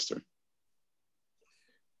foreign investor.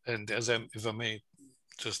 And if I may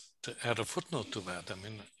just add a footnote to that, I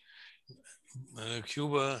mean,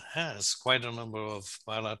 Cuba has quite a number of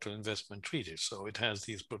bilateral investment treaties, so it has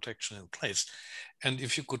these protections in place. And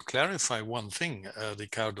if you could clarify one thing,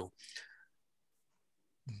 Ricardo,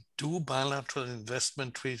 do bilateral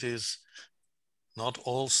investment treaties not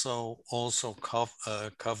also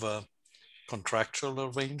cover contractual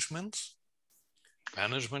arrangements,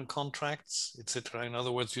 management contracts, etc.? In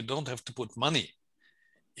other words, you don't have to put money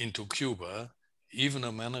into Cuba. Even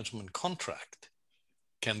a management contract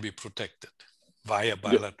can be protected via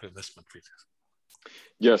bilateral investment treaties.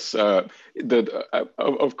 Yes,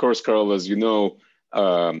 of course, Karl, as you know,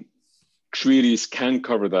 treaties can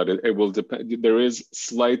cover that. It will depend. There is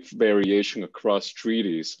slight variation across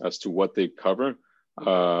treaties as to what they cover.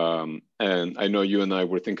 And I know you and I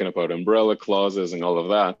were thinking about umbrella clauses and all of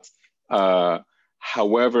that.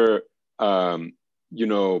 However, you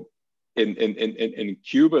know, in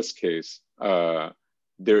Cuba's case,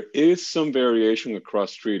 there is some variation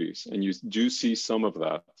across treaties, and you do see some of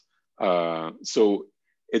that. So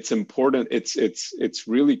it's important. It's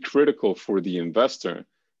really critical for the investor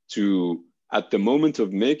to, at the moment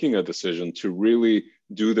of making a decision, to really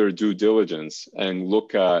do their due diligence and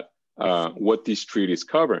look at what these treaties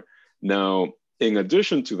cover. Now, in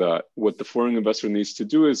addition to that, what the foreign investor needs to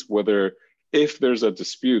do is if there's a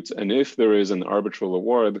dispute and if there is an arbitral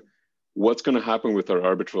award, what's going to happen with our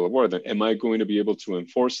arbitral award? Am I going to be able to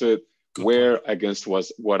enforce it? Where, against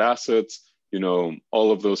what assets? You know,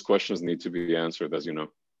 all of those questions need to be answered, as you know.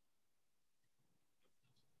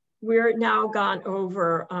 We're now gone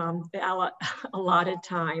over the allotted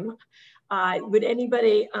time. Would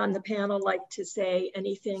anybody on the panel like to say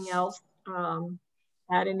anything else,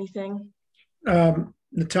 add anything?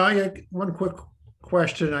 Natalia, one quick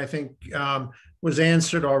question I think was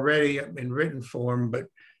answered already in written form, but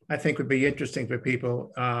I think would be interesting for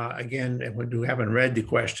people, again, who haven't read the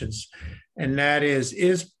questions. And that is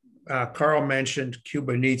Karl mentioned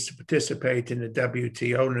Cuba needs to participate in the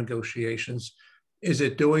WTO negotiations. Is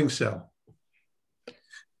it doing so?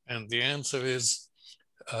 And the answer is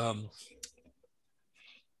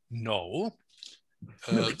no.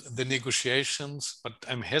 The negotiations, but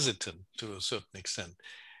I'm hesitant to a certain extent.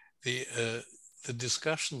 The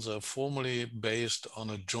discussions are formally based on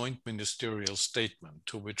a joint ministerial statement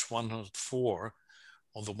to which 104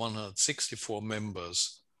 of the 164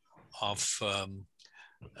 members of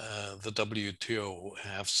the WTO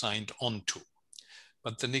have signed on to.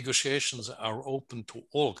 But the negotiations are open to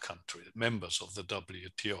all countries, members of the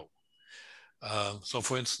WTO. So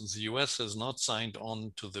for instance, the US has not signed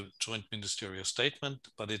on to the joint ministerial statement,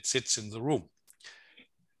 but it sits in the room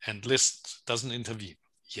and doesn't intervene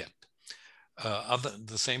yet.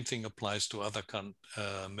 The same thing applies to other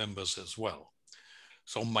members as well.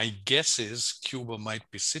 So my guess is Cuba might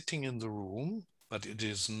be sitting in the room, but it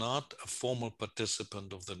is not a formal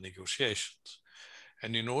participant of the negotiations.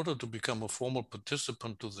 And in order to become a formal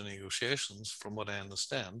participant to the negotiations, from what I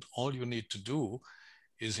understand, all you need to do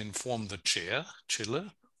is inform the chair,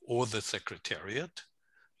 Chile, or the secretariat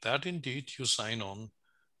that indeed you sign on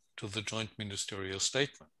to the joint ministerial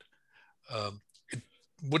statement. It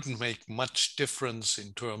wouldn't make much difference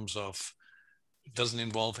in terms of, it doesn't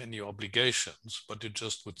involve any obligations, but it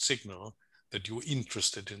just would signal that you're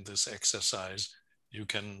interested in this exercise. You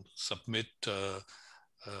can submit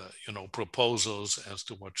proposals as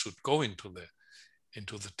to what should go into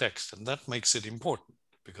the text. And that makes it important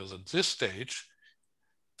because at this stage,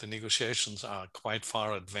 the negotiations are quite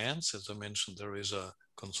far advanced. As I mentioned, there is a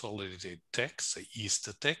consolidated text, the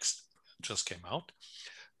Easter text, just came out.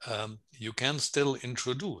 You can still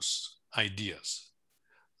introduce ideas,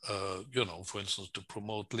 for instance, to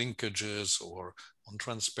promote linkages or on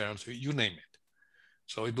transparency, you name it.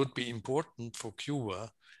 So it would be important for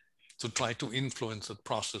Cuba to try to influence the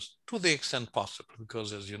process to the extent possible,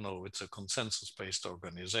 because as you know, it's a consensus-based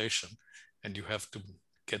organization and you have to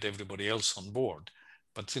get everybody else on board.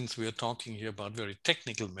 But since we are talking here about very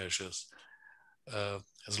technical measures,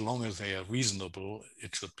 as long as they are reasonable,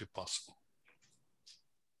 it should be possible.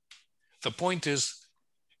 The point is,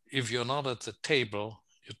 if you're not at the table,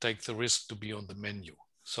 you take the risk to be on the menu.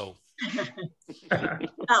 So I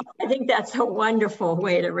think that's a wonderful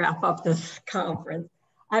way to wrap up this conference.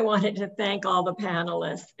 I wanted to thank all the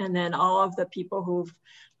panelists and then all of the people who've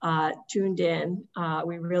tuned in.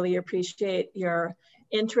 We really appreciate your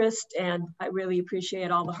interest, and I really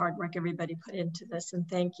appreciate all the hard work everybody put into this, and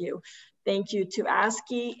thank you. Thank you to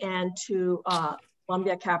ASCE and to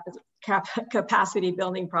Columbia Capacity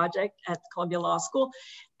Building Project at Columbia Law School.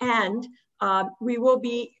 And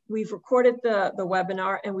we've recorded the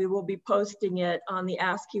webinar, and we will be posting it on the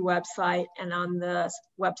ASCE website and on the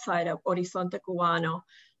website of Horizonte Cubano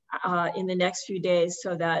in the next few days,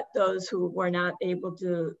 so that those who were not able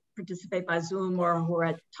to participate by Zoom or who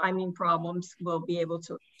had timing problems will be able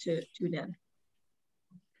to tune in.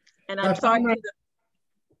 And I'm sorry.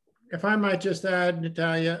 If I might just add,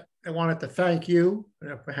 Natalia, I wanted to thank you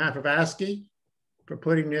on behalf of ASCE for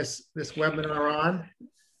putting this webinar on.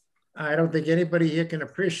 I don't think anybody here can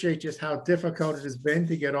appreciate just how difficult it has been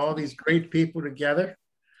to get all these great people together,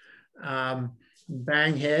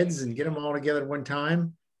 bang heads and get them all together at one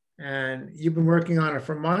time. And you've been working on it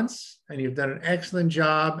for months, and you've done an excellent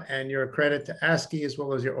job, and you're a credit to ASCE as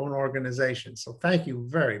well as your own organization. So thank you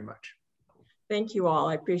very much. Thank you all.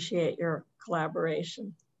 I appreciate your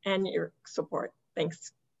collaboration and your support.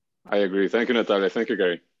 Thanks. I agree. Thank you, Natalia. Thank you,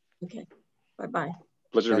 Gary. Okay. Bye-bye.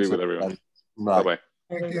 Pleasure to be with everyone. Bye. Bye-bye.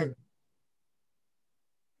 Thank you.